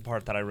only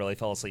part that I really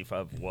fell asleep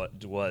of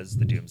was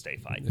the Doomsday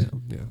fight.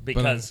 Yeah.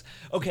 Because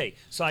okay,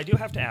 so I do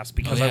have to ask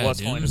because I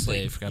was falling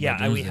asleep.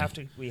 Yeah, we have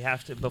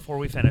to before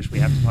we finish, we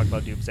have to talk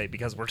about Doomsday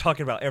because we're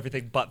talking about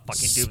everything but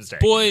fucking Doomsday.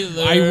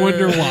 Spoiler. I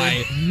wonder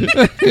why.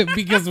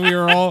 Because we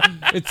were all.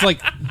 It's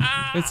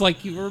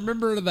like you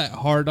remember that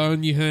hard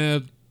on you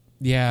had.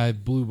 Yeah,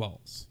 blue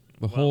balls.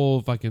 The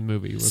whole fucking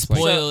movie was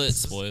spoil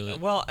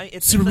it. Well,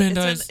 it's Superman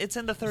dies. It's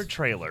in the third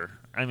trailer.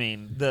 I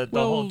mean, the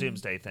whole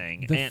Doomsday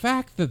thing. The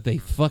fact that they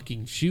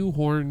fucking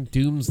shoehorn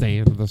Doomsday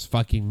into this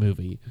fucking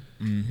movie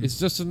is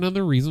just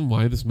another reason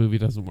why this movie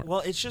doesn't work.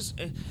 Well, it's just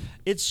And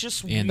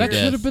weird. That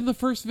should have been the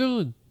first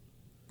villain.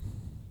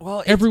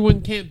 Well,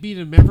 everyone can't beat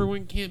him.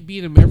 Everyone can't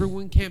beat him.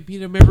 Everyone can't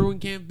beat him. Everyone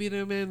can't beat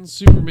him. And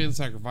Superman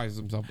sacrifices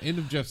himself. End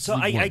of Justice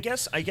League. I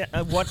guess I get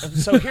what.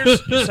 So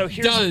here's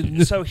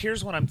Done. So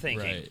here's what I'm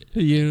thinking. Right.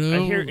 You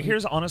know,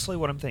 here's honestly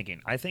what I'm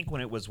thinking. I think when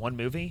it was one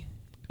movie,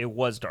 it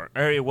was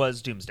it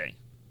was Doomsday.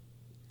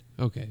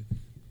 Okay.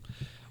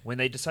 When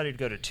they decided to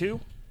go to two,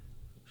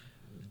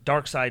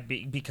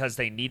 Darkseid because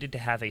they needed to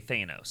have a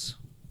Thanos.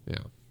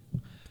 Yeah.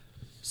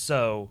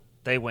 So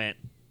they went,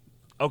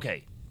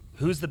 okay,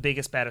 who's the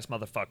biggest, baddest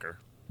motherfucker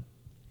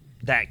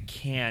that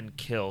can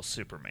kill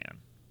Superman?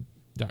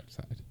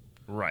 Darkseid.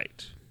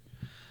 Right.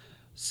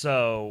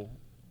 So...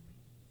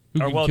 Who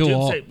can kill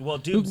Doomsday. all, Well,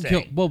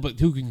 Doomsday. but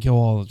who can kill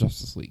all of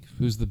Justice League?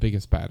 Who's the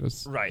biggest,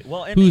 baddest? Right.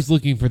 Well, and who's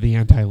looking for the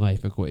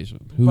anti-life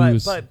equation?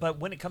 But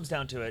when it comes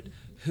down to it,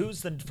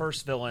 who's the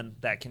first villain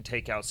that can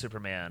take out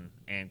Superman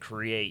and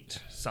create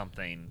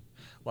something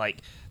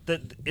like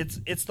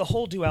it's the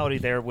whole duality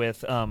there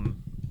with I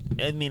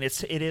mean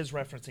it is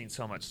referencing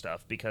so much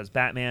stuff because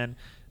Batman,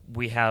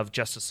 we have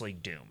Justice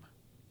League Doom,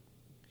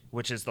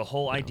 which is the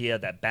whole idea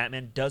that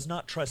Batman does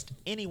not trust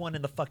anyone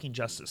in the fucking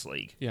Justice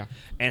League. Yeah.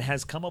 And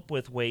has come up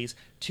with ways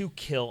to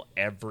kill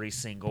every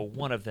single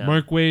one of them.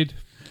 Mark Waid.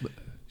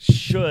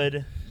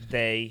 Should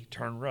they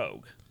turn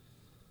rogue.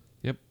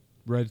 Yep.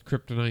 Red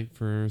Kryptonite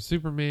for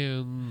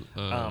Superman.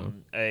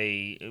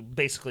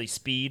 Basically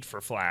speed for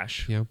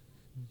Flash. Yeah.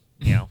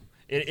 You know,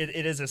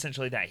 it is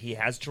essentially that. He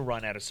has to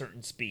run at a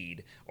certain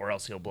speed or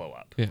else he'll blow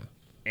up. Yeah.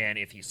 And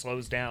if he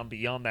slows down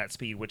beyond that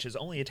speed, which is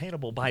only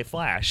attainable by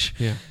Flash...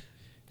 Yeah.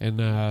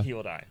 And he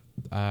will die.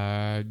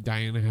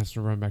 Diana has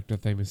to run back to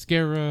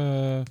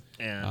Themyscira.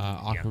 And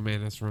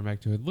Aquaman has to run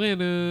back to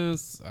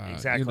Atlantis.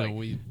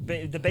 Exactly.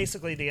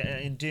 Basically,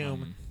 in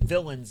Doom,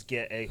 villains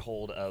get a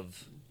hold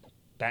of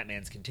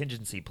Batman's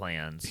contingency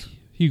plans.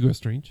 Hugo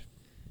Strange.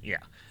 Yeah.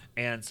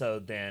 And so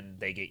then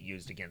they get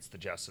used against the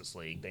Justice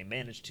League. They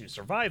manage to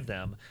survive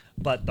them,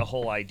 but the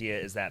whole idea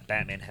is that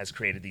Batman has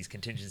created these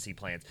contingency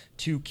plans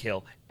to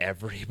kill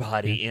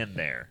everybody in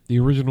there. The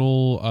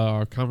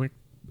original comic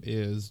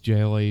is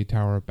JLA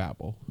Tower of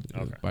Babel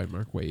by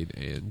Mark Waid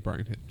and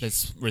Brian Hitch.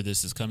 That's where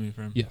this is coming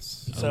from?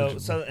 Yes.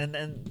 So and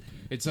then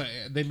it's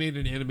they made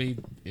an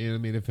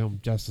animated film,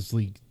 Justice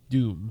League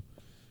Doom,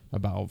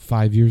 about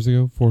 5 years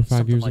ago, 4 or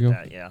 5 years ago.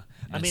 That, yeah.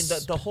 Yes. I mean,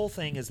 the whole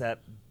thing is that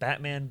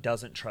Batman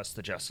doesn't trust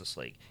the Justice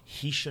League.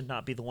 He should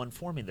not be the one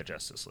forming the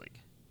Justice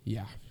League.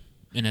 Yeah.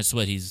 And that's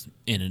what he's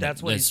in.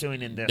 That's what he's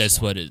doing in this.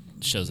 That's what it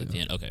shows at the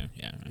end. Okay,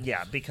 yeah. Right.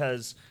 Yeah,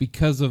 because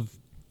of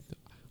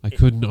I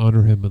couldn't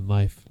honor him in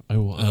life. I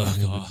will honor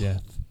him in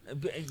death.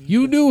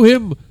 You knew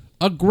him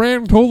a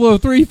grand total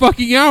of 3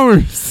 fucking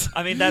hours.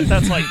 I mean,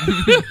 that's like,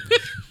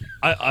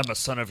 I'm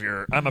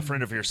a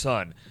friend of your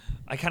son.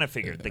 I kind of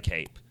figured the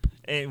cape,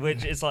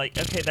 which is like,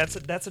 okay,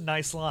 that's a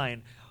nice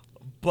line,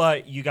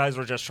 but you guys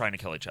were just trying to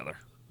kill each other.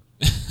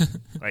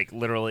 Like,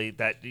 literally,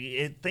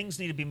 things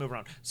need to be moved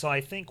around. So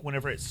I think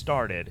whenever it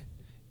started,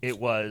 it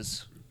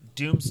was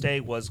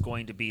Doomsday was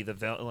going to be the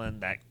villain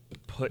that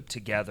put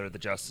together the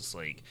Justice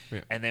League.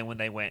 Yeah. And then when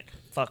they went,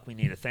 fuck, we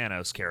need a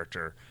Thanos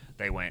character,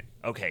 they went,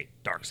 okay,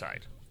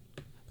 Darkseid.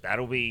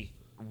 That'll be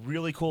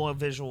really cool in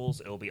visuals.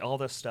 It'll be all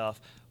this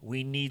stuff.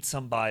 We need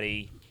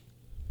somebody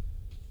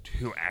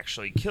who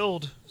actually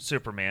killed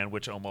Superman,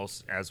 which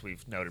almost, as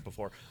we've noted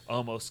before,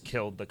 almost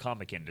killed the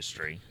comic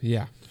industry.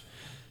 Yeah.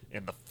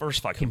 In the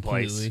first fucking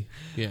place.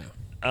 Yeah.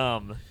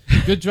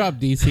 Good job,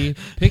 DC.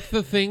 Pick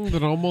the thing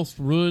that almost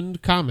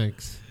ruined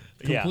comics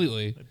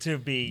completely. Yeah, to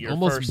be your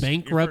almost first,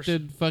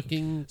 bankrupted your first.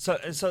 Fucking. So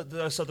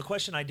the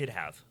question I did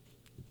have.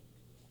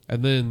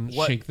 And then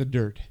shake the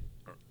dirt.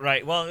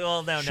 Right.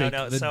 Well, no.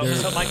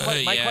 So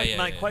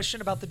my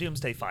question about the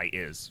Doomsday fight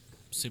is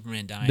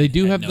Superman dying. They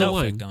do have no the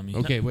line. effect on me.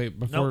 Okay, wait.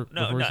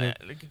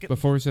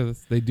 Before we say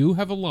this, they do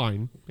have a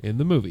line in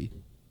the movie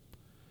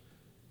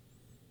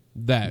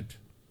that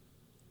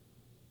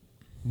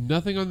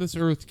nothing on this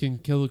earth can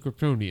kill a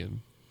Kryptonian.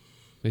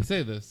 They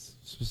say this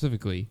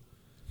specifically,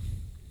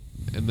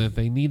 and that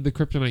they need the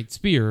Kryptonite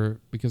spear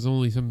because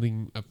only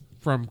something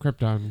from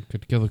Krypton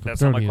could kill a Kryptonian.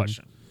 That's not my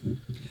question.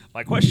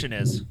 My question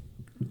is,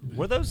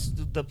 were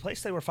the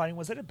place they were fighting,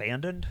 was it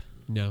abandoned?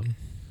 No.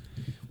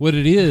 What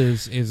it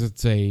is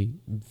it's a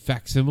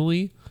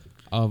facsimile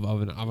of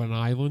an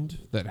island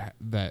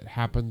that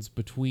happens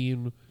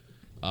between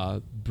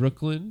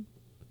Brooklyn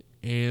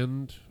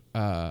and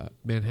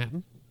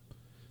Manhattan.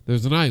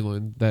 There's an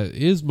island that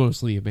is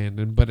mostly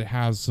abandoned, but it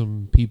has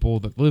some people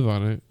that live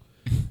on it.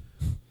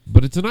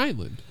 But it's an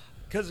island.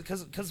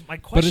 Because my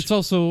question. But it's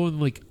also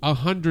in like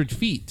 100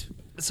 feet.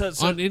 So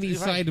on any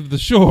side of the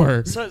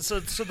shore. So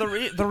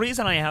the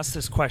reason I asked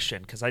this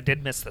question, because I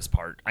did miss this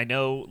part. I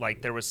know,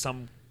 like, there was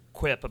some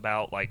quip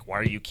about, like, why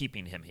are you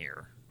keeping him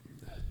here?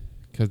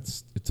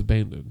 Because it's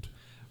abandoned.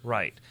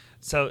 Right.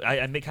 So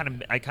I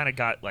kind of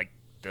got, like,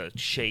 the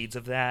shades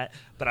of that,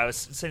 but I was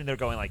sitting there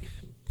going, like,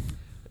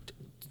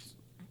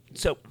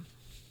 so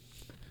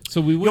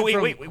we went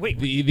wait.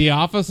 The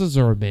offices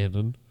are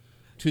abandoned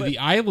to the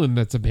island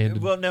that's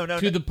abandoned. Well, no.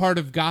 To the part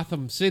of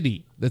Gotham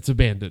City that's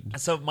abandoned.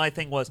 So my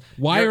thing was,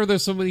 why are there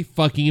so many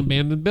fucking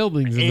abandoned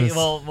buildings in this?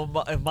 Well,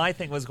 my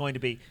thing was going to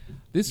be,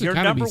 this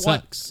economy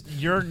sucks.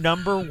 Your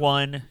number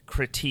one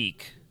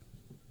critique,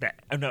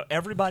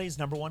 everybody's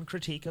number one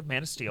critique of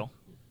Man of Steel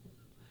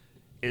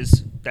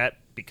is that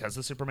because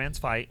of Superman's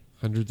fight,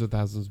 hundreds of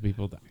thousands of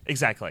people die.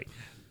 Exactly,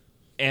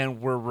 and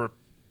we're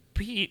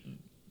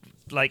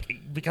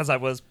because I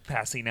was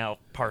passing out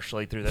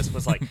partially through this,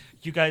 was like,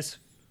 you guys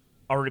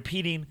are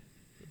repeating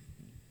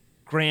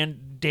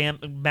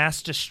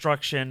mass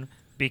destruction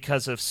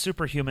because of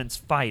superhumans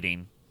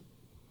fighting.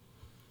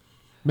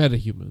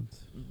 Metahumans.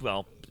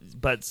 Well,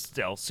 but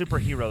still,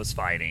 superheroes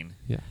fighting.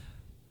 Yeah.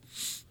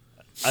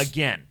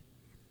 Again.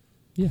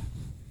 Yeah.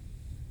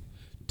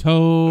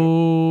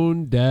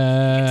 Tone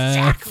deaf.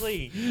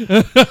 Exactly.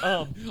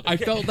 I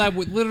felt that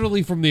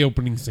literally from the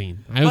opening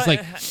scene. I was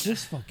like,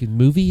 this fucking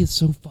movie is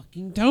so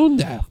fucking tone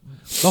deaf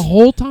the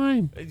whole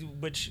time.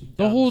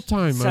 The whole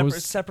time.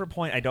 Separate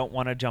point. I don't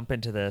want to jump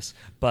into this,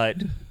 but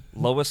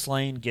Lois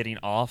Lane getting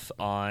off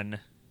on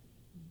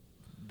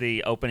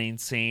the opening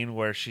scene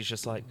where she's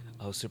just like,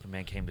 "Oh,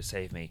 Superman came to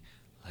save me.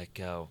 Let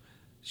go."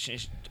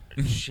 She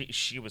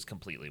was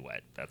completely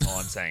wet. That's all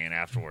I'm saying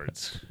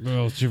afterwards.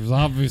 Well, she was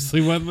obviously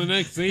wet in the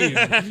next scene.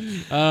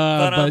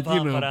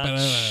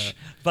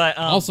 But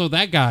also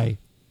that guy,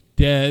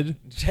 dead.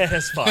 Dead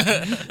as fuck.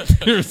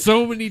 There are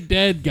so many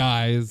dead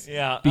guys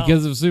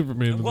because of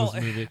Superman in this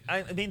movie.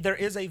 I mean, there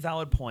is a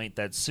valid point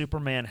that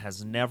Superman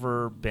has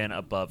never been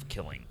above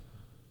killing.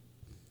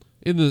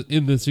 In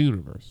this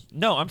universe.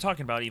 No, I'm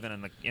talking about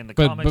even in the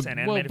comics and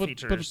animated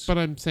features. But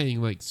I'm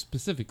saying, like,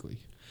 specifically.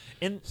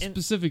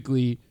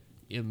 Specifically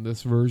in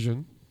this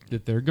version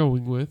that they're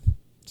going with,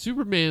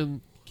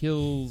 Superman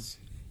kills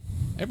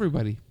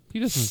everybody.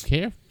 He doesn't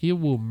care. He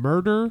will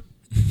murder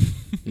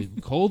in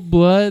cold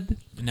blood.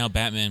 And now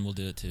Batman will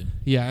do it too.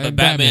 Yeah, but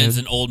Batman's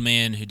an old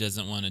man who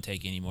doesn't want to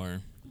take any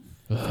more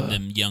from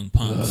them young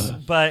punks.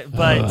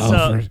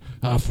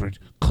 Alfred,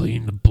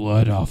 clean the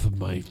blood off of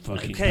my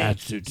fucking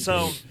batsuit.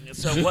 So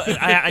what,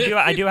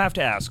 I do have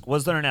to ask: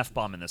 was there an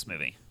F-bomb in this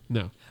movie?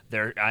 No.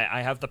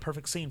 I have the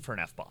perfect scene for an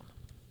F-bomb.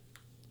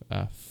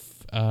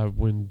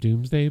 When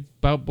Doomsday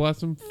about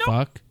blasts him?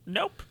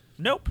 Nope.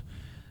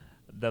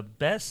 The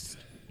best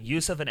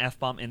use of an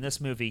F-bomb in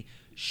this movie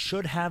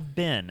should have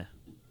been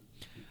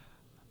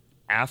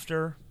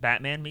after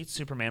Batman meets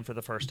Superman for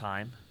the first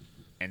time,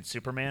 and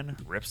Superman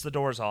rips the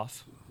doors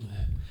off,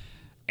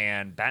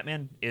 and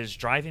Batman is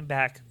driving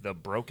back the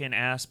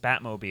broken-ass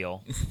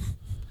Batmobile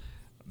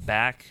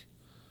back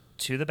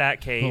to the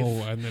Batcave.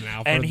 Oh, and then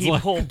Alfred's and he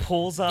like,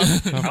 pulls up.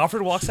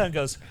 Alfred walks out and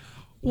goes,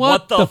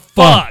 What the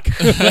fuck?"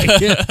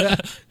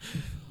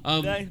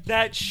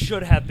 That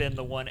should have been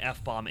the one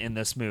F-bomb in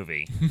this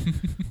movie.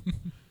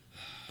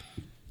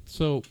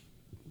 So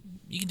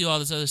You can do all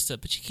this other stuff,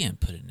 but you can't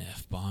put an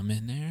F-bomb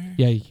in there.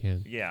 yeah, you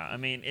can. Yeah, I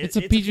mean, It's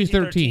a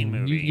PG-13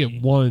 movie. You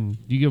get one.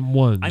 You get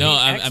one.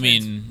 I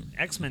mean,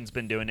 X-Men's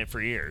been doing it for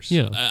years.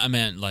 Yeah. I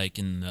meant like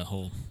in the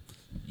whole.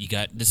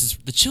 This is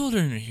the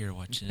children are here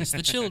watching this.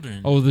 The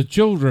children. Oh, the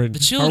children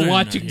children are are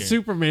watching here.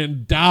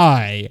 Superman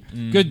die.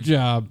 Good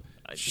job.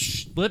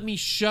 Let me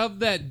shove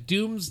that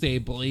doomsday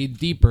blade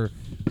deeper.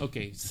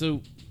 Okay,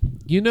 so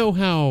you know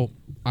how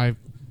I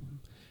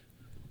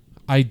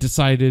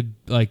decided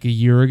like a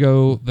year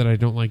ago that I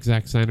don't like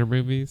Zack Snyder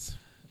movies?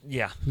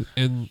 Yeah.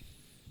 And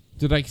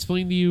did I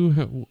explain to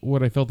you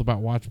what I felt about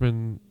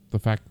Watchmen? The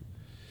fact.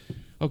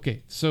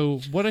 Okay, so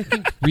what I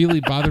think really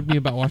bothered me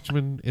about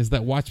Watchmen is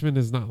that Watchmen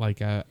is not like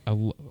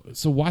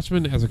so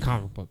Watchmen as a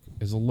comic book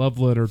is a love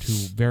letter to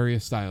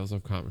various styles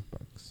of comic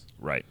books.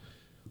 Right.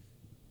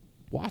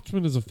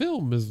 Watchmen as a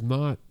film is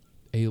not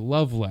a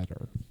love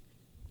letter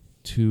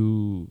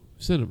to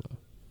cinema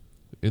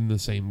in the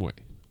same way.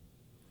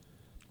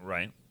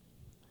 Right.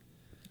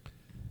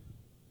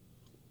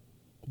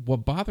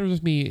 What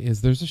bothers me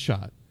is there's a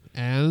shot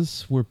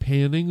as we're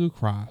panning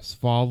across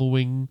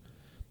following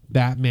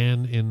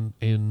Batman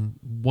in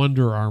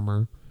Wonder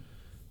Armor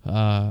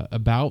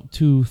about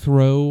to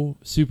throw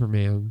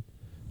Superman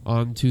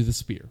onto the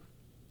spear.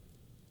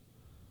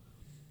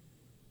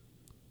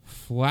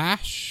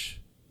 Flash.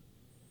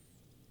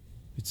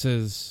 It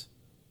says,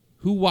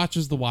 "Who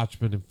watches The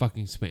Watchmen" in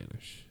fucking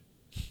Spanish?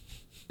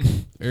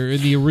 Or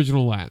in the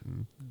original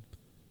Latin.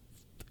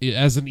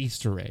 As an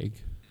Easter egg.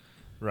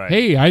 Right.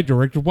 Hey, I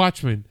directed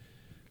Watchmen.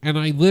 And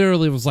I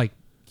literally was like,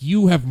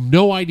 you have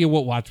no idea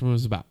what Watchmen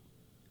was about.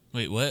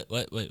 Wait, what?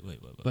 Wait.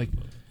 Like,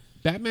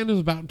 Batman is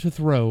about to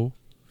throw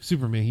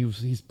Superman.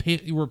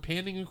 We're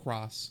panning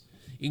across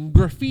in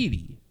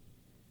graffiti.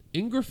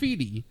 In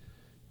graffiti,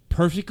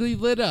 perfectly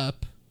lit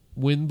up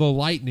when the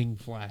lightning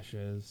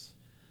flashes,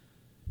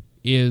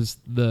 is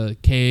the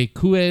que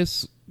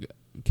cues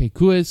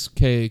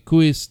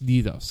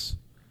didos.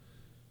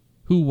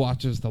 Who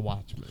watches The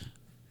Watchmen?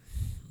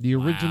 The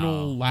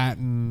original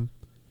Latin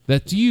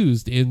that's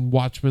used in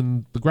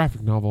Watchmen, the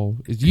graphic novel,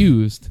 is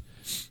used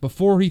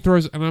before he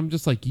throws. And I'm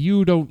just like,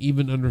 you don't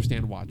even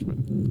understand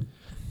Watchmen.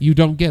 You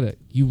don't get it.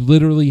 You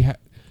literally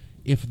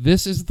if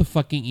this is the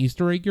fucking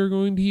Easter egg you're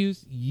going to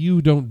use,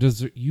 you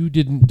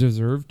didn't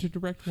deserve to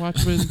direct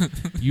Watchmen.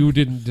 You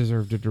didn't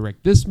deserve to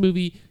direct this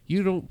movie.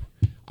 You don't.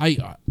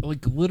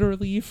 Like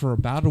literally for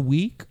about a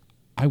week,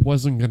 I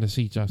wasn't going to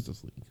see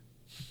Justice League.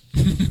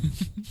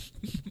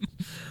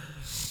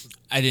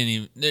 I didn't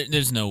even.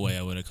 There's no way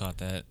I would have caught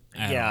that.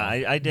 Yeah,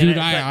 I did. Dude,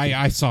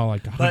 I saw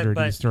like 100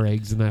 Easter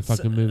eggs in that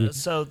fucking movie.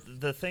 So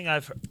the thing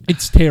I've heard,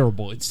 It's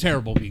terrible. It's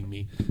terrible being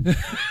me.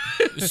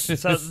 so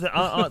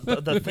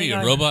the thing You're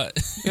a I- robot.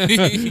 You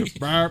You can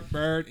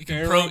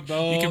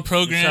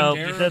program. So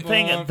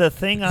Terrible. the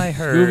thing I Movie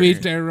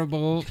heard,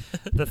 terrible.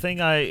 the thing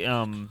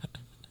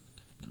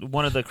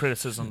one of the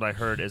criticisms I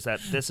heard is that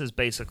this is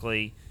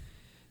basically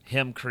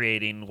him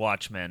creating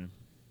Watchmen,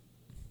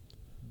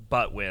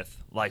 but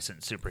with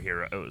licensed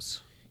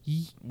superheroes,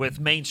 with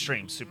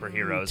mainstream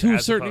superheroes. To a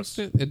as certain opposed-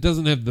 extent, it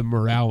doesn't have the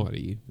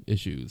morality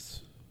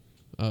issues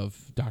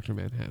of Dr.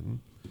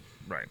 Manhattan.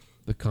 right?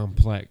 The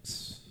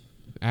complex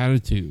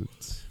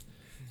attitudes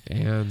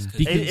and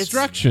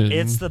deconstruction.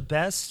 It's the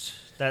best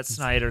that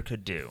Snyder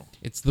could do.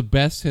 It's the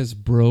best his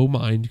bro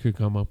mind could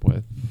come up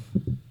with.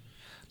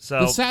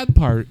 So The sad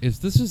part is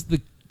this is the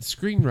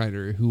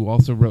screenwriter who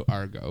also wrote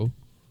Argo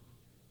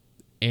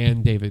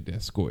and David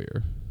S.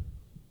 Goyer.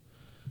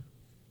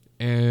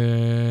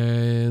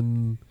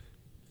 And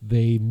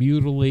they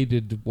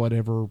mutilated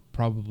whatever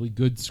probably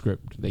good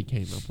script they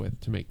came up with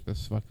to make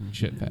this fucking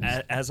shit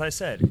fest. as I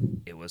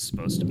said, it was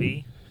supposed to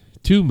be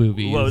 2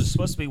 movies. Well, it was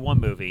supposed to be one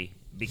movie,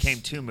 became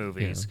 2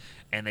 movies,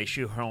 and they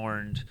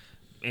shoehorned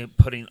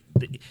putting.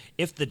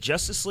 If the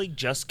Justice League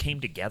just came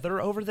together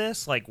over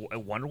this, like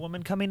Wonder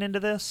Woman coming into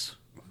this,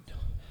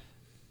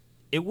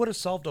 it would have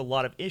solved a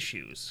lot of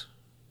issues.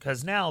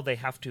 Because now they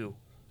have to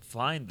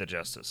find the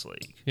Justice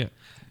League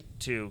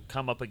to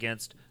come up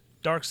against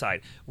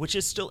Darkseid, which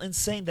is still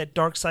insane that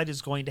Darkseid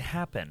is going to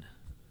happen.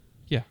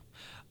 Yeah.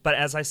 But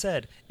as I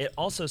said, it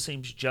also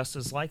seems just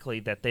as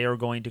likely that they are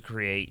going to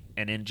create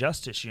an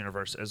Injustice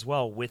universe as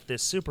well with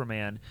this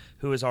Superman,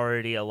 who is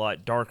already a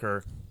lot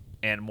darker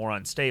and more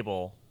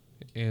unstable.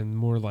 And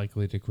more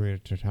likely to create a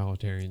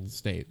totalitarian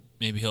state.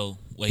 Maybe he'll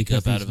wake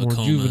Because up out he's of a more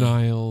coma.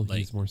 juvenile, like,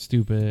 he's more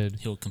stupid.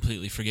 He'll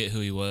completely forget who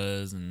he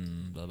was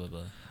and blah blah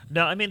blah.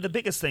 No, I mean, the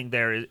biggest thing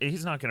there is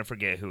he's not going to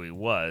forget who he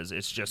was.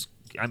 It's just,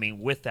 I mean,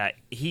 with that,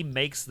 he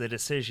makes the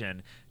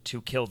decision to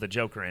kill the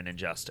Joker in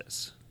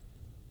Injustice.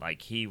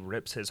 Like, he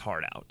rips his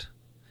heart out.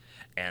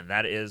 And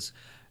that is,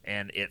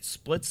 and it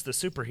splits the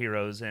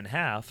superheroes in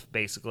half,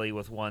 basically,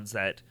 with ones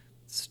that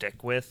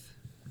stick with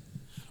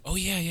Oh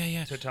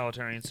yeah.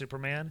 totalitarian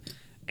Superman,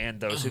 and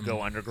those who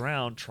go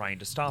underground trying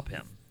to stop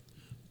him.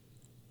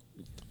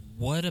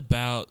 What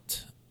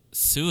about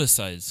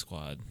Suicide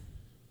Squad?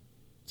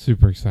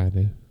 Super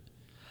excited.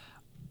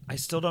 I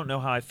still don't know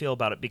how I feel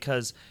about it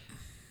because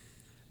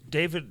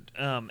David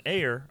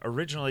Ayer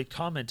originally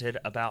commented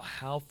about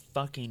how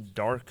fucking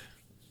dark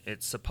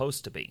it's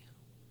supposed to be.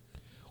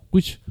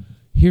 Which,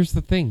 here's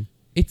the thing.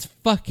 It's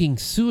fucking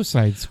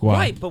Suicide Squad.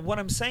 Right, but what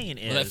I'm saying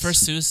is... Well, that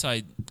first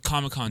Suicide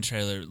Comic-Con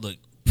trailer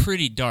looked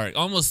pretty dark,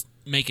 almost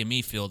making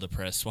me feel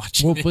depressed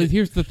watching it. But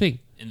here's the thing.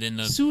 And then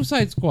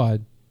Suicide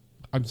Squad,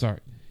 I'm sorry,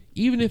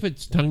 even if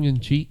it's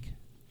tongue-in-cheek,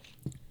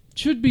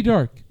 should be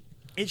dark.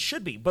 It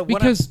should be, but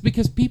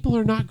because people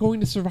are not going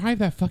to survive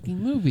that fucking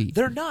movie.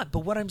 They're not, but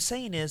what I'm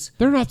saying is...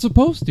 They're not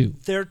supposed to.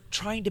 They're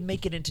trying to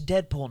make it into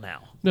Deadpool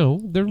now. No,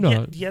 they're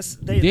not. Yes,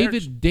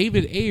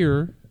 David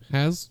Ayer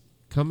has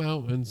come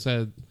out and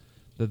said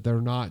that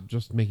they're not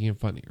just making it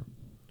funnier.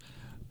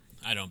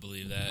 I don't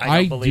believe that.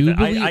 I do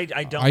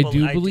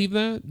believe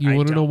that. You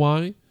want to know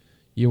why?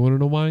 You want to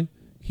know why?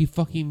 He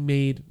fucking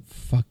made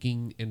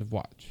fucking End of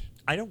Watch.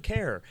 I don't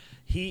care.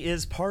 He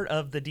is part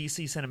of the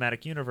DC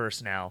Cinematic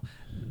Universe now.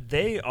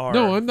 They are...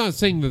 No, I'm not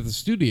saying that the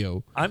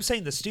studio. I'm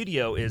saying the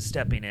studio is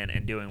stepping in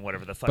and doing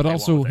whatever the fuck But they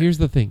also, want with here's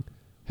the thing.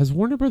 Has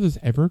Warner Brothers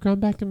ever gone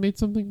back and made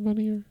something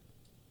funnier?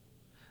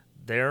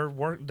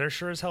 They're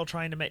sure as hell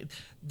trying to make...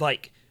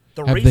 Like,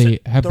 the reason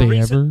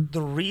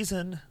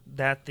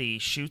that the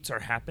reshoots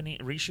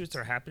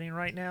are happening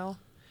right now...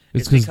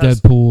 It's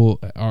because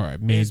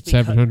Deadpool made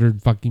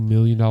 $700 fucking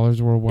million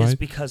worldwide. It's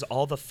because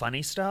all the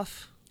funny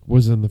stuff...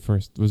 was in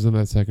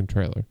that second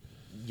trailer.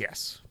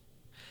 Yes.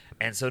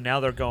 And so now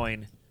they're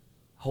going,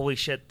 holy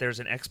shit, there's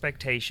an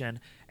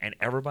expectation, and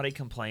everybody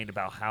complained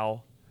about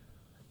how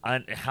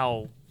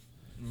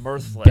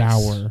mirthless.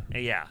 Dour.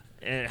 Yeah.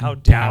 And how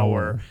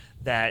dour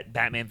that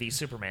Batman v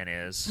Superman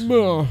is.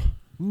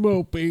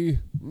 Mopey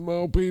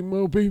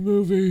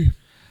movie.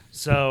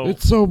 So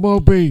it's so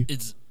mopey.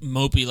 It's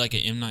mopey like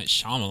an M. Night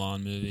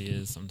Shyamalan movie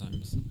is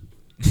sometimes.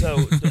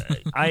 So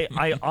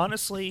I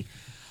honestly,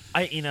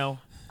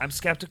 I'm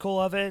skeptical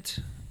of it.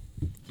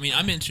 I mean,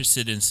 I'm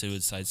interested in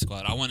Suicide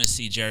Squad. I want to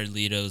see Jared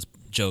Leto's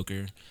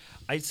Joker.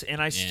 I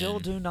still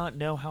do not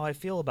know how I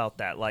feel about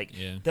that. Like,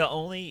 the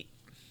only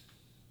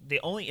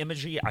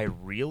imagery I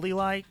really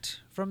liked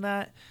from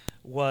that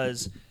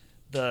was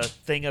the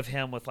thing of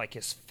him with like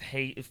his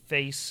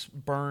face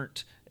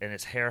burnt and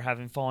his hair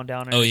having fallen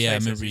down. In his face I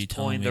remember you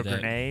telling me the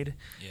grenade.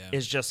 Yeah.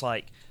 Is just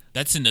like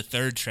that's in the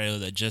third trailer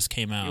that just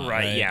came out.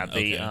 Right? Right? Yeah.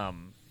 The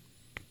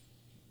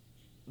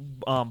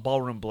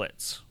Ballroom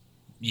Blitz.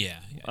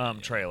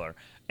 Trailer.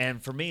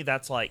 And for me,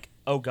 that's like,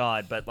 oh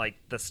god, but like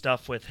the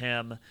stuff with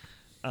him,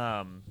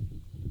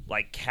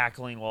 like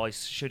cackling while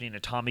he's shooting a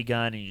Tommy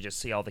gun, and you just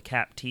see all the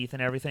cap teeth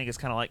and everything. It's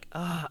kind of like,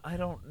 I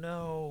don't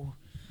know.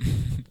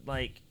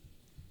 Like,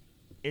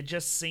 it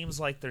just seems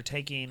like they're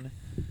taking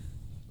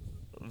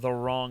the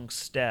wrong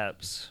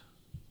steps,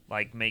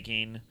 like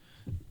making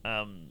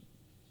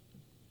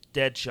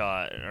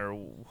Deadshot or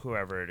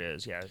whoever it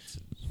is. Yeah,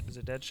 is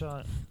it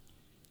Deadshot?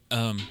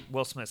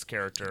 Will Smith's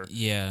character.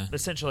 Yeah.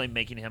 Essentially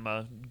making him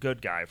a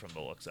good guy from the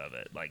looks of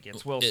it. Like,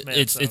 it's Will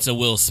Smith. It's a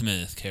Will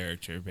Smith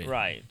character. Basically.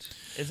 Right.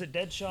 Is it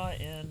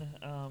Deadshot in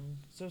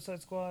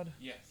Suicide Squad?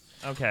 Yes.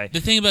 Okay. The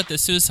thing about the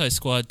Suicide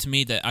Squad, to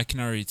me, that I can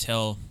already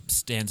tell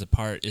stands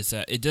apart is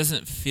that it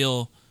doesn't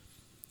feel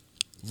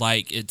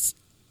like it's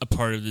a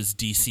part of this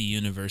DC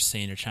universe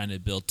saying they're trying to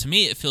build. To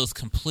me, it feels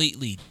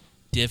completely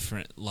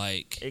different.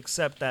 Like,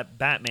 except that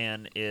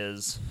Batman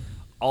is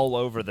all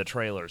over the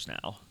trailers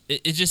now.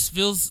 It just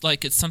feels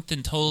like it's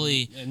something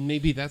totally... And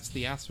maybe that's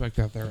the aspect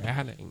that they're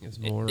adding, is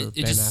more Ben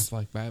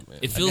Affleck Batman.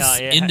 It feels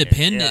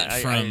independent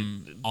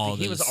from all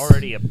this. He was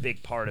already a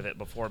big part of it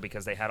before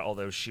because they had all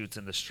those shoots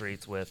in the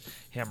streets with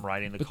him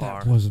riding the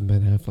car. That wasn't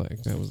Ben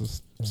Affleck. That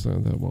was a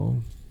stunt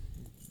double.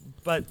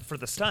 But for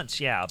the stunts,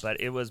 yeah. But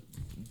it was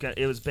Ben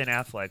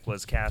Affleck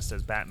was cast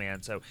as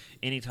Batman. So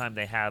anytime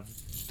they have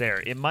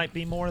it might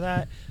be more of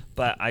that.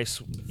 But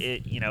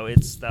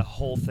it's the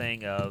whole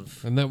thing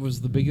of... And that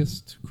was the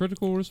biggest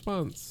critical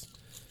response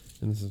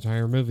in this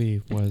entire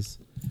movie was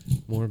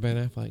more Ben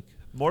Affleck.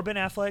 More Ben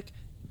Affleck,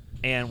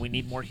 and we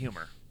need more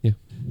humor. Yeah.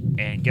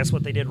 And guess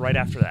what they did right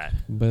after that?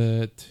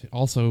 But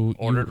also...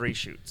 Ordered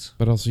reshoots.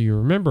 But also you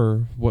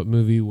remember what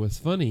movie was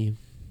funny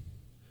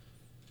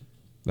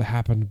that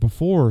happened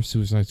before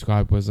Suicide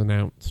Squad was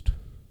announced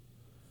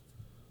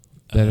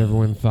that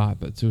everyone thought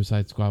that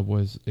Suicide Squad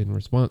was in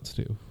response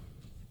to.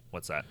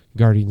 What's that?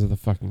 Guardians of the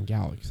fucking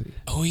Galaxy.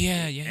 Oh,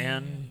 yeah.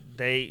 And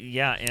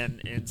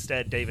and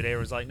instead David Ayer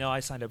was like, no, I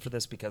signed up for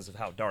this because of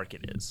how dark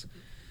it is.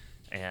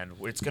 And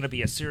it's going to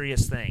be a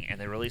serious thing. And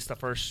they released the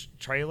first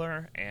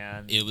trailer,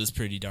 and... It was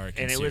pretty dark.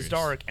 And it was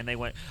dark, and they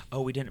went,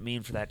 oh, we didn't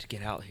mean for that to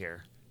get out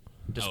here.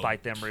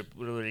 Despite them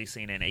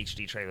releasing an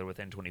HD trailer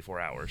within 24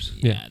 hours.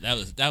 Yeah,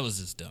 that was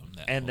just dumb.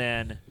 And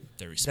then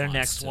their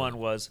next one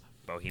was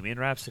Bohemian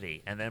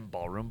Rhapsody, and then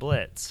Ballroom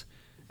Blitz.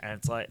 And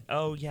it's like,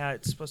 oh, yeah,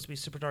 it's supposed to be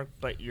super dark,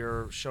 but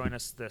you're showing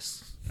us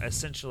this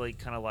essentially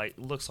kind of like,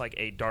 looks like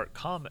a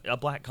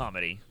black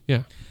comedy.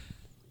 Yeah.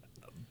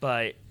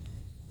 but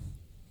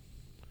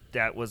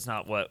that was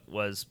not what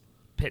was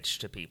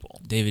pitched to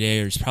people. David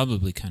Ayer's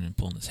probably kind of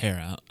pulling his hair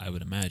out, I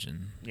would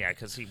imagine. Yeah,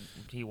 because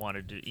he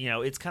wanted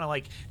to. It's kind of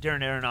like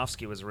Darren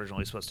Aronofsky was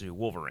originally supposed to do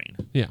Wolverine.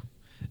 Yeah.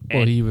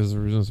 Well, he was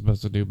originally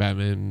supposed to do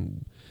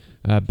Batman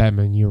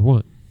Year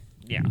One.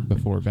 Yeah.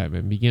 Before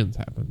Batman Begins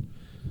happened.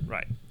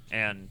 Right.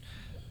 And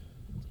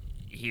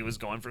he was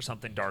going for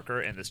something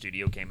darker, and the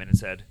studio came in and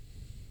said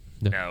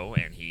no,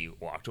 and he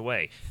walked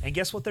away. And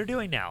guess what they're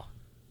doing now?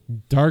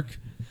 Dark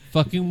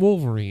fucking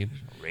Wolverine.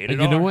 Rated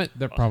and you know R. what?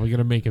 They're probably going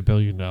to make $1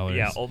 billion.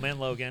 Yeah, Old Man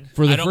Logan.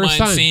 For the I don't first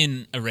mind time.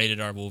 seeing a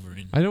rated R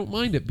Wolverine. I don't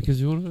mind it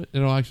because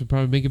it'll actually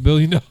probably make $1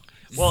 billion.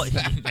 Well,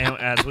 and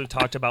as we've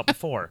talked about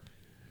before,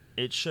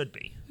 it should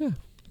be. Yeah.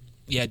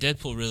 Yeah,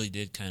 Deadpool really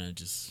did kind of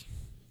just...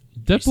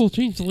 Deadpool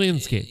changed the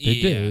landscape.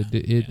 It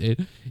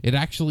did. It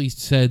actually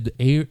said,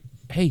 hey,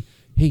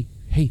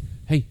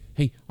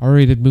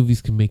 R-rated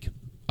movies can make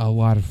a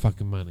lot of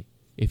fucking money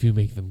if you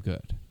make them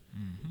good.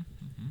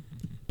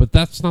 But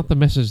that's not the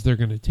message they're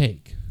going to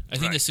take. I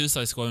think the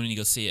Suicide Squad, when you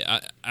go see it,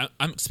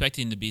 I'm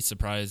expecting to be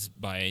surprised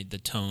by the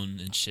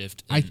tone and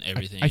shift and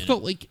everything. I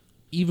felt like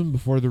even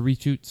before the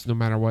reshoots, no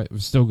matter what, it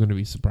was still going to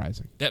be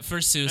surprising. that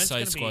first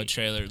Suicide Squad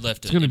trailer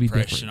left It's an going to be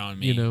impression different, on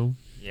me. you know?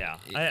 Yeah,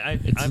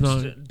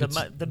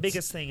 the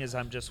biggest thing is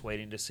I'm just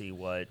waiting to see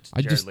what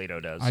Jared Leto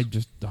does. I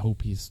just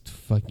hope he's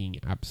fucking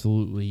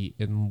absolutely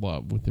in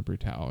love with the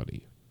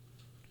brutality.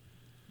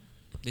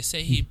 They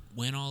say he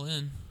went all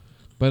in.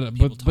 But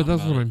People that's talk what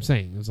about I'm it.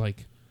 saying. It's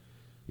like,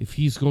 if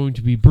he's going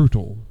to be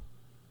brutal,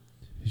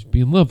 he should be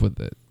in love with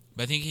it.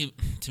 But I think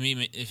to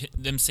me,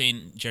 them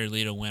saying Jared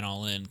Leto went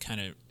all in kind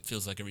of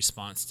feels like a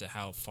response to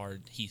how far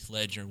Heath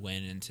Ledger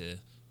went into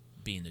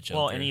being the Joker.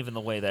 Well, and even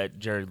the way that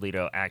Jared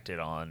Leto acted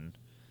on,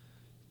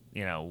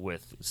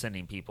 with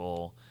sending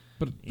people,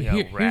 But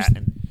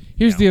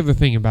here's the other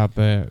thing about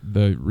the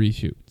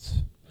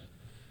reshoots.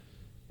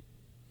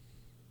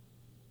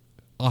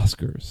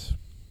 Oscars.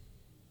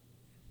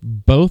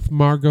 Both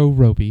Margot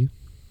Robbie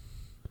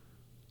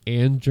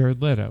and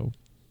Jared Leto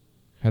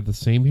had the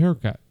same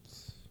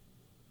haircuts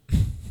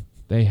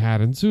they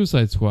had in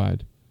Suicide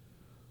Squad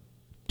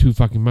 2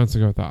 fucking months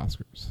ago at the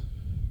Oscars.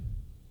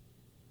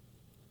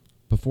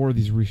 Before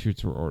these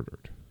reshoots were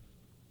ordered.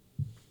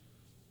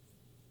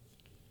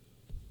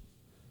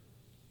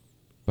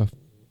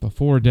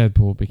 Before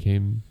Deadpool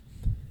became...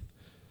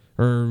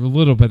 Or a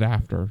little bit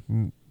after.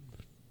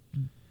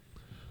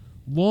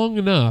 Long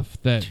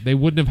enough that they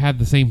wouldn't have had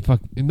the same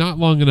not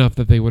long enough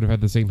that they would have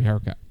had the same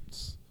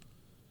haircuts.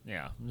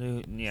 Yeah.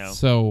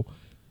 So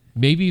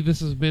maybe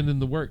this has been in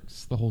the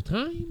works the whole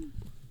time.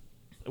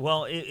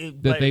 Well,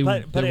 They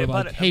were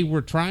like, hey,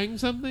 we're trying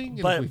something. And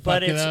if we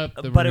fuck it up,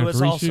 then we're going to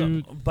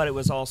reshoot. But it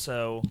was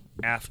also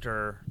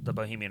after the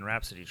Bohemian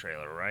Rhapsody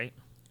trailer, right?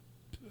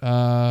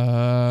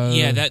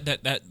 Yeah,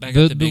 that got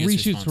the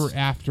biggest reshoots response. were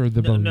after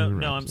the Bohemian No,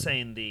 I'm Rhapsody.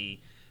 saying the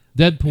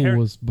Deadpool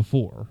was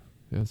before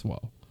as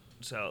well.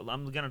 So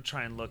I'm gonna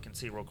try and look and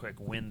see real quick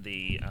when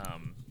the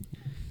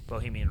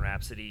Bohemian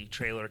Rhapsody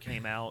trailer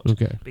came out.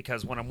 Okay.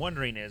 Because what I'm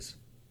wondering is,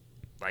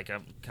 like I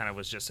kind of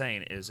was just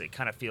saying, is it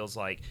kind of feels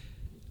like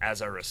as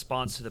a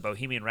response to the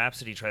Bohemian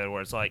Rhapsody trailer,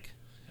 where it's like,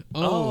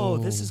 oh,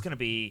 this is gonna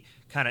be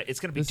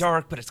it's gonna be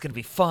dark, but it's gonna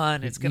be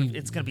fun. It's gonna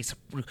be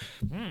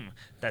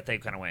that they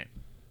kind of went,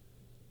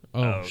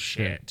 oh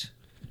shit.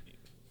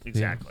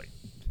 Exactly.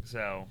 Yeah.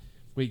 So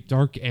wait,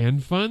 dark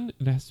and fun?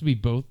 It has to be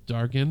both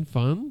dark and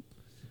fun?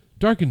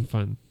 Dark and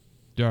fun.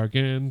 Dark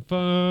and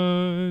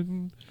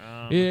fun.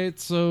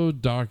 It's so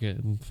dark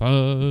and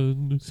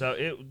fun. So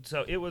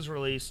it was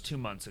released 2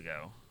 months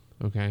ago.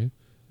 Okay.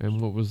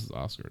 And what was the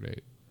Oscar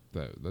date?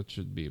 That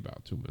should be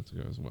about 2 months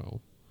ago as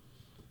well.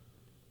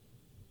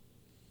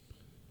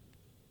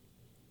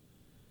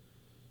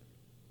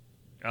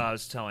 I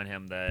was telling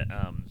him that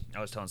I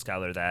was telling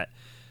Skylar that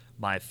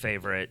my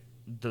favorite,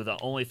 the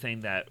only thing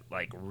that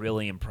like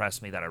really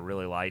impressed me that I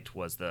really liked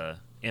was the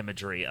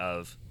imagery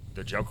of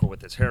the Joker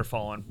with his hair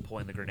falling,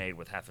 pulling the grenade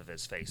with half of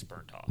his face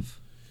burnt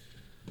off.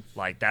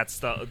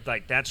 That's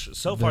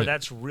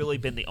really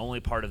been the only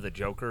part of the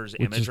Joker's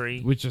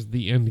imagery, which is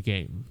the end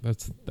game.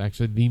 That's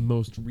actually the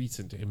most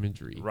recent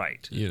imagery,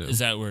 right? Is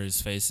that where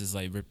his face is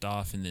like ripped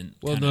off and then?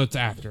 Well, no, it's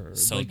after.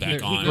 Sewed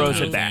back on. He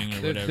grows it back.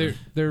 Or whatever.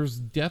 There's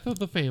death of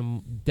the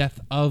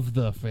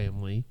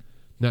family,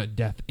 not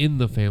death in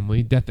the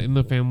family. Death in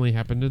the family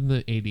happened in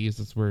the 80s.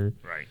 That's where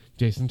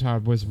Jason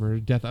Todd was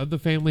murdered. Death of the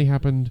family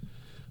happened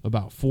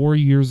about 4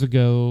 years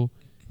ago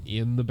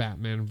in the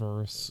Batman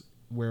verse,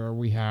 where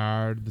we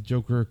had the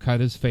Joker cut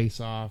his face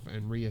off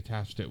and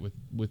reattached it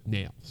with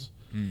nails.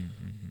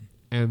 Mm-hmm.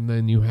 And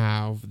then you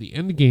have the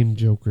Endgame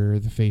Joker,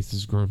 the face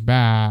is grown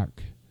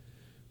back,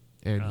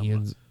 and he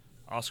ends...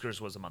 Oscars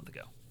was a month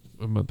ago.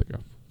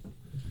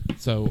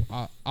 So,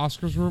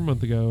 Oscars were a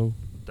month ago.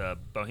 The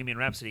Bohemian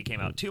Rhapsody came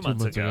out 2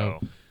 months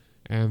ago.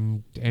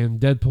 And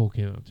Deadpool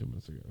came out 2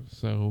 months ago.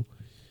 So,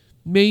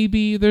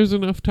 maybe there's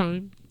enough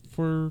time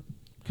for...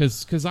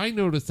 Because I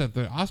noticed at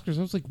the Oscars,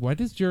 I was like, why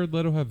does Jared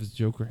Leto have his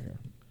Joker hair?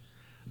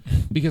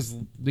 Because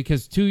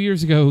 2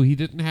 years ago, he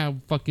didn't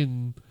have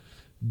fucking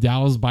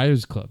Dallas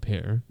Buyers Club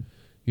hair,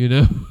 you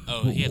know.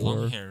 Oh, he had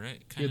long Or hair,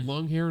 right? He had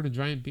long hair and a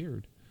giant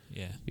beard.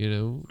 Yeah. You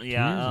know. 2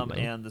 Yeah, years ago.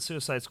 and the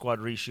Suicide Squad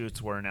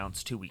reshoots were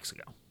announced 2 weeks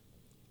ago.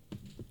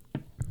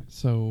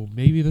 So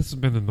maybe this has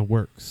been in the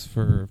works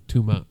for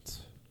 2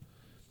 months.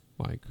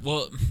 Like,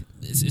 Well,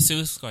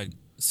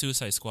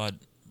 Suicide Squad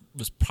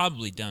was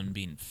probably done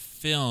being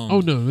filmed. oh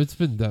no, it's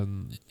been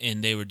done.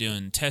 And they were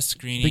doing test I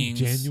screenings.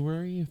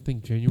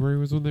 think January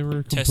was when they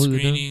were Test completely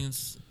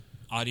screenings,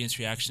 audience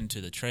reaction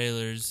to the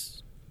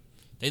trailers.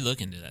 They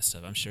look into that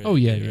stuff, I'm sure. done. Oh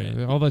they yeah, do, yeah.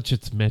 right? All that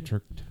shit's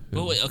metric.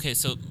 But wait, okay,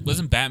 so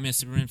wasn't Batman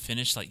Superman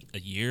finished like a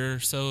year or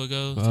so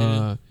ago?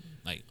 Too?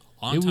 Like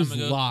a long It time was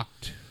ago?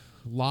 locked.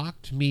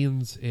 Locked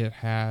means it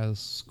has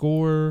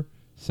score,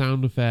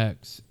 sound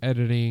effects,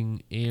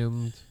 editing,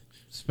 and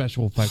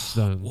special effects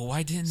done. Well,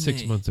 why didn't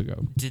 6 they? months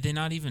ago. Did they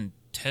not even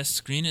test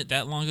screen it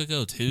that long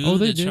ago too? Oh,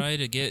 they to did. try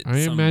to get. I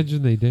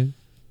imagine they did.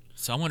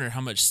 So I wonder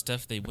how much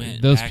stuff they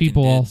went. Those back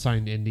people and all did.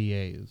 signed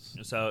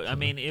NDAs. So I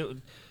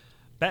mean,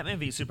 Batman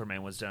v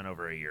Superman was done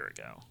over a year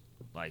ago.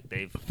 Like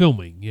they've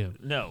Filming, yeah.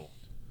 no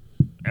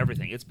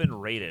everything. It's been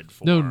rated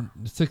for No,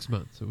 6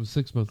 months. It was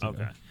 6 months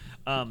Okay. ago.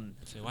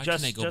 So why can't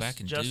they go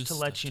back and just do to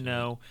let stuff you to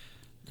know,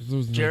 'Cause there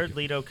was no- Jared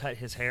Leto cut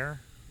his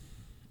hair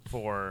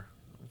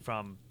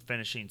from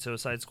finishing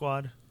Suicide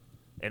Squad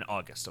in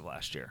August of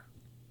last year.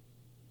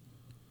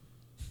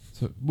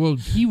 So, well,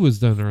 he was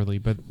done early,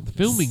 but the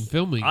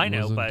filming I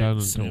know, wasn't but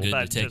done Some until. good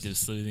But detective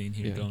sleuthing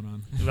here Yeah. going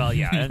on. Well,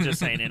 yeah, I'm just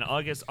saying in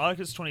August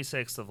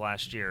 26th of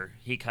last year,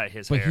 he cut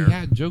his But hair. he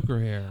had Joker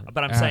hair.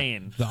 But I'm at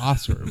saying- the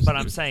Oscars. But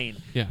I'm saying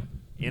yeah,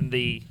 in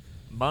the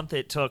month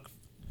it took,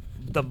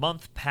 the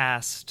month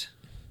past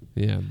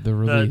yeah, the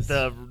release.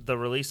 the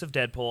release of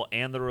Deadpool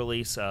and the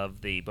release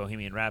of the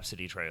Bohemian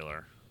Rhapsody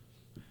trailer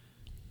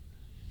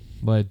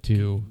led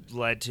to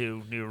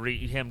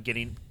him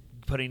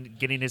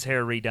getting his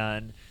hair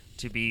redone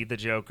to be the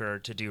Joker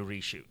to do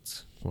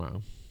reshoots.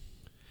 wow.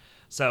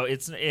 So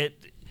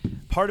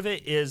part of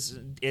it is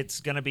it's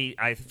going to be,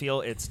 I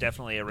feel it's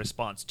definitely a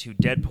response to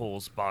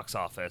Deadpool's box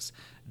office.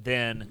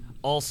 Then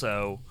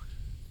also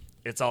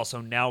it's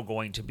also now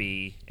going to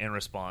be in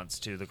response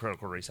to the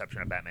critical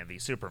reception of Batman v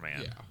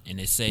Superman. Yeah. And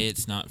they say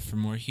it's not for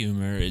more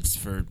humor; it's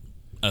for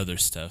other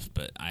stuff.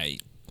 But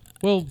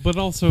Well, but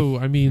also,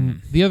 I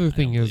mean, the other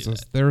thing don't is believe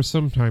that. there are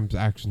sometimes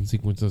action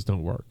sequences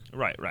don't work.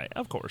 Right,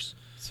 of course.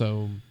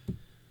 So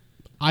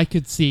I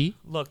could see,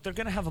 Look, they're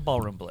going to have a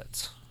ballroom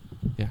blitz.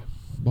 yeah,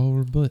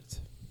 Ballroom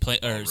Blitz. play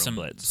or Ballroom some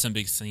blitz. some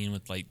big scene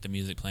with like the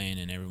music playing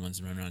and everyone's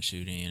running around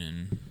shooting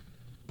and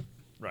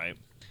Right.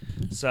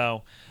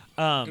 So,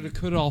 But it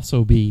could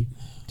also be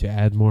to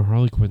add more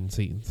Harley Quinn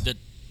scenes.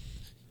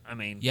 I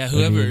mean, yeah,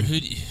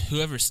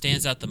 whoever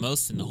stands out the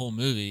most in the whole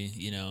movie,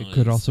 you know, It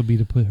could is- also be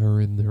to put her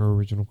in her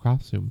original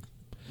costume.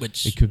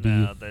 which It could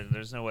no, be.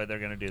 there's no way they're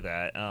going to do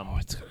that.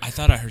 It's I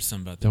thought I heard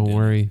something about. them Don't doing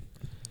worry.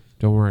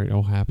 Don't worry.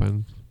 It'll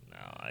happen. No,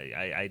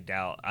 I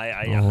doubt.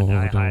 I don't.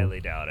 highly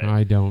doubt it.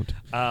 I don't.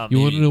 You want to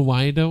maybe. know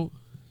why I don't?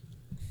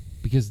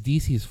 Because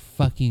DC is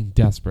fucking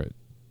desperate.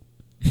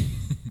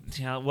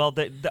 Yeah, well,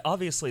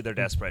 obviously they're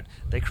desperate.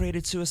 They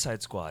created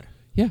Suicide Squad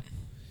Yeah.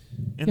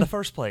 in the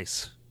first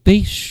place. They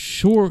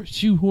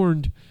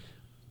shoehorned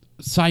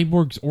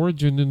Cyborg's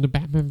origin into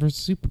Batman vs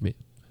Superman.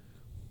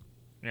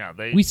 Yeah,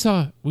 they We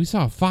saw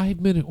a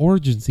 5-minute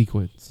origin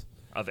sequence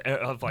of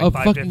of like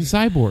fucking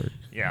Cyborg.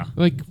 yeah.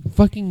 Like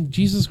fucking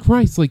Jesus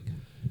Christ! Like,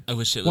 I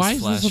wish it was. why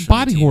is Flash this a from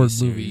body TV horror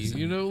series.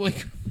 movie? You know,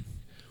 like,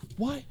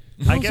 why?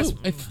 I Also, guess-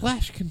 if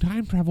Flash can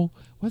time travel,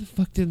 why the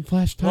fuck didn't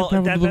Flash time Well,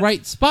 travel to the that's-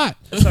 right spot?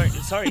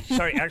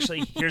 Sorry.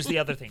 Actually, here's the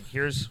other thing.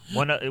 Here's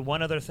one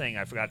other thing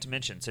I forgot to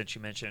mention since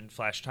you mentioned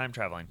Flash time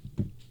traveling.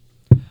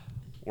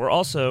 We're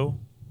also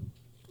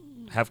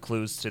have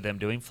clues to them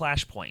doing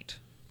Flashpoint,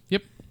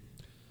 Yep.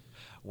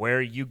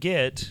 where you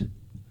get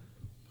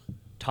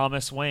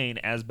Thomas Wayne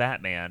as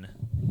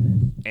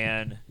Batman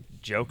and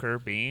Joker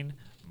being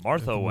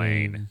Martha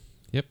Wayne.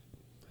 Yep.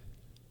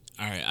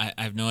 All right,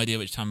 I have no idea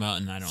what you're talking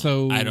about, and I don't.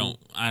 So, I don't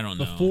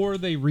know. Before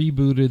they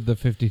rebooted the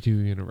 52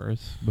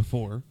 universe,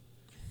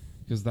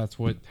 because that's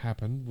what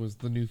happened, was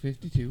the new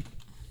 52.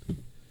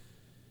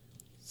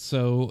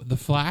 So the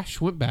Flash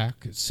went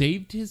back,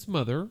 saved his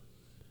mother,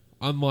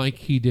 unlike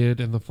he did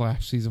in the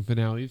Flash season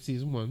finale of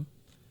season 1.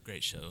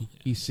 Great show.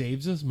 He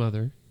saves his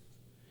mother.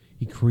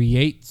 He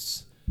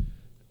creates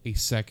a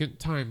second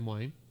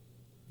timeline.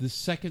 The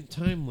second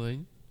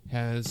timeline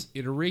has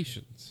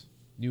iterations,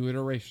 new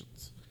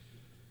iterations.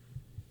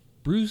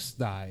 Bruce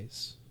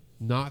dies,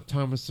 not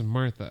Thomas and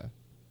Martha.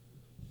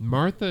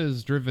 Martha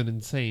is driven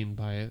insane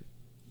by it.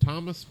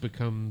 Thomas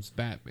becomes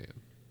Batman.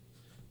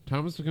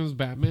 Thomas becomes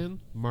Batman.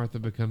 Martha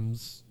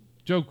becomes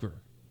Joker.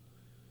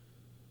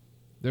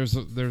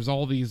 There's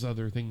all these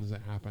other things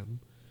that happen,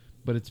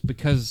 but it's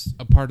because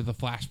a part of the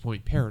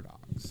Flashpoint paradox.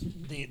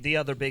 The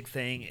other big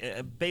thing,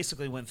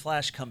 basically, when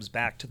Flash comes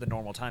back to the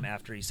normal time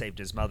after he saved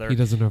his mother, He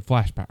doesn't have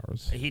Flash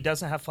powers. he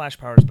doesn't have Flash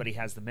powers, but he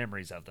has the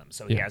memories of them,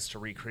 so he Yeah. has to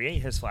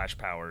recreate his Flash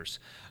powers.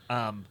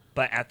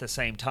 But at the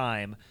same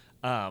time,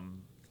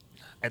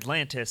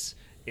 Atlantis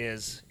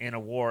is in a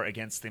war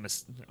against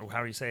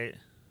how do you say it?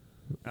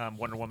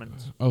 Wonder Woman.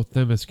 Oh,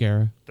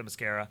 Themyscira.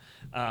 Themyscira.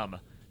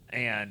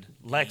 And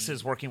Lex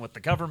is working with the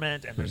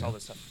government, and there's all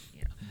this stuff.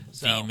 Yeah.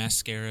 So, The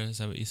mascara, is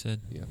that what you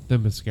said? Yeah,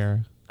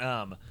 Themyscira.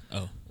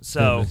 Oh.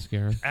 So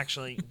Themyscira.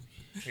 actually,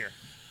 here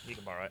you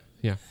can borrow it.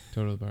 Yeah,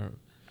 totally borrow.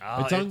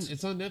 Oh,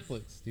 It's on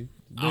Netflix, dude.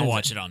 I'll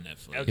watch it on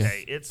Netflix.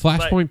 Okay, Yeah. it's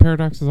Flashpoint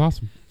Paradox is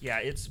awesome. Yeah,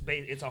 it's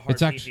a hard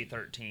It's actually-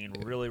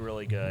 PG-13, really,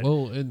 really good.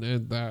 Well, and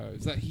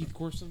is that Heath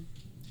Corson?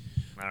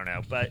 I don't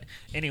know, but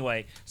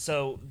anyway,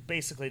 so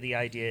basically the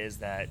idea is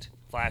that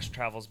Flash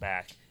travels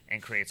back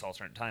and creates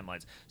alternate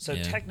timelines. So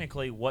Yeah.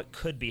 technically, what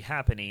could be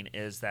happening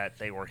is that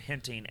they were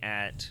hinting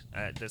at.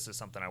 This is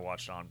something I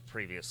watched on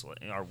previously,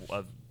 or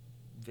a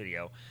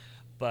video,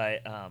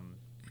 but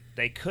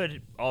they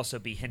could also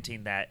be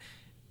hinting that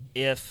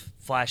if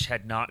Flash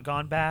had not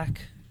gone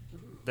back,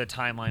 the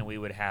timeline we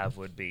would have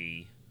would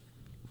be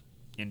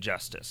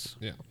Injustice.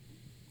 Yeah.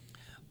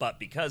 But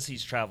because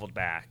he's traveled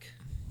back,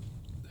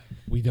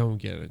 We don't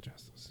get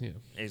Injustice. Yeah.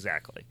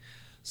 exactly.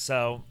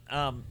 So,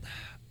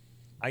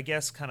 I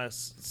guess kind of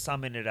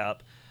summing it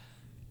up,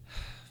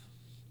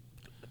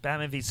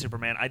 Batman v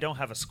Superman, I don't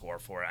have a score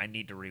for it. I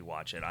need to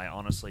rewatch it. I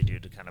honestly do,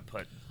 to kind of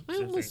put... I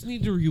almost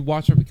need to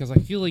rewatch it because I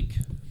feel like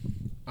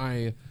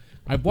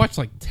I've watched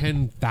like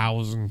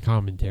 10,000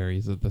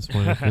 commentaries at this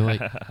point. I feel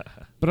like,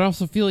 but I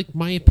also feel like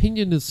my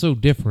opinion is so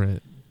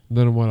different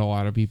than what a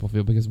lot of people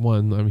feel because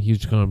one, I'm a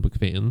huge comic book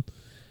fan,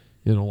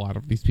 and a lot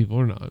of these people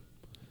are not.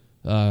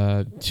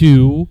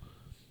 Two,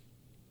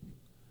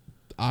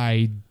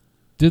 I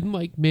didn't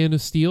like Man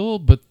of Steel,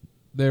 but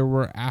there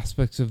were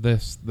aspects of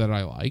this that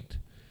I liked.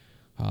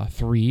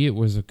 Three, it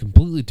was a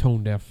completely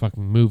tone deaf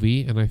fucking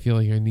movie, and I feel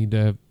like I need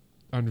to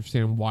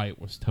understand why it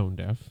was tone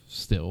deaf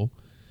still.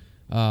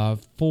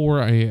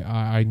 Four,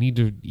 I need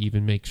to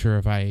even make sure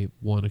if I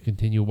want to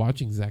continue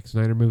watching Zack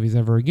Snyder movies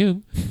ever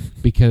again,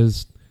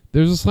 because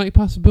there's a slight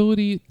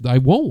possibility I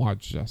won't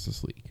watch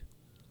Justice League.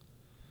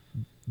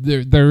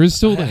 There is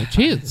still that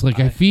chance. Like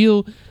I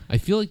feel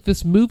like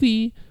this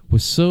movie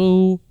was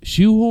so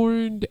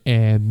shoehorned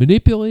and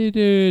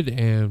manipulated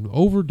and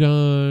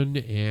overdone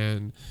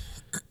and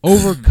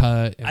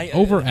overcut and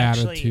over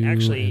attitude.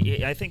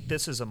 Actually, I think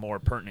this is a more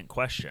pertinent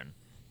question.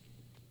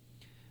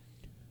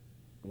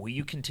 Will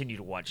you continue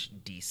to watch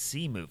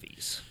DC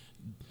movies?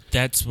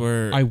 That's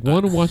where I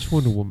want to watch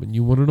Wonder Woman.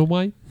 You want to know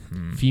why?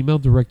 Female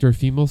director,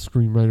 female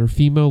screenwriter,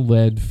 female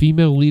led,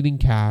 female leading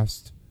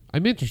cast.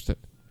 I'm interested.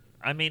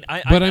 I mean,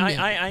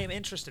 I am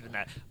interested in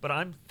that, but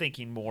I'm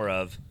thinking more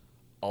of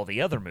all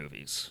the other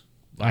movies.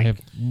 I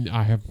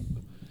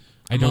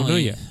don't know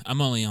yet.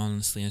 I'm only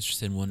honestly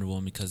interested in Wonder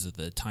Woman because of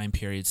the time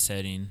period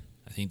setting.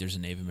 I think there's a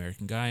Native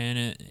American guy in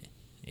it.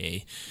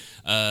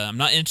 I'm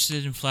not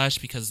interested in Flash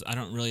because I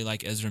don't really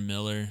like Ezra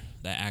Miller,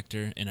 that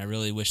actor, and I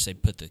really wish they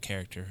put the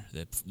character,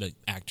 the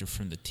actor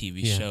from the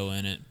TV show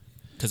in it,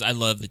 because I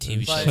love the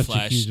TV show Such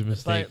Flash. a huge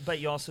mistake. But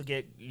you also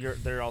get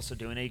they're also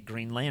doing a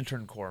Green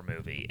Lantern Corps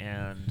movie,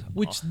 and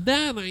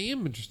That I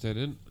am interested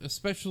in,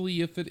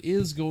 especially if it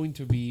is going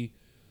to be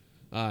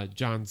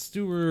Jon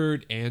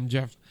Stewart and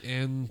Jeff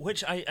and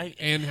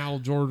and Hal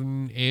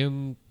Jordan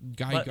and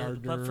Guy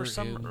Gardner. But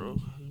for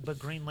but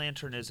Green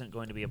Lantern isn't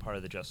going to be a part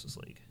of the Justice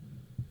League.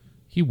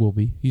 He will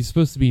be. He's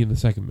supposed to be in the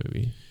second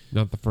movie,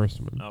 not the first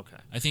one. Okay.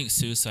 I think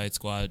Suicide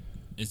Squad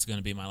is going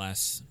to be my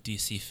last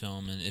DC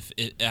film,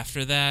 and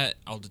after that,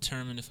 I'll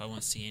determine if I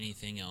want to see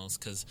anything else.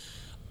 Because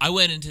I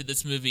went into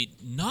this movie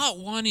not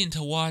wanting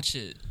to watch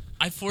it.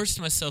 I forced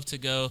myself to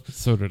go.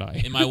 So did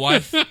I. And my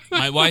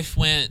wife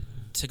went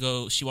to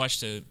go. She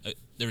watched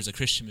there was a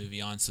Christian movie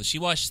on, so she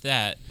watched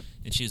that,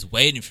 and she was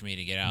waiting for me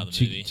to get out of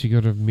the movie. She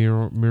go to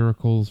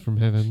Miracles from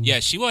Heaven. Yeah,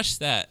 she watched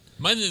that.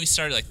 My movie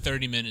started like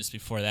 30 minutes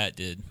before that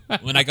did.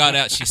 When I got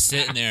out, she's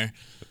sitting there,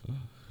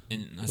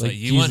 and I was like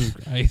 "You Jesus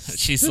want?" Christ.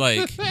 She's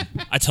like,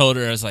 I told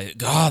her, I was like,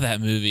 "Oh, that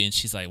movie," and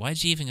she's like,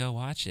 "Why'd you even go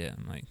watch it?"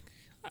 I'm like,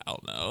 "I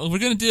don't know. We're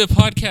gonna do a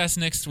podcast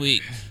next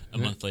week." A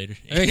month later.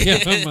 Yeah,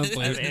 a month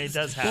later. It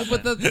does happen. Well,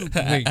 but that's the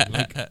thing.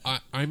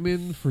 Like, I'm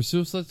in for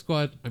Suicide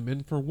Squad. I'm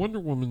in for Wonder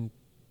Woman.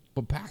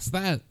 But past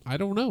that, I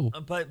don't know.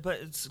 But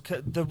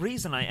the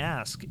reason I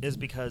ask is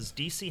because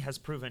DC has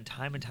proven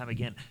time and time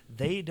again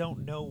they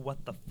don't know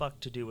what the fuck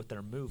to do with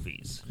their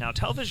movies. Now,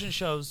 television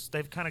shows,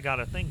 they've kind of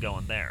got a thing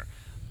going there.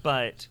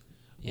 But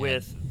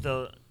with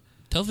the...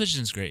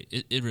 Television's great.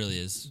 It really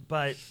is.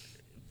 But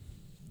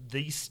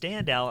the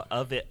standout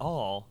of it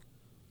all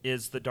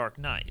is The Dark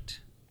Knight.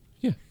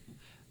 Yeah.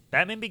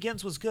 Batman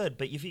Begins was good,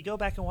 but if you go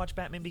back and watch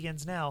Batman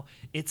Begins now,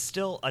 it's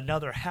still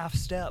another half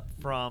step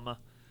from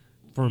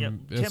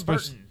Tim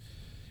Burton.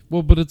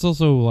 Well, but it's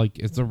also like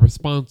it's a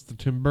response to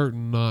Tim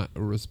Burton, not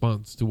a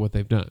response to what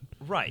they've done.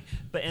 Right,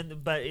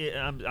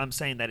 I'm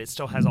saying that it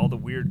still has all the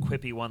weird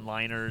quippy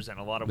one-liners and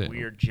a lot of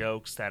weird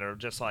jokes that are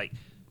just like,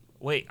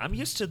 wait, I'm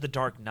used to The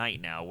Dark Knight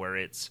now, where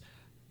it's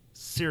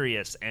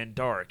serious and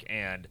dark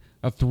and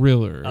a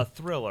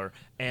thriller,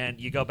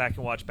 and you go back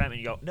and watch Batman,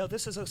 and you go, no,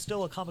 this is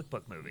still a comic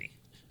book movie.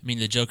 I mean,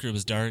 the Joker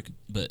was dark,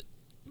 but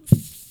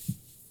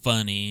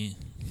funny.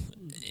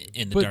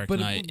 in the Dark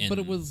Knight. But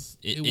it was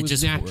it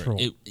just natural.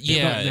 It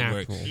felt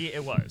worked. natural. Yeah,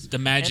 it was. The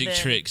magic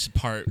tricks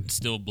part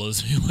still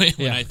blows me away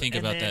when I think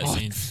about that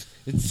scene.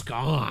 It's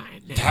gone.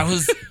 That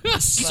was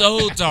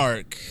so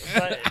dark.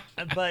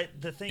 But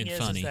the thing is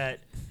funny. that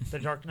The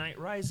Dark Knight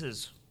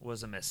Rises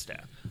was a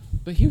misstep.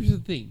 But here's the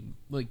thing,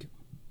 like,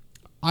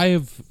 I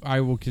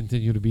will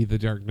continue to be the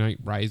Dark Knight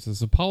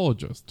Rises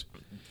apologist,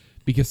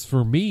 because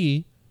for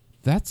me,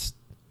 that's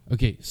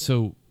okay.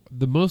 So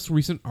the most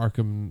recent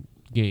Arkham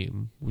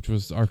game, which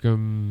was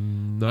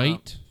Arkham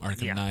Knight,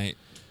 Knight,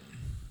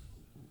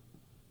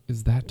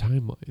 is that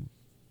timeline.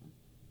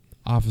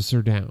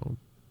 Officer Down,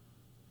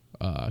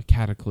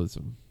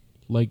 Cataclysm,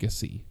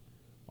 Legacy,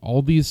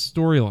 all these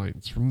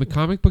storylines from the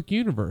comic book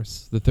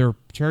universe that they're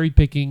cherry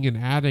picking and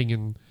adding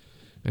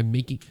and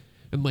making,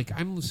 and like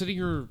I'm sitting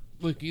here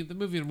looking at the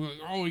movie and I'm going,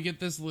 oh, I get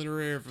this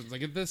literary reference, I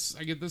get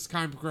this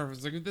comic book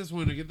reference, I get this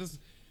one, I get this,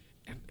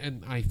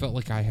 and I felt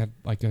like I had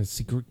like a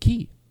secret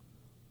key.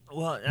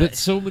 Well, that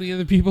so many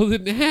other people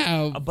didn't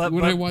have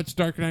when I watched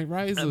Dark Knight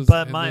Rises.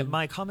 But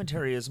my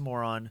commentary is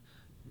more on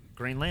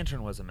Green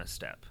Lantern was a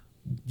misstep.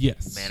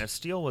 Yes. Man of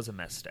Steel was a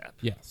misstep.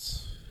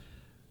 Yes.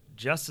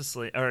 Justice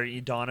League or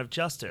Dawn of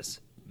Justice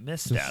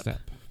misstep.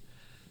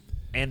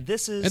 And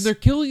this is and they're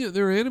killing it.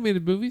 They're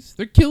animated movies.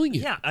 They're killing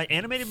it. Yeah,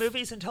 animated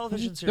movies and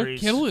television They're series.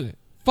 killing it.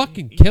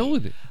 Fucking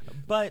killing it.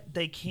 But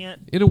they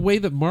can't in a way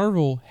that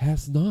Marvel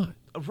has not.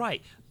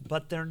 Right,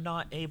 but they're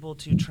not able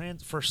to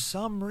for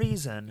some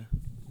reason.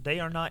 They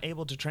are not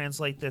able to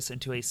translate this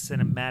into a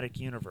cinematic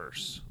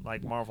universe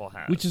like Marvel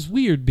has. Which is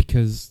weird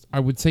because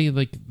I would say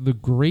like the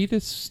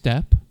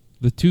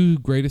two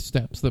greatest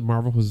steps that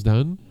Marvel has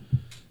done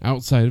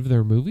outside of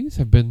their movies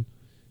have been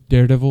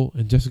Daredevil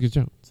and Jessica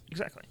Jones.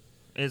 Exactly.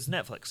 It's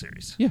Netflix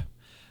series. Yeah.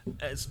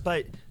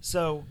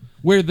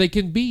 Where they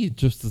can be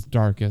just as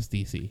dark as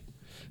DC.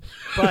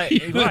 But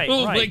right.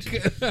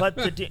 Like, but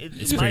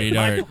it's pretty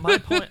dark.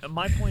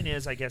 My point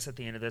is, I guess, at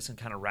the end of this and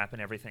kind of wrapping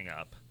everything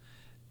up,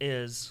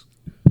 is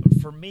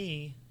for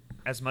me,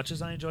 as much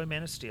as I enjoy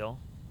Man of Steel,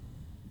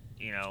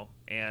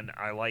 and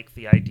I like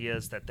the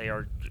ideas that they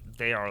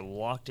are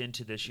locked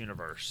into this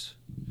universe.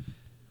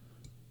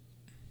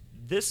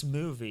 This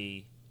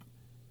movie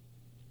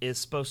is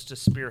supposed to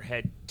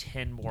spearhead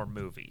 10 more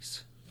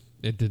movies.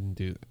 It didn't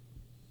do that.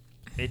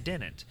 It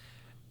didn't.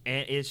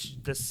 And it's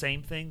the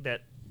same thing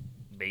that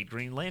made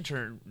Green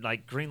Lantern.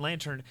 Like, Green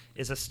Lantern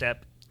is a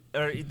step.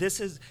 Or this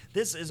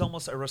is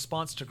almost a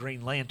response to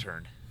Green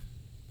Lantern.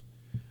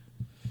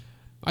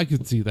 I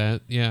could see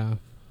that, yeah.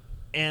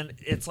 And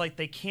it's like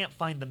they can't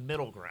find the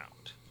middle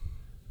ground.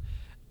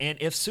 And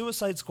if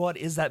Suicide Squad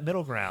is that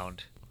middle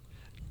ground,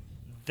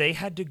 they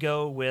had to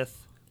go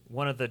with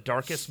one of the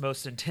darkest,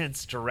 most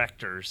intense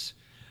directors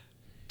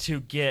to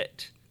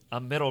get a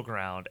middle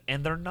ground,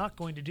 and they're not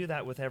going to do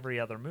that with every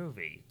other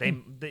movie.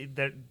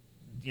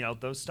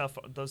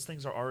 Those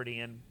things are already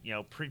in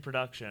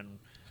pre-production,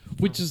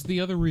 which is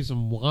the other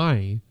reason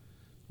why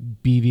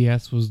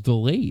BVS was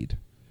delayed.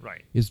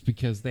 Right, is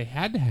because they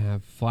had to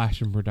have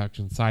Flash in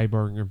production,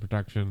 Cyborg in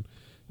production,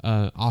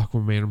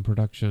 Aquaman in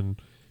production,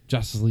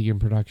 Justice League in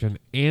production,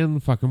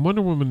 and fucking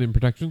Wonder Woman in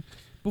production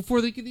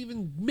before they could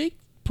even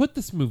put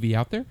this movie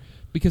out there.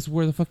 Because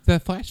where the fuck did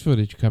that Flash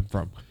footage come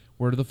from?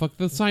 Where the fuck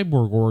did the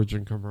Cyborg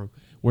origin come from?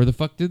 Where the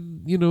fuck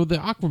did the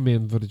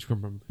Aquaman footage come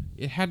from?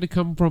 It had to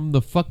come from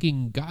the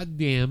fucking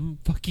goddamn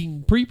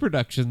fucking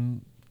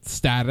pre-production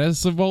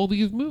status of all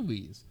these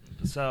movies.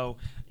 So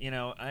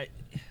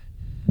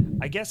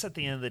I guess at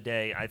the end of the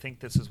day, I think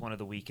this is one of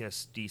the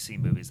weakest DC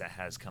movies that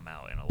has come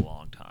out in a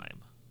long time.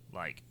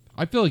 Like,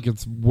 I feel like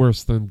it's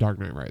worse than Dark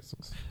Knight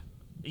Rises.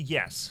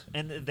 Yes,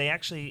 and they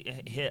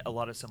actually hit a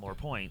lot of similar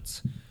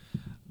points,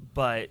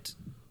 but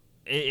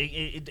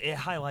it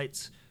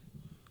highlights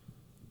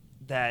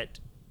that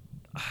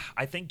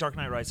I think Dark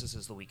Knight Rises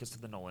is the weakest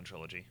of the Nolan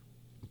trilogy,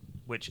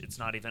 which it's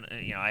not even,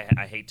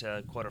 I hate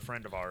to quote a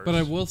friend of ours. But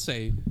I will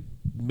say,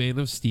 Man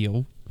of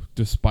Steel,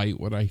 despite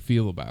what I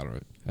feel about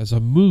it, as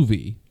a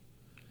movie,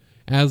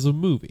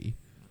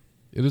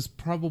 it is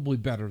probably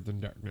better than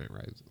Dark Knight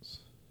Rises.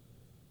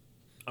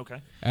 Okay.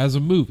 As a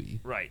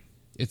movie. Right.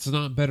 It's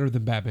not better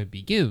than Batman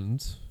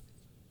Begins.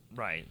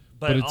 Right.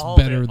 But it's all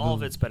better all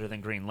of it's better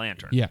than Green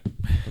Lantern. Yeah.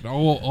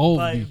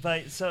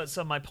 But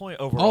so my point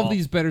overall, all of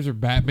these betters are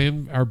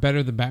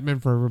better than Batman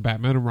Forever,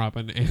 Batman and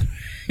Robin,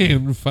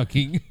 and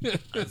fucking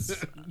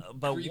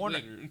but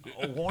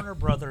Warner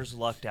Brothers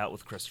lucked out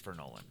with Christopher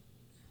Nolan.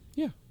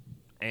 Yeah.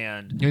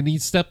 And he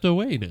stepped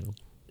away now.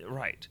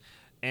 Right.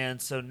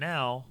 And so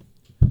now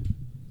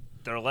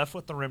they're left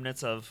with the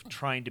remnants of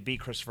trying to be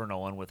Christopher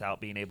Nolan without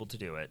being able to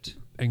do it.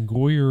 And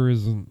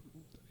Goyer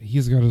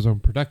he's got his own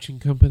production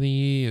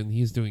company and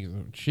he's doing his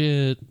own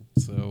shit.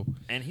 So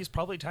and he's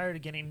probably tired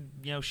of getting,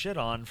 shit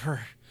on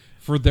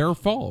for their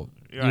fault.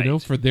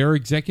 Right. For their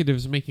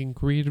executives making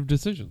creative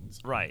decisions.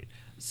 Right.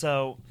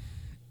 So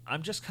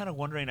I'm just kind of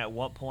wondering at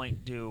what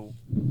point do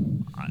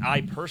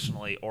I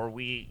personally or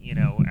we,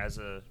 as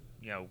a,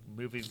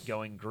 movie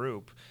going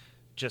group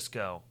just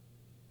go,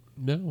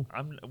 no.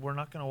 We're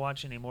not going to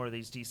watch any more of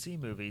these DC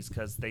movies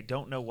because they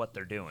don't know what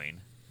they're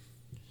doing.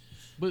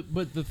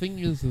 But the thing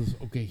is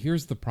okay.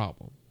 Here's the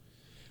problem.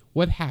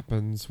 What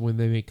happens when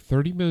they make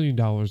 $30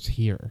 million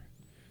here,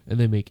 and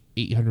they make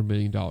 $800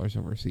 million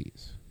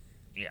overseas?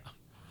 Yeah.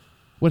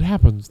 What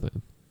happens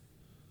then?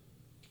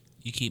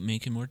 You keep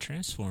making more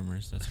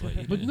Transformers. That's what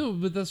you But do. no,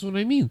 but that's what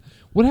I mean.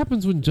 What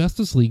happens when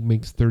Justice League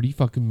makes $30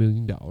 fucking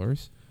million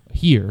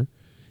here,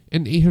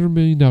 and $800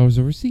 million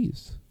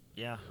overseas?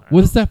 Yeah. What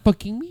does that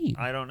fucking mean?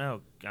 I don't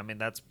know. I mean,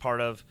 that's part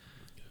of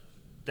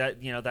that.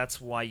 That's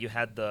why you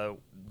had the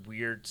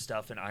weird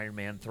stuff in Iron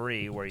Man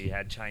 3 where you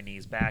had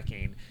Chinese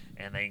backing,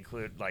 and they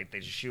they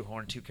just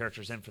shoehorned 2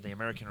 characters in for the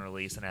American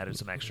release and added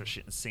some extra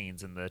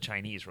scenes in the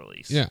Chinese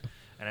release. Yeah.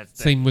 And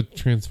it's Same with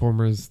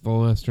Transformers, the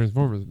last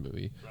Transformers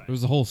movie. Right. There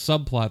was a whole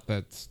subplot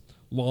that's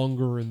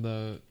longer in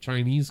the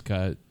Chinese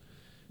cut,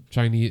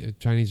 Chinese,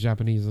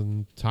 Japanese,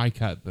 and Thai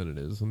cut than it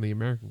is in the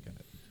American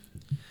cut.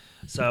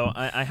 So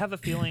I have a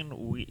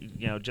feeling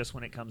just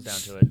when it comes down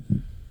to it,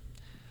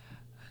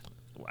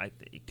 and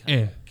it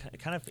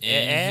kind of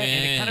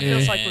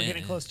feels like we're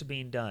getting close to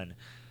being done.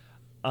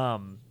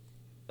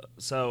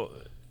 So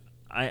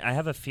I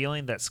have a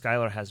feeling that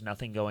Skylar has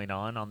nothing going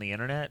on the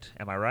internet.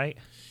 Am I right?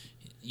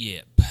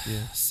 Yep.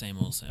 Yeah. Same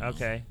old.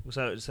 Okay.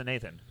 So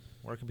Nathan,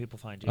 where can people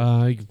find you?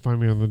 You can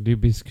find me on the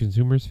Dubious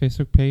Consumers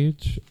Facebook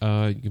page.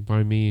 You can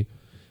find me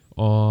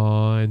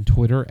on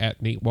Twitter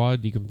at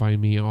NateWad. You can find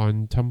me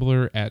on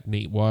Tumblr at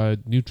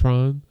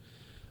NateWadNeutron.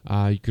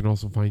 You can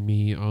also find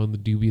me on the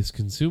Dubious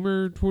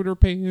Consumer Twitter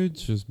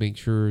page. Just make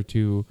sure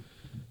to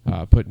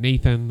put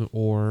Nathan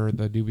or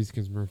the Dubious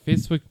Consumer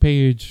Facebook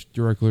page.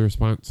 Directly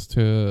response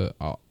to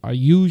I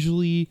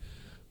usually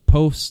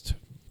post.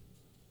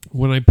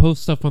 When I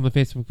post stuff on the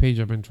Facebook page,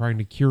 I've been trying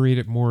to curate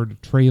it more to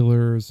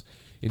trailers,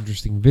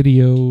 interesting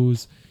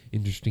videos,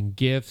 interesting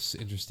GIFs,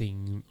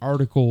 interesting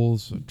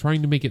articles,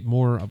 trying to make it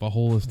more of a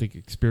holistic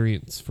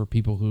experience for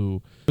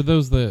people for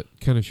those that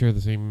kind of share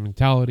the same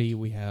mentality.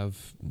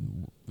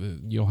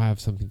 You'll have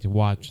something to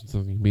watch and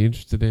something to be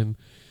interested in.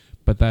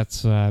 But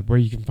that's where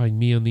you can find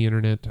me on the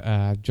internet.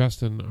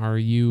 Justin, are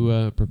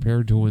you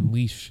prepared to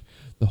unleash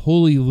the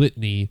holy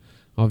litany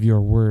of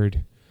your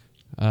word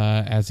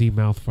as he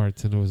mouth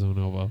farts into his own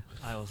elbow?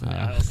 I will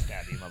stab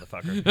you,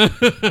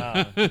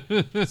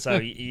 motherfucker. So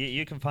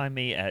you can find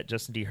me at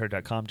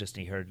justindherd.com,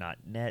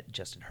 justindherd.net,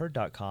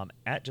 justinherd.com,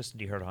 at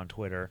justindherd on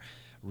Twitter,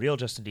 real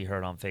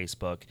justindherd on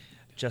Facebook,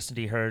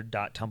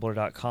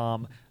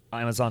 justindherd.tumblr.com,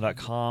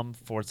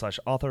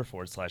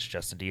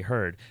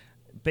 amazon.com/author/justindherd.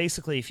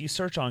 Basically, if you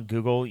search on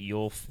Google,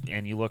 you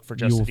look for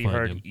Justin D.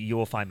 Herd, you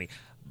will find me.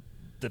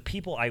 The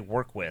people I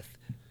work with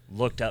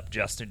looked up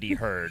Justin D.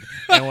 Herd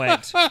and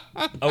went,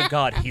 "Oh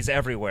God, he's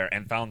everywhere!"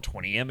 and found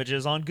 20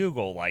 images on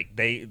Google. Like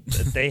they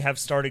have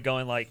started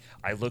going like,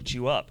 "I looked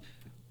you up."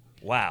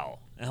 Wow,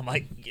 and I'm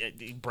like,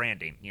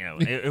 branding,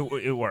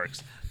 it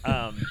works.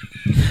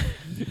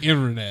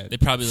 Internet. They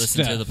probably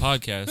listen to the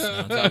podcast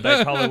now.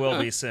 They probably will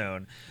be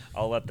soon.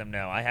 I'll let them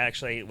know. I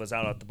actually was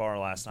out at the bar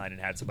last night and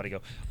had somebody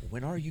go,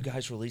 "When are you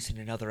guys releasing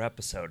another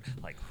episode?"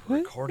 Like,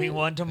 recording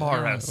one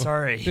tomorrow.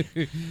 Sorry.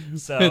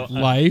 So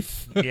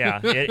life. Yeah,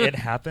 it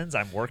happens.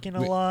 I'm working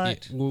a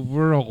lot.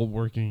 We're all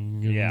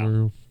working.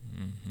 Yeah.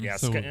 Yeah,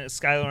 So-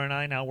 Skylar and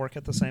I now work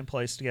at the same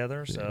place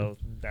together, so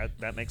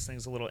that makes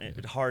things a little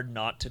hard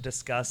not to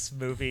discuss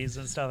movies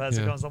and stuff as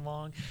it goes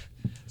along.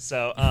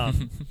 So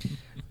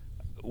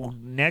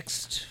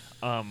next,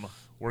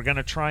 we're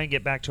gonna try and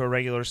get back to a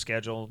regular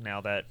schedule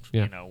now that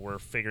we're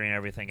figuring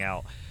everything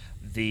out.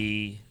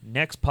 The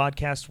next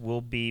podcast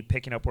will be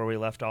picking up where we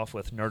left off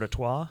with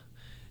Nerdatoire,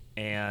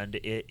 and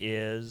it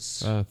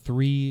is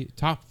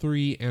top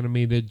three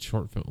animated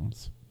short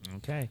films.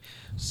 Okay,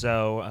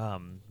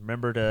 so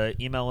remember to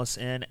email us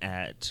in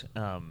at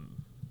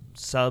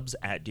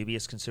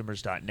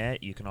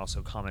subs@dubiousconsumers.net. You can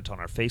also comment on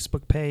our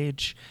Facebook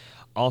page.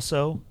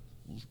 Also,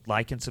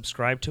 like and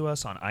subscribe to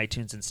us on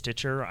iTunes and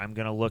Stitcher. I'm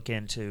going to look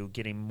into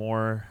getting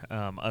more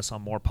us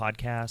on more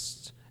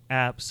podcast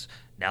apps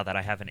now that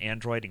I have an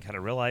Android and kind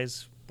of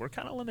realize we're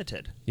kind of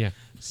limited. Yeah.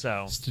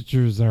 So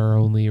Stitcher's our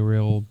only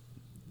real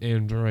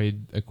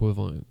Android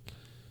equivalent.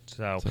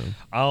 So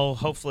I'll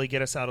hopefully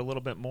get us out a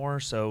little bit more.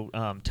 So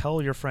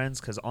tell your friends,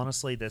 because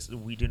honestly,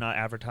 we do not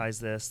advertise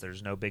this.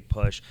 There's no big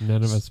push.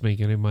 None of us make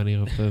any money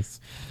off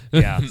this.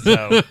 Yeah.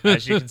 So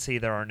as you can see,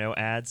 there are no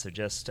ads. So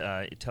just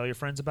tell your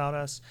friends about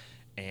us.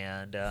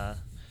 And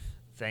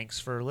thanks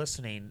for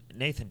listening.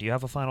 Nathan, do you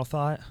have a final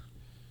thought?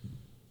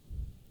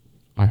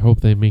 I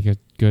hope they make a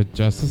good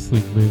Justice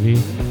League movie.